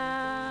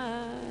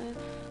die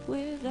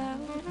without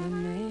a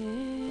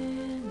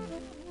man,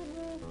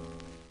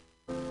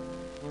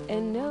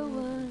 and no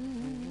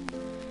one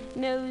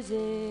knows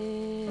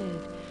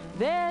it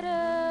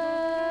better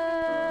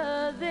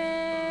than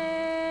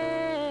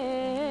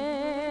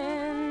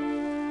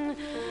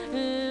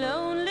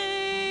lonely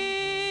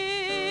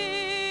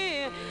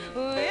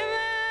women.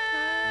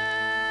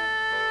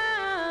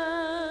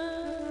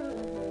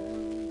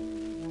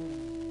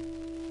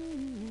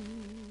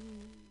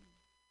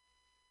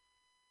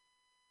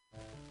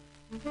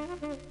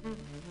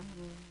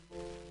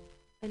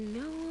 And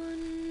no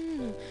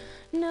one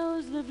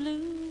knows the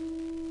blues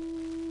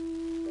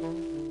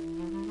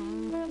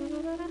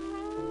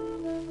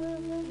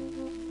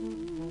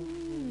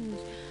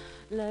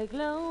like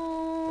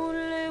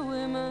lonely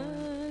women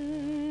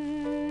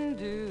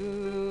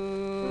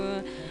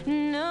do.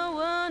 No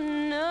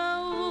one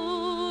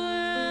knows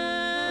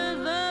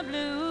the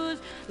blues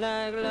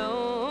like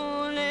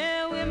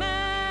lonely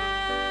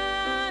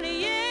women,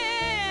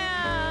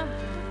 yeah.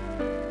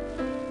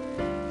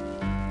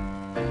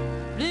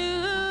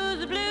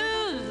 Blues,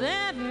 blues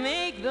that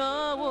make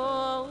the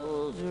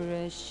walls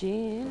rush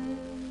in.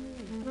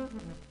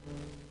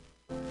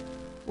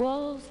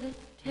 Walls that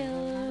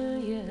tell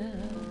you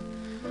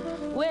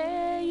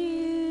where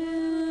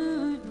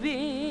you've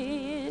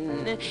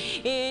been, and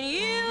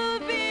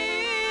you've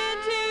been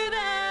to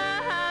the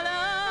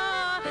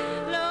hollow,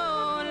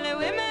 lonely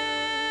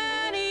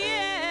women,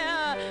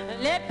 yeah.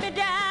 Let me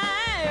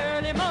die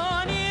early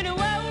morning,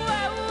 whoa,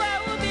 whoa,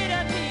 whoa,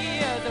 bitter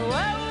tears,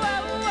 whoa,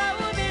 whoa,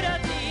 whoa, bitter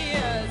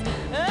tears.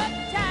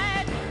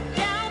 Uptight,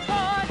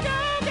 downpour,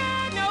 don't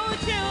got no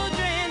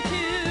children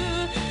to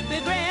be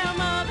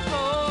grandmother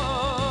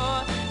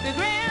for, be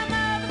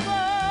grandmother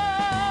for.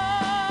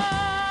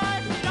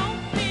 She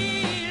don't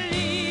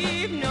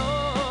believe no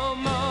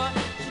more.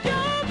 She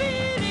don't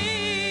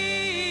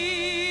believe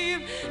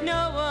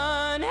no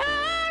one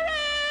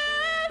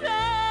hurries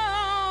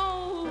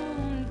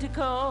home to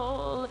call.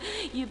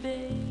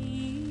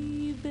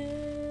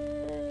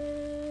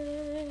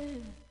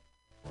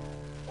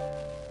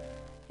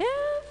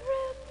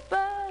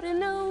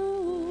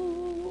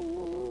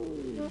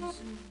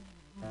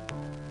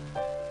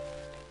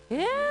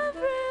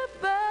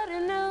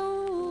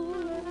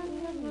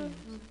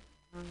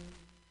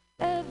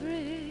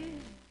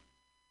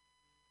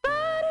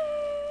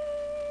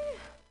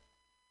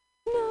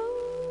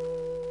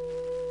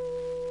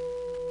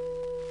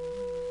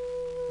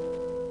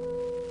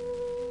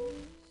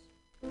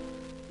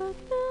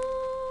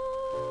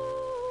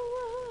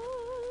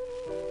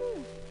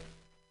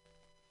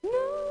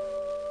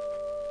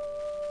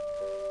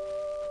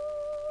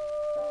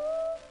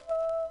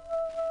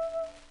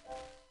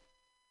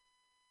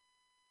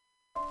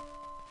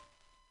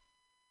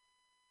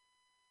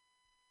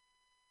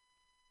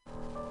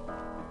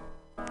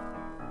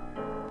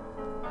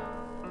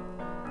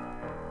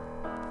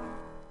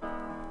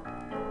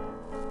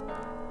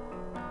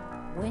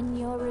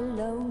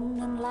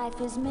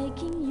 life is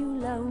making you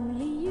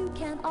lonely, you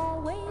can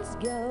always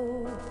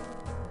go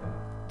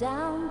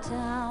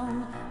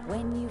downtown.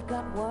 When you've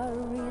got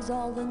worries,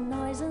 all the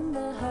noise and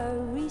the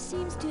hurry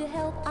seems to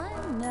help, I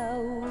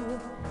know.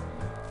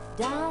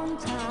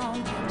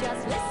 Downtown,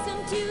 just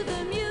listen to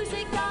the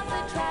music of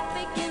the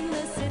traffic in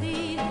the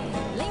city.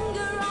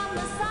 Linger on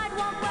the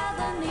sidewalk where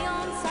the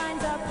neon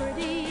signs are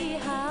pretty.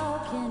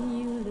 How can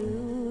you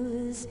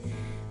lose?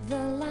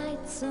 The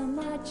lights are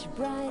much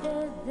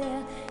brighter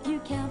there. You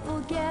can't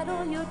forget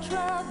all your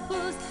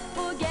troubles,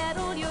 forget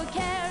all your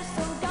cares,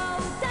 so go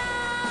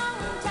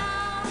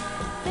downtown.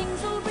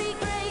 Things will be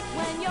great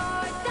when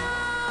you're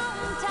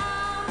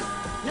downtown.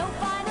 No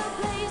finer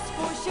place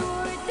for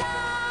sure,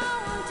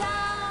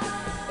 downtown.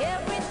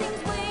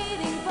 Everything's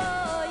waiting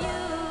for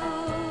you.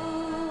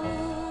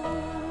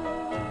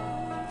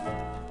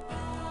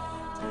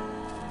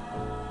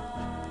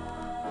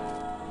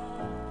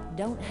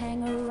 Don't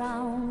hang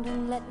around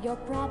and let your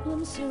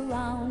problems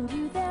surround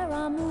you. There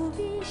are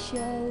movie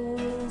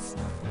shows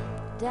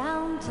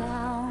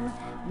downtown.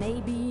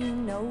 Maybe you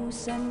know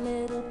some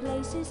little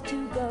places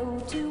to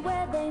go to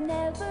where they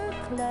never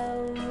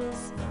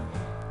close.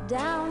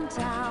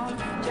 Downtown,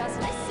 just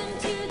listen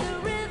to the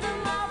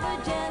rhythm of a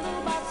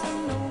gentle bossa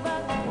nova.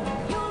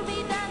 You'll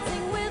be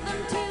dancing with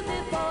them too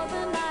before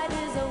the night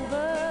is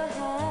over.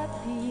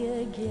 Happy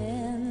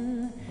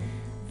again.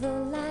 The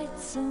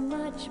lights are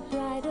much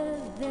brighter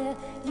there.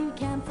 You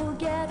can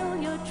forget all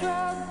your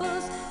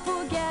troubles,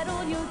 forget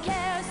all your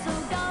cares, so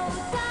go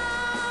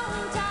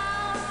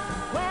downtown,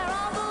 where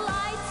all the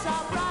lights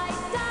are bright.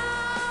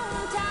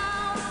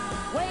 Downtown,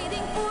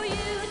 waiting for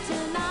you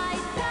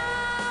tonight.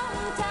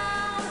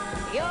 Downtown,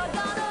 you're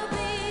gonna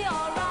be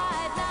alright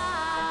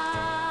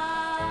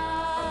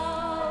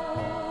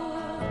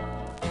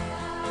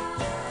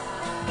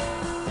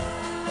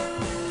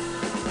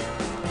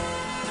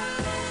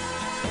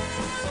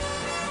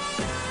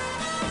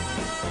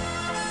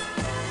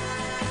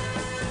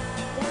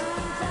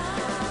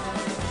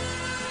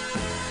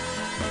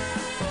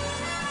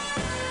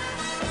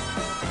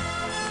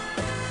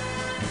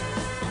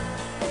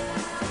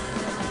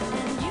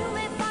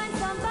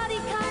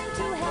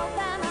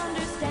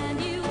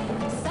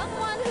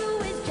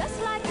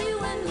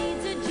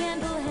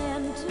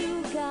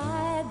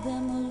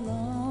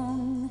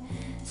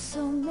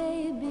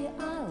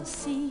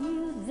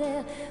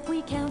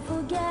we can't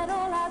forget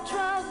all our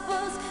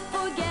troubles,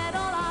 forget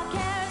all our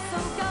cares, so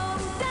go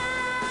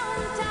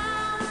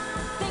downtown.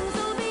 Things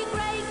will be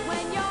great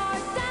when you're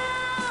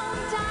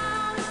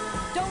downtown.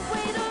 Don't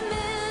wait a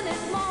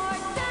minute more.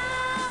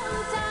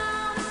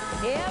 Downtown,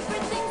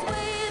 everything's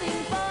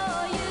waiting for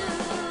you.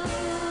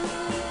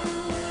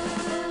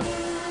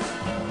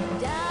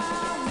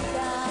 Downtown,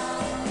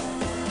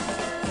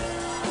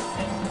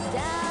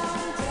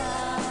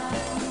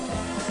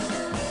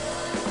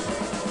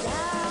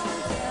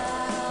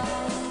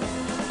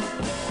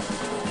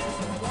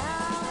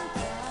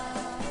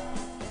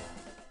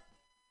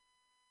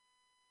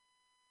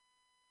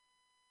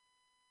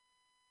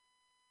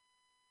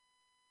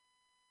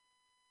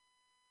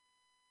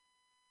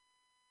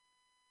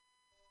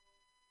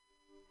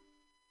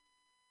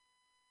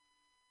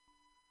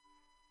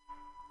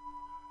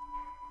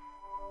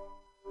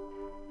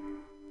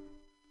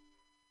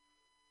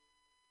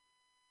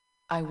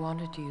 I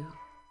wanted you.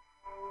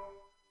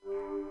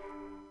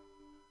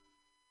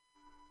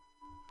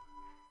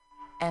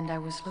 And I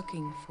was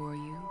looking for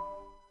you.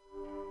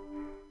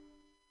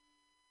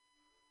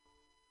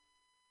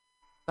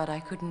 But I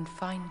couldn't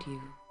find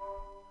you.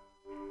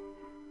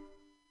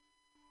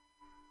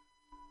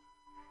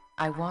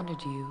 I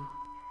wanted you.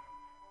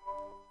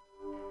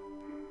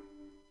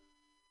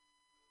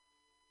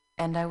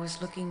 And I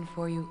was looking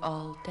for you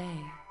all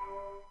day.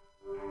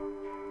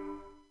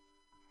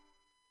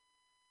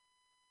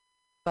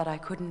 But I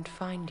couldn't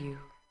find you.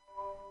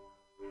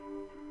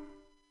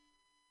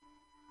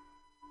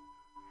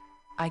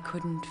 I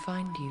couldn't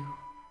find you.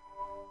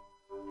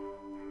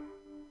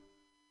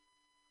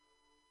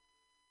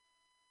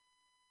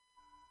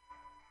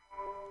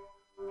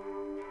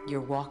 You're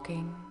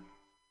walking,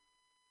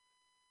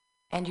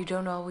 and you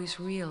don't always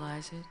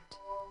realize it,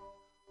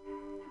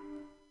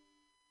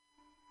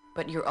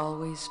 but you're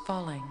always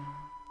falling.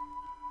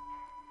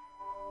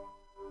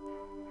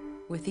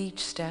 With each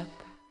step,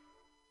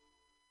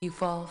 you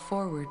fall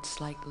forward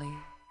slightly,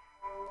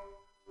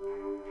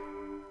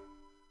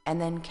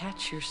 and then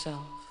catch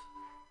yourself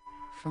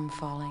from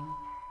falling.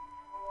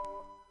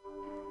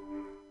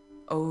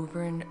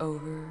 Over and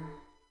over,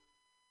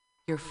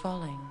 you're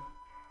falling,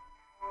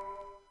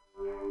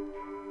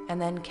 and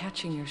then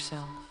catching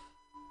yourself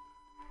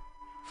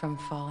from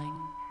falling.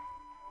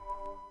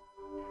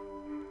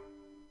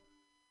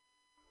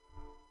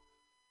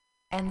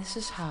 And this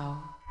is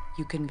how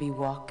you can be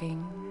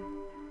walking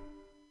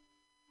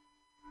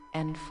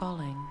and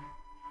falling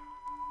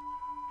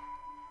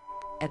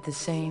at the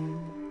same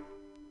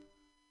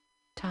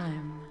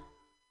time.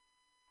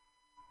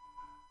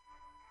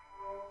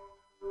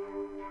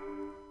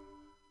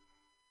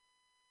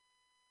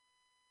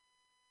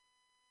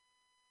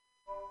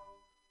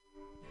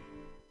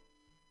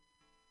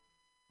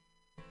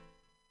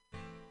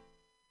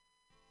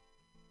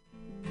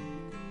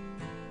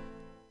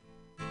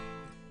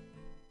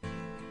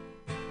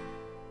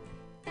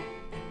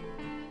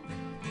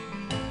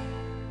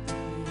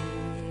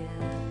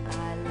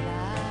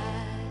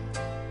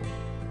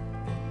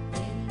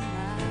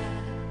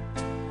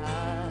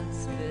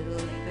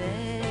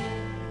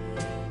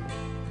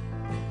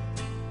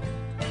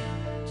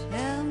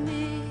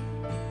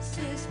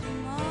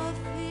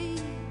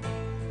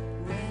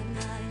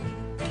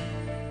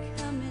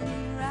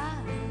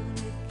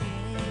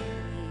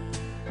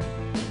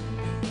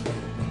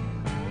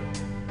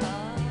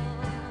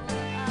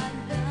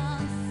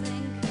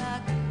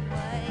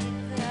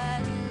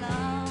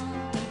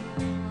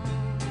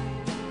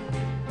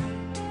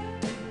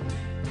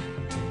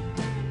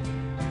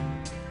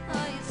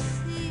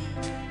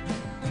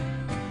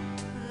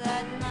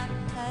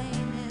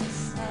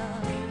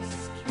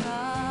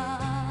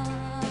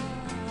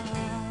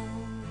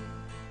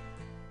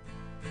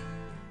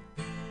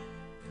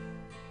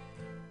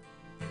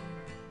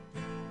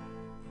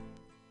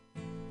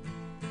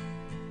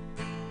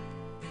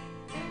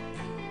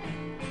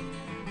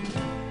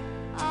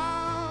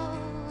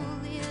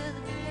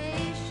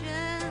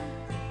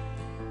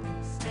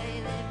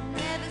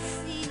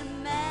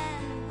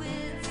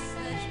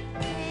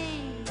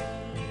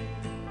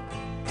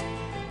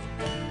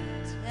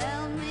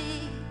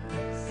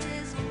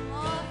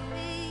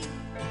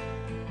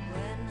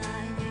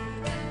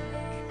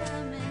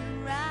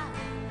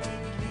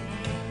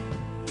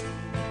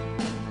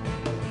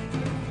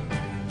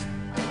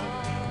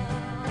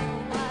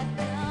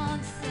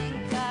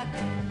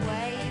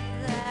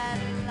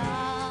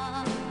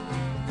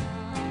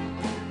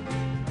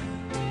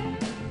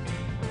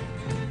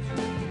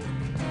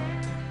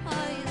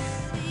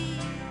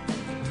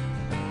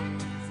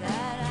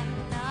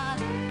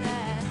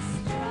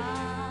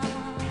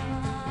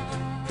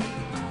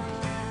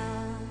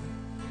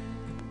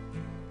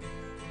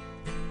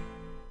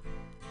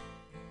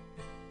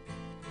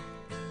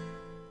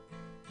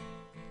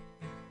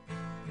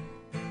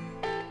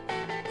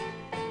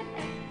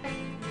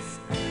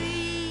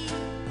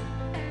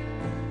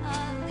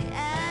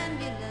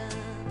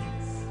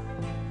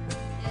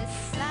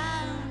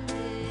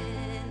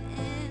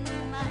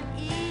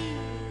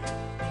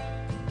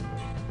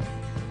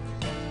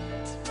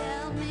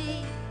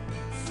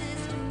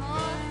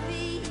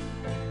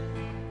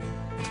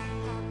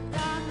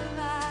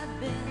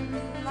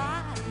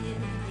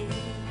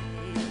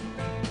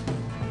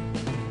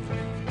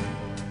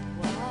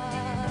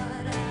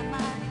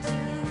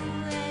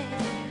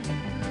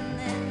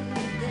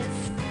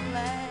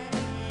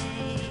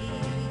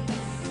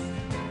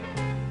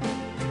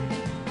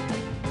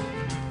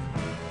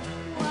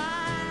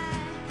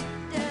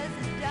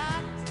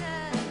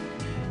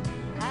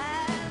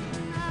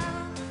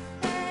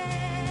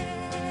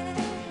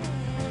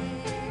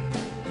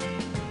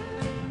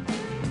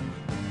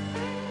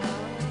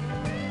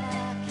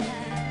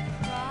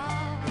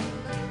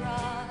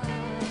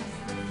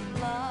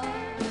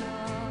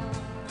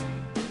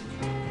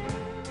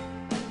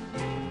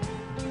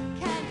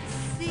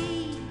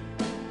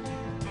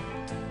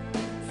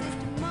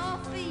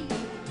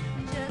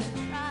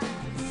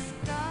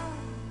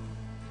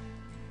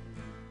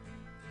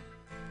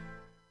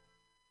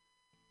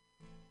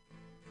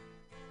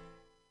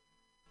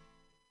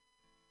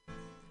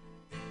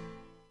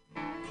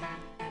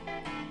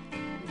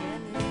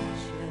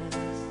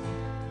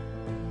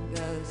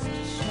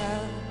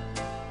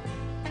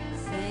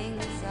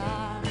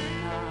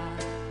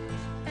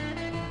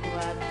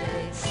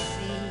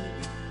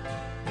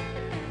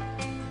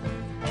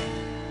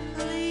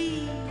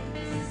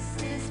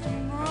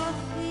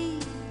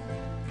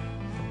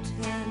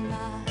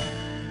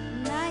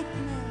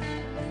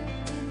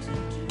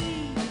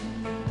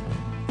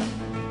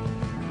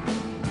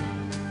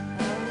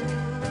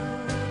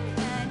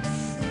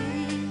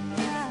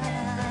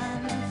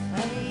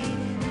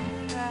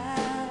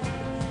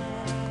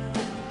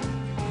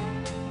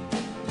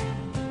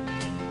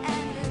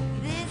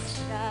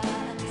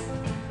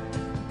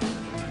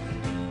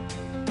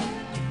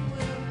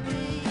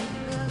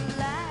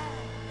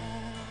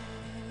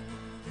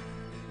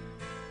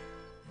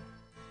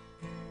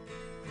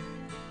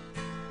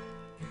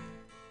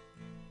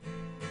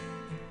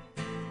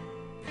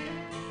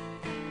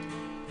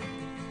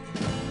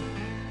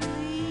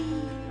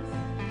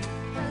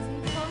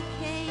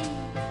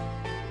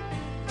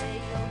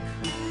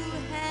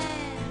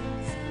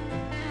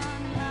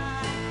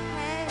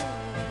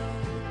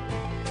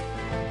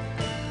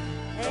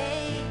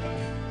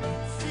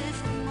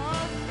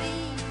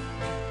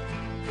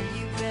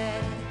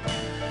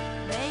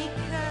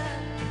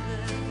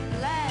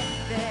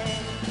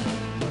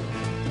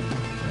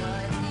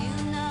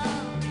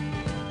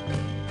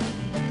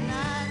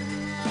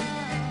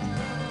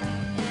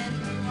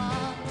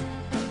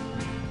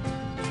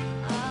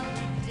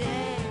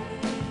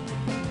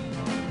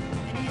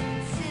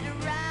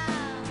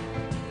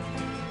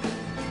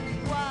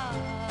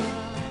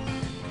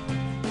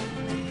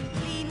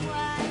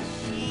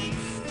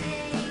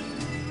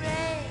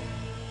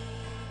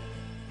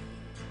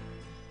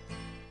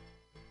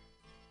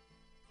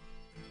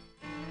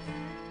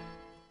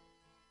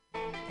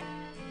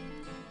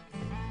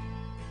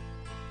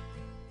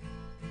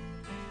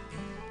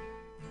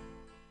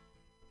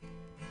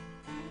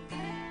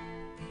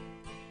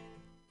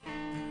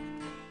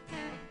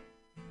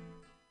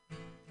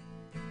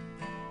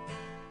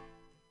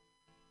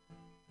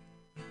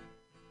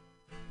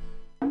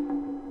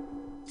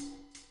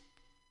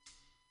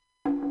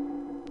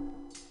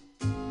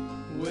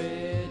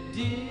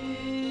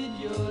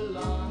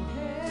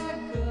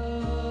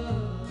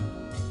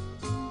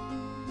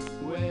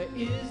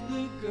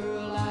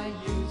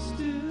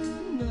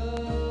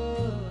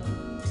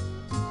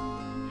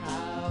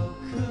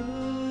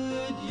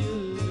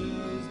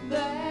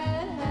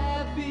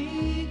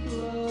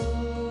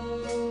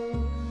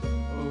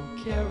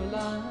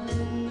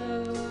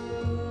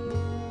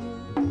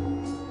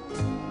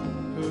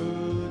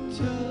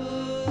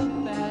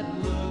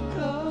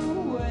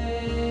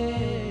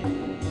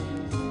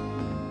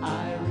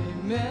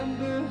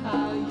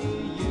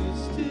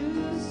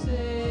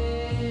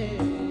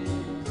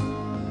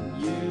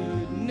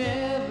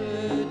 Never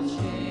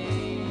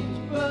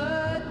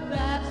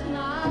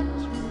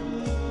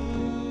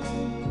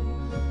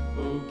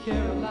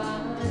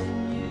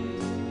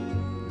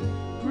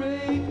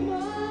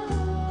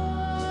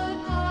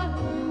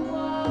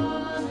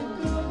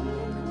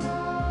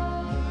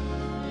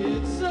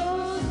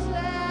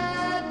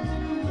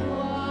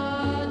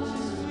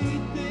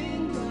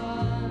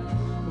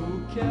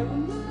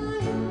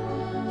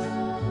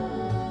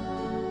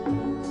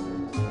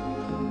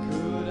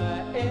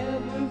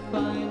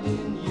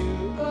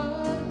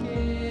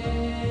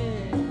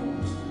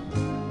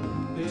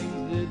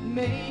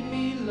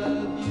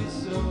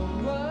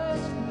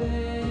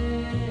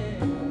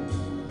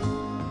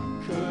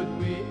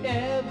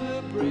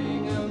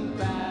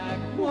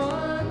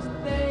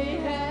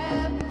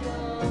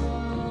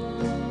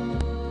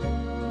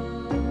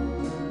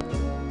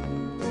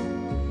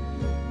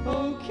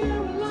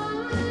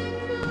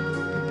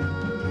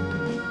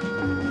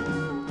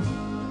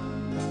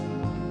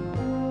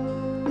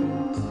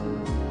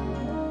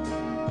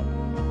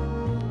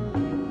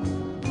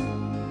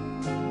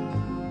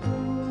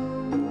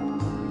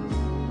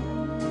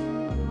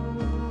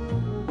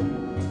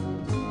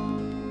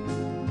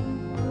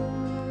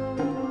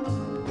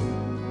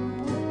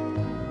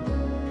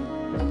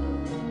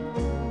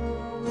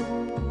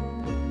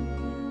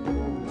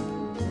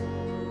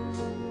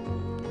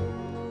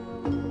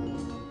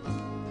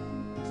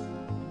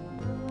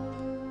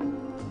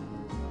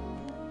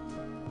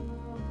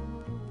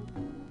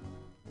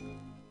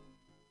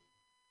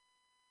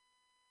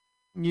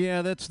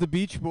Yeah, that's the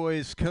Beach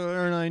Boys,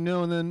 Karen, I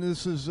know. And then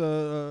this is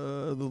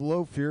the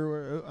Loaf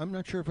here. I'm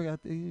not sure if I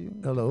got the...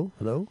 Hello?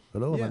 Yeah.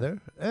 Am I there?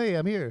 Hey,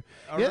 I'm here.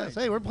 Yes,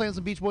 right. hey, we're playing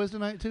some Beach Boys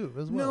tonight, too,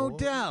 as well. No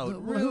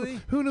doubt. Really?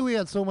 Who knew we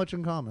had so much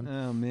in common?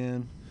 Oh,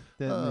 man.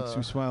 That makes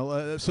me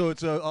smile. So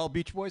it's all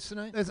Beach Boys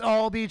tonight? It's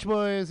all Beach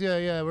Boys.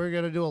 Yeah. We're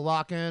going to do a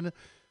lock-in.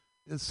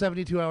 It's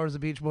 72 hours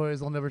of Beach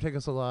Boys. They'll never take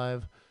us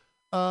alive.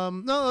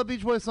 No, a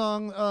Beach Boys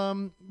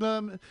song.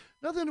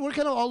 Nothing. We're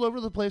kind of all over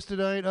the place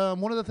tonight.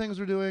 One of the things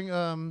we're doing,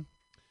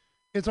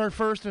 it's our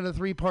first in a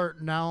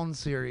 3-part noun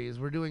series.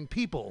 We're doing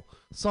people,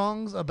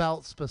 songs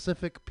about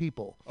specific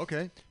people.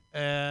 Okay.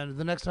 And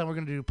the next time we're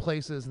going to do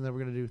places, and then we're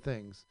going to do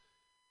things.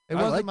 It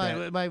I wasn't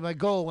like my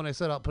goal when I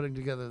set out putting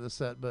together the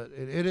set, but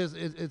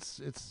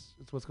it's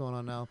what's going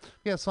on now.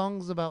 Yeah,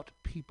 songs about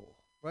people.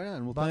 Right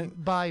on. Well,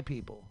 by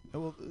people.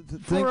 Well,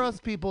 for us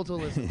people to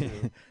listen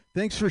to.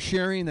 Thanks for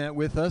sharing that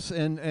with us,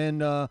 and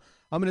I'm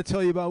going to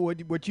tell you about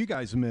what you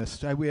guys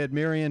missed. We had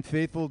Marianne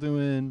Faithfull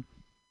doing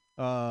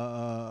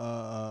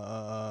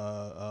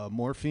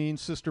Morphine,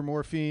 Sister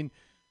Morphine.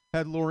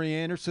 Had Laurie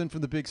Anderson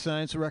from the Big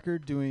Science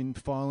Record doing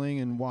Falling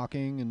and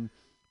Walking, and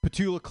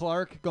Petula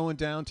Clark going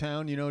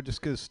downtown,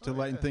 just to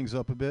lighten things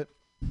up a bit.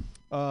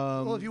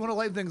 Well, if you want to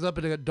lighten things up,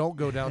 don't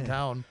go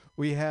downtown.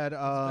 We had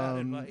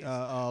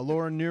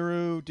Laura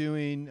Nehru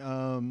doing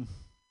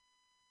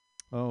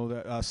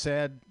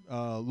Sad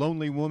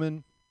Lonely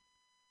Woman,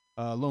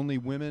 Lonely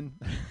Women.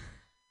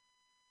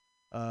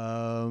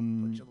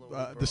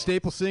 The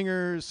Staple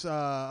Singers,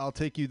 I'll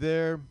Take You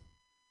There.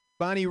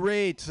 Bonnie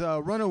Raitt,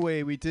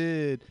 Runaway, we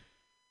did.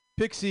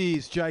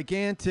 Pixies,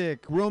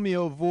 Gigantic,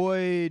 Romeo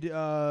Void,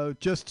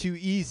 Just Too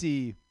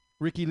Easy.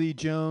 Ricky Lee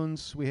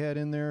Jones, we had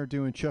in there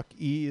doing Chuck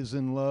E. Is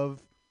in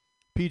Love.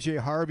 PJ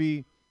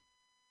Harvey,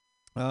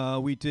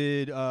 we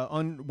did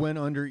When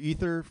Under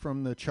Ether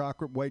from the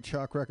White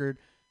Chalk record.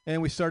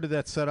 And we started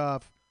that set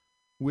off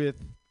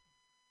with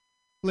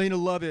Lena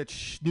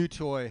Lovitch, New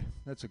Toy.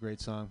 That's a great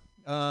song.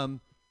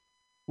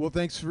 Well,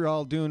 thanks for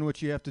all doing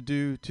what you have to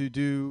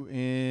do,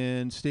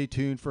 and stay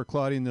tuned for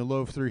Claudia and the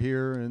Loaf through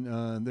here.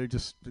 And they're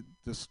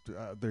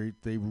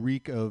they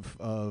reek of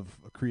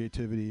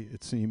creativity,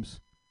 it seems.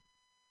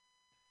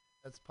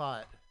 That's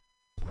pot.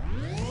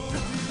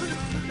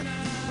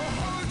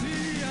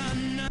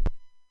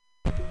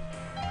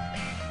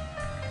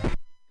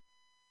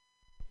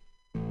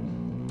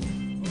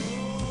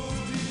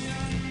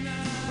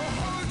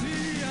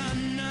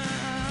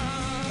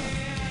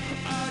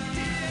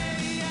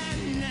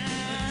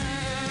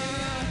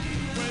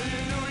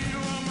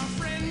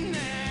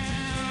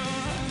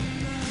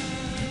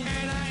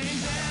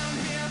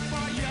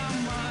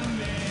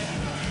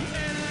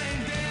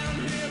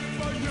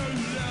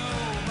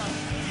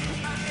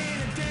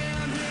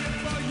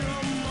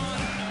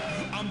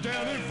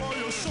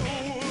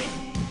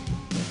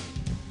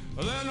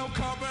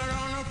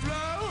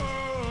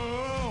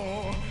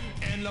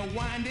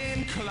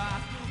 Winding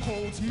clock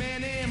holds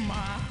many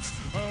marks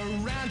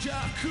around your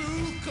Ku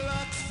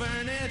Klux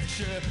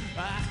furniture.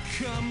 I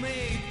come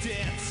a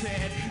death's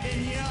head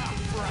in your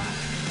frock,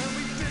 and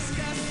we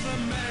discuss the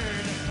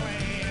murder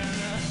plan.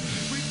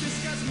 We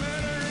discuss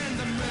murder and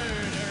the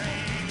murder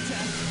act.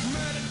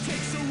 Murder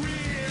takes a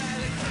wheel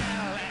out of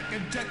Cadillac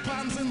and jack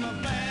bombs in the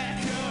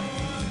back.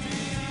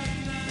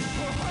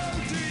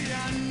 Oh,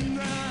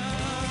 Diana.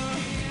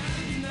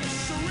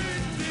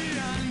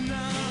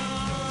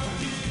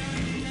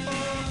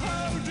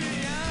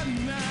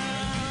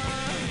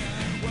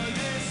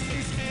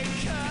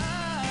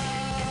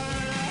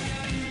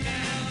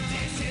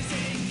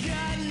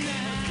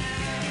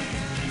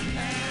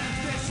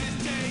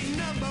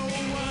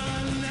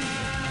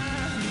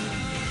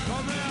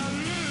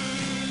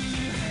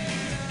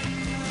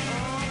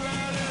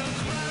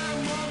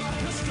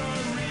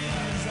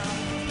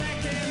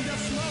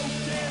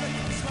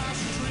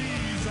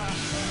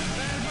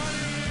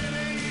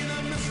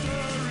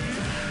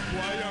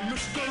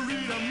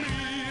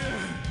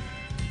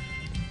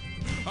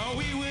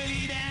 We will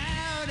eat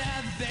out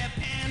of their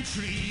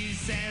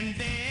pantries and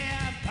their